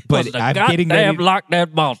 but I'm getting ready. Loch Ness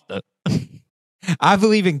Monster. I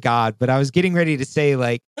believe in God, but I was getting ready to say,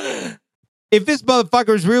 like, if this motherfucker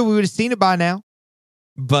was real, we would have seen it by now.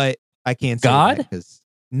 But I can't say God? that because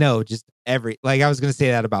no, just I was going to say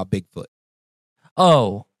that about Bigfoot.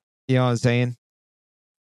 Oh, you know what I'm saying?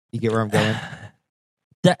 You get where I'm going?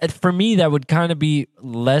 That for me, that would kind of be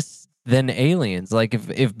less than aliens. Like if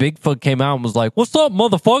Bigfoot came out and was like, "What's up,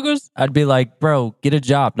 motherfuckers?" I'd be like, "Bro, get a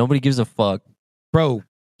job. Nobody gives a fuck." Bro,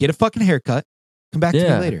 get a fucking haircut. Come back to me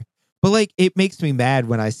later. But like, it makes me mad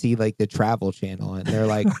when I see like the Travel Channel and they're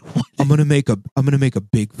like, "I'm gonna make a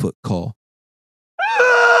Bigfoot call."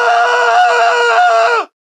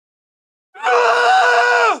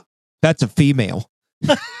 That's a female.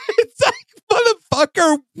 It's like,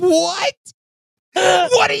 motherfucker, what?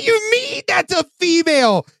 What do you mean that's a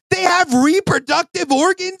female? They have reproductive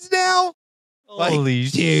organs now? Holy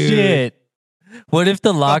shit. What if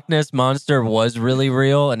the Loch Ness Monster was really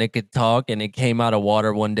real and it could talk and it came out of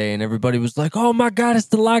water one day and everybody was like, "Oh my God, it's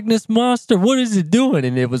the Loch Ness Monster. What is it doing?"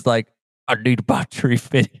 And it was like, "I need about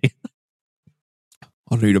 350.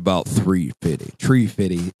 I need about 350.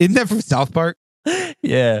 350. Isn't that from South Park?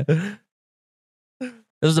 Yeah.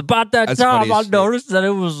 It was about that time I noticed that it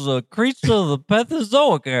was a creature of the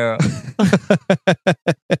Paleozoic era.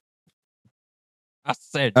 I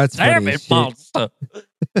said, that's "Damn it, monster."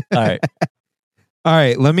 All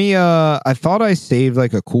right, let me I thought I saved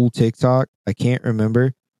like a cool TikTok. I can't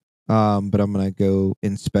remember. But I'm going to go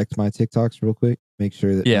inspect my TikToks real quick, make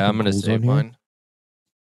sure that I'm going to save mine.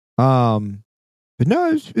 But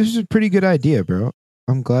no, it was a pretty good idea, bro.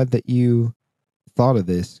 I'm glad that you thought of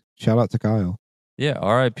this. Shout out to Kyle. Yeah,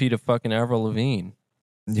 R.I.P. to fucking Avril Lavigne.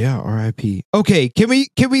 Yeah, R.I.P. Okay, can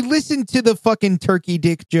we listen to the fucking turkey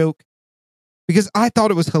dick joke? Because I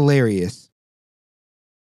thought it was hilarious.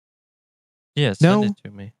 Yeah, send it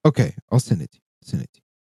to me. Okay, I'll send it to you.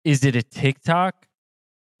 Is it a TikTok?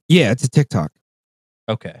 Yeah, it's a TikTok.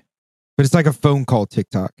 Okay. But it's like a phone call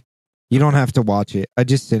TikTok. You don't have to watch it. I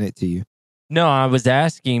just sent it to you. No, I was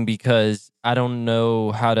asking because I don't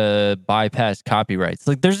know how to bypass copyrights.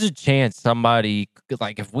 Like, there's a chance somebody,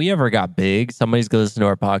 like, if we ever got big, somebody's going to listen to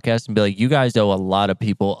our podcast and be like, "You guys owe a lot of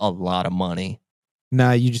people a lot of money."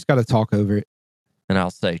 Nah, you just got to talk over it. And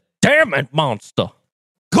I'll say, "Damn it, monster.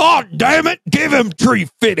 God damn it, give him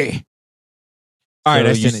 350. All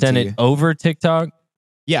right, you sent it over TikTok?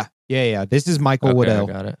 Yeah. This is Michael Waddell.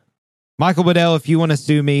 I got it. Michael Waddell, if you want to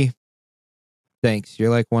sue me, thanks. You're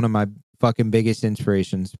like one of my fucking biggest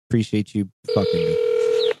inspirations. Appreciate you fucking me.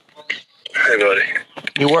 Hey, buddy.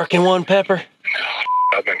 You working one, Pepper?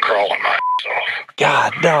 I've been crawling my ass off.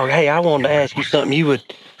 God, dog. Hey, I wanted to ask you something. You with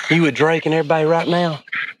Drake and everybody right now?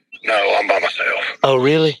 No, I'm by myself. Oh,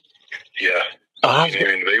 really? Yeah. You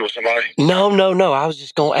need to be with somebody? No. I was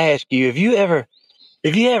just gonna ask you, have you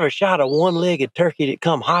ever shot a one-legged turkey that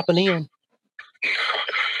come hopping in?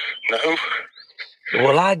 No.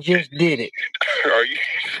 Well, I just did it. Are you?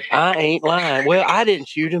 I ain't lying. Well, I didn't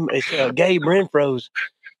shoot him. It's Gabe Renfro's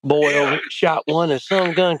boy over shot one and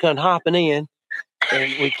some gun come hopping in,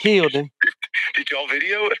 and we killed him. Did y'all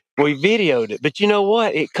video it? We videoed it, but you know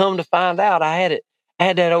what? It come to find out, I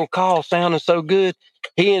had that old call sounding so good.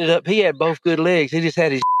 He had both good legs. He just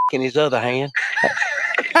had his in his other hand.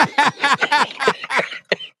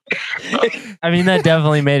 I mean, that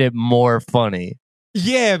definitely made it more funny.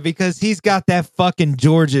 Yeah, because he's got that fucking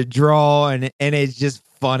Georgia drawl, and it's just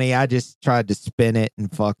funny. I just tried to spin it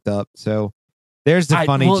and fucked up. So there's the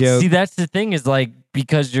funny joke. See, that's the thing is like,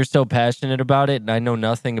 because you're so passionate about it and I know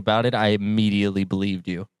nothing about it, I immediately believed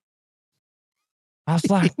you. I was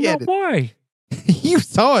like, Yeah, no way. You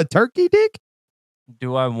saw a turkey dick?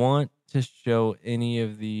 Do I want to show any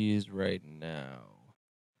of these right now?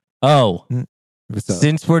 Oh, What's up?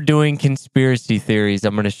 since we're doing conspiracy theories,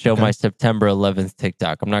 I'm going to show Okay. my September 11th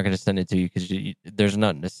TikTok. I'm not going to send it to you because there's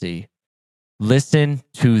nothing to see. Listen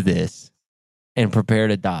to this and prepare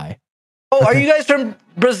to die. Oh, are you guys from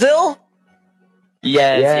Brazil?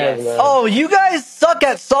 Yes. Oh, you guys suck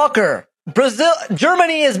at soccer.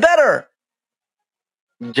 Germany is better.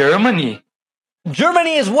 Germany.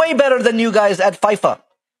 Germany is way better than you guys at FIFA.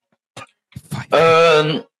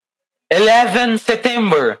 11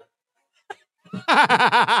 September.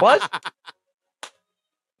 What?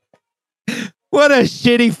 What a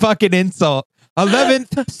shitty fucking insult.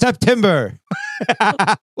 11th September.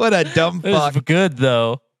 What a dumb It fuck. was good,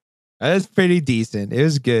 though. That's pretty decent. It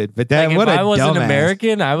was good. But that Like, what if a I wasn't dumbass.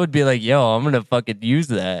 American, I would be like, yo, I'm going to fucking use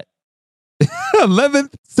that.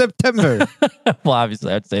 11th September. Well,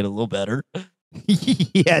 obviously, I'd say it a little better.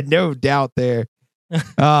 Yeah, no doubt there.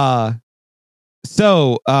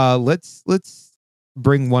 So let's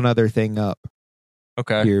bring one other thing up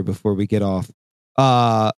Okay. here before we get off.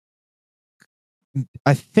 I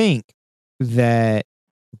think that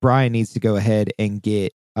Brian needs to go ahead and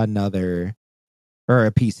get another or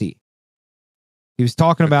a PC. He was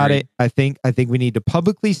talking about Agreed. it. I think we need to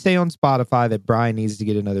publicly say on Spotify that Brian needs to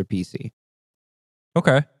get another PC.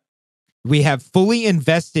 Okay. We have fully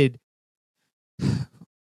invested.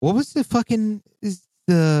 What was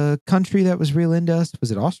the country that was real into us?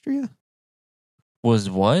 Was it Austria? Was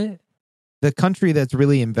what? The country that's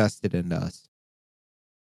really invested into us.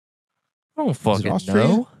 I don't fucking Austria?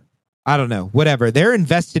 know. I don't know. Whatever. They're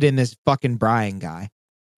invested in this fucking Brian guy.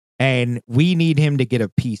 And we need him to get a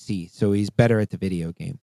PC so he's better at the video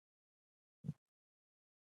game.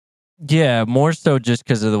 Yeah, more so just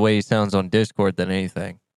because of the way he sounds on Discord than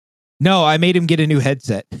anything. No, I made him get a new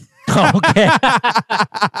headset. Okay.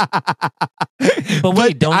 But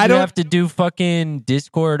wait, don't I you have to do fucking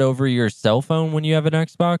Discord over your cell phone when you have an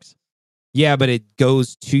Xbox? Yeah, but it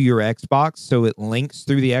goes to your Xbox, so it links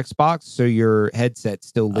through the Xbox, so your headset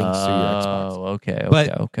still links through your Xbox. Oh, okay.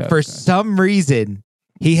 But for some reason,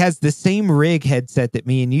 he has the same rig headset that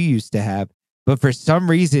me and you used to have. But for some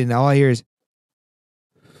reason, all I hear is.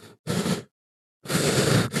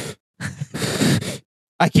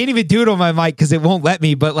 I can't even do it on my mic because it won't let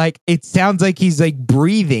me, but like it sounds like he's like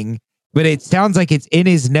breathing, but it sounds like it's in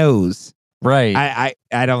his nose. Right.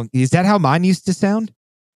 I don't. Is that how mine used to sound?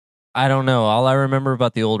 I don't know. All I remember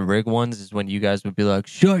about the old rig ones is when you guys would be like,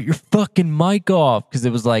 shut your fucking mic off. Because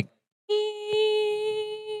it was like,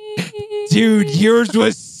 Dude, yours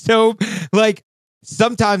was so like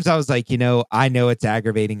sometimes I was like, I know it's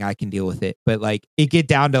aggravating. I can deal with it. But like it get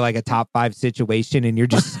down to like a top 5 situation and you're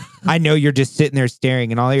just, I know you're just sitting there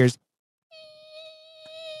staring and all I hear is,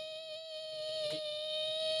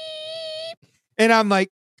 and I'm like,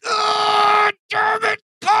 oh, damn it,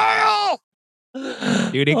 Kyle.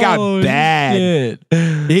 Dude, it got bad. Shit.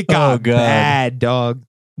 It got God. bad, dog.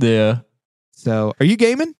 Yeah. So are you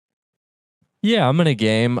gaming? Yeah, I'm in a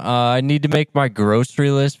game. I need to make my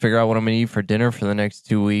grocery list, figure out what I'm going to eat for dinner for the next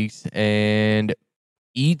 2 weeks, and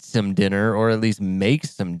eat some dinner, or at least make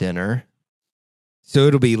some dinner. So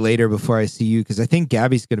it'll be later before I see you because I think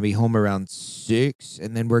Gabby's going to be home around 6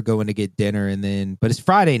 and then we're going to get dinner but it's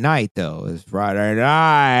Friday night though. It's Friday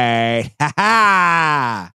night. Ha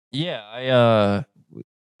ha. Yeah,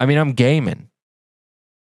 I mean, I'm gaming.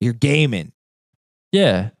 You're gaming.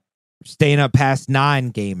 Yeah. Staying up past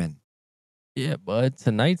 9 gaming. Yeah, bud.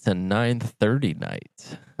 Tonight's a 9:30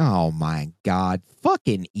 night. Oh my God.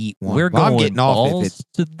 Fucking eat one. We're Well, going I'm getting off if balls it's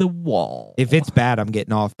to the wall. If it's bad, I'm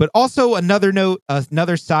getting off. But also another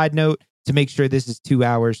side note to make sure this is 2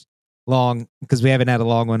 hours long because we haven't had a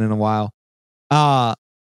long one in a while. I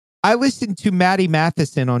listened to Maddie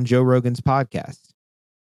Matheson on Joe Rogan's podcast.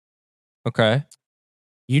 Okay.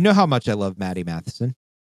 You know how much I love Maddie Matheson.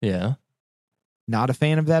 Yeah. Not a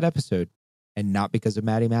fan of that episode, and not because of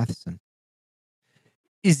Maddie Matheson.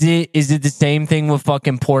 Is it the same thing with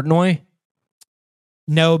fucking Portnoy?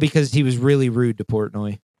 No, because he was really rude to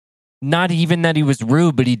Portnoy. Not even that he was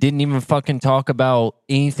rude, but he didn't even fucking talk about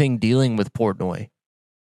anything dealing with Portnoy.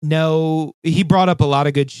 No, he brought up a lot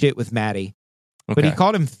of good shit with Maddie, but he Okay.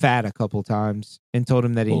 called him fat a couple times and told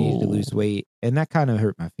him that he needed to lose weight, and that kind of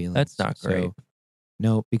hurt my feelings. That's not great. So,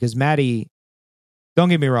 no, because Maddie, don't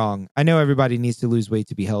get me wrong, I know everybody needs to lose weight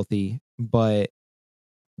to be healthy, but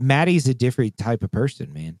Maddie's a different type of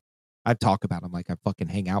person, man. I talk about him like I fucking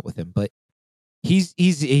hang out with him, but he's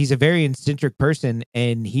a very eccentric person,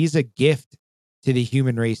 and he's a gift to the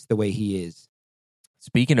human race the way he is.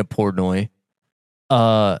 Speaking of Portnoy,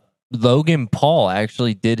 Logan Paul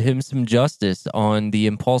actually did him some justice on the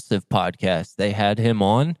Impulsive podcast. They had him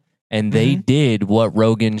on, and they did what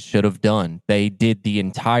Rogan should have done. They did the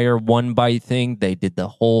entire one bite thing. They did the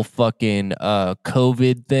whole fucking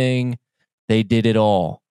COVID thing. They did it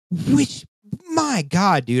all. Which, my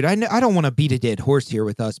God, dude, I don't want to beat a dead horse here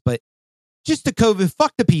with us, but just the COVID,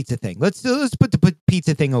 fuck the pizza thing. Let's put the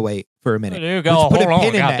pizza thing away for a minute. You go, hold on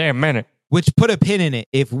a goddamn minute. Which put a pin in it.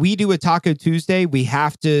 If we do a Taco Tuesday, we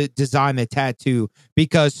have to design a tattoo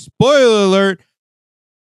because, spoiler alert,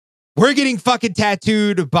 we're getting fucking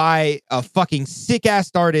tattooed by a fucking sick ass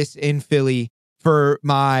artist in Philly for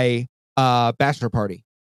my bachelor party.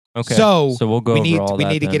 Okay, so we'll go. We need over all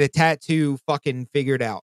that to then. get a tattoo fucking figured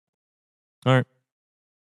out. All right.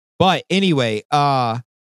 But anyway, yeah,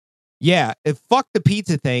 fuck the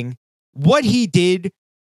pizza thing. What he did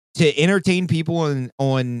to entertain people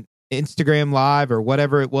on Instagram Live or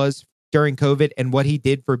whatever it was during COVID, and what he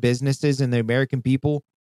did for businesses and the American people.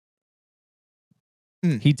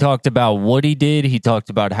 He talked about what he did. He talked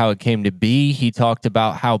about how it came to be. He talked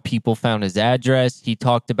about how people found his address. He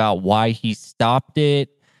talked about why he stopped it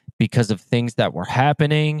because of things that were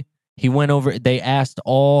happening. He went over, they asked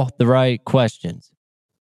all the right questions.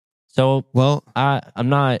 So, well, I don't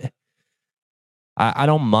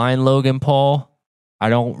mind Logan Paul. I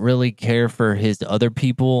don't really care for his other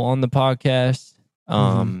people on the podcast.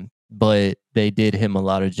 But they did him a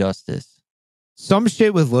lot of justice. Some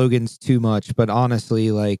shit with Logan's too much, but honestly,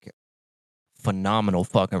 like, phenomenal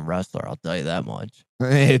fucking wrestler, I'll tell you that much.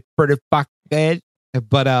 Pretty fucking.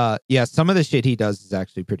 But yeah, some of the shit he does is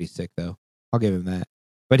actually pretty sick, though. I'll give him that.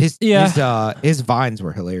 But his vines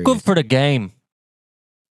were hilarious. Good for the game.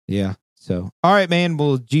 Yeah. So, all right, man.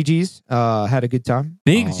 Well, GG's. Had a good time.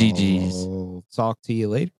 Big GG's. I'll talk to you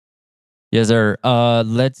later. Yes, sir.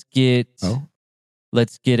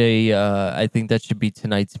 Let's get a, I think that should be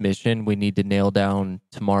tonight's mission. We need to nail down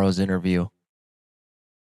tomorrow's interview.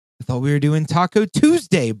 I thought we were doing Taco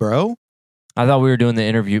Tuesday, bro. I thought we were doing the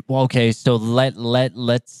interview. Well, okay, so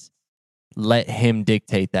let's let him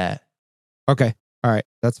dictate that. Okay. All right.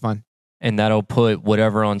 That's fine. And that'll put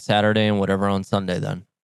whatever on Saturday and whatever on Sunday then.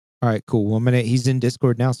 All right, cool. 1 minute. He's in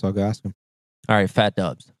Discord now, so I'll go ask him. All right, fat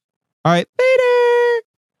dubs. All right.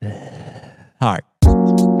 Later. All right.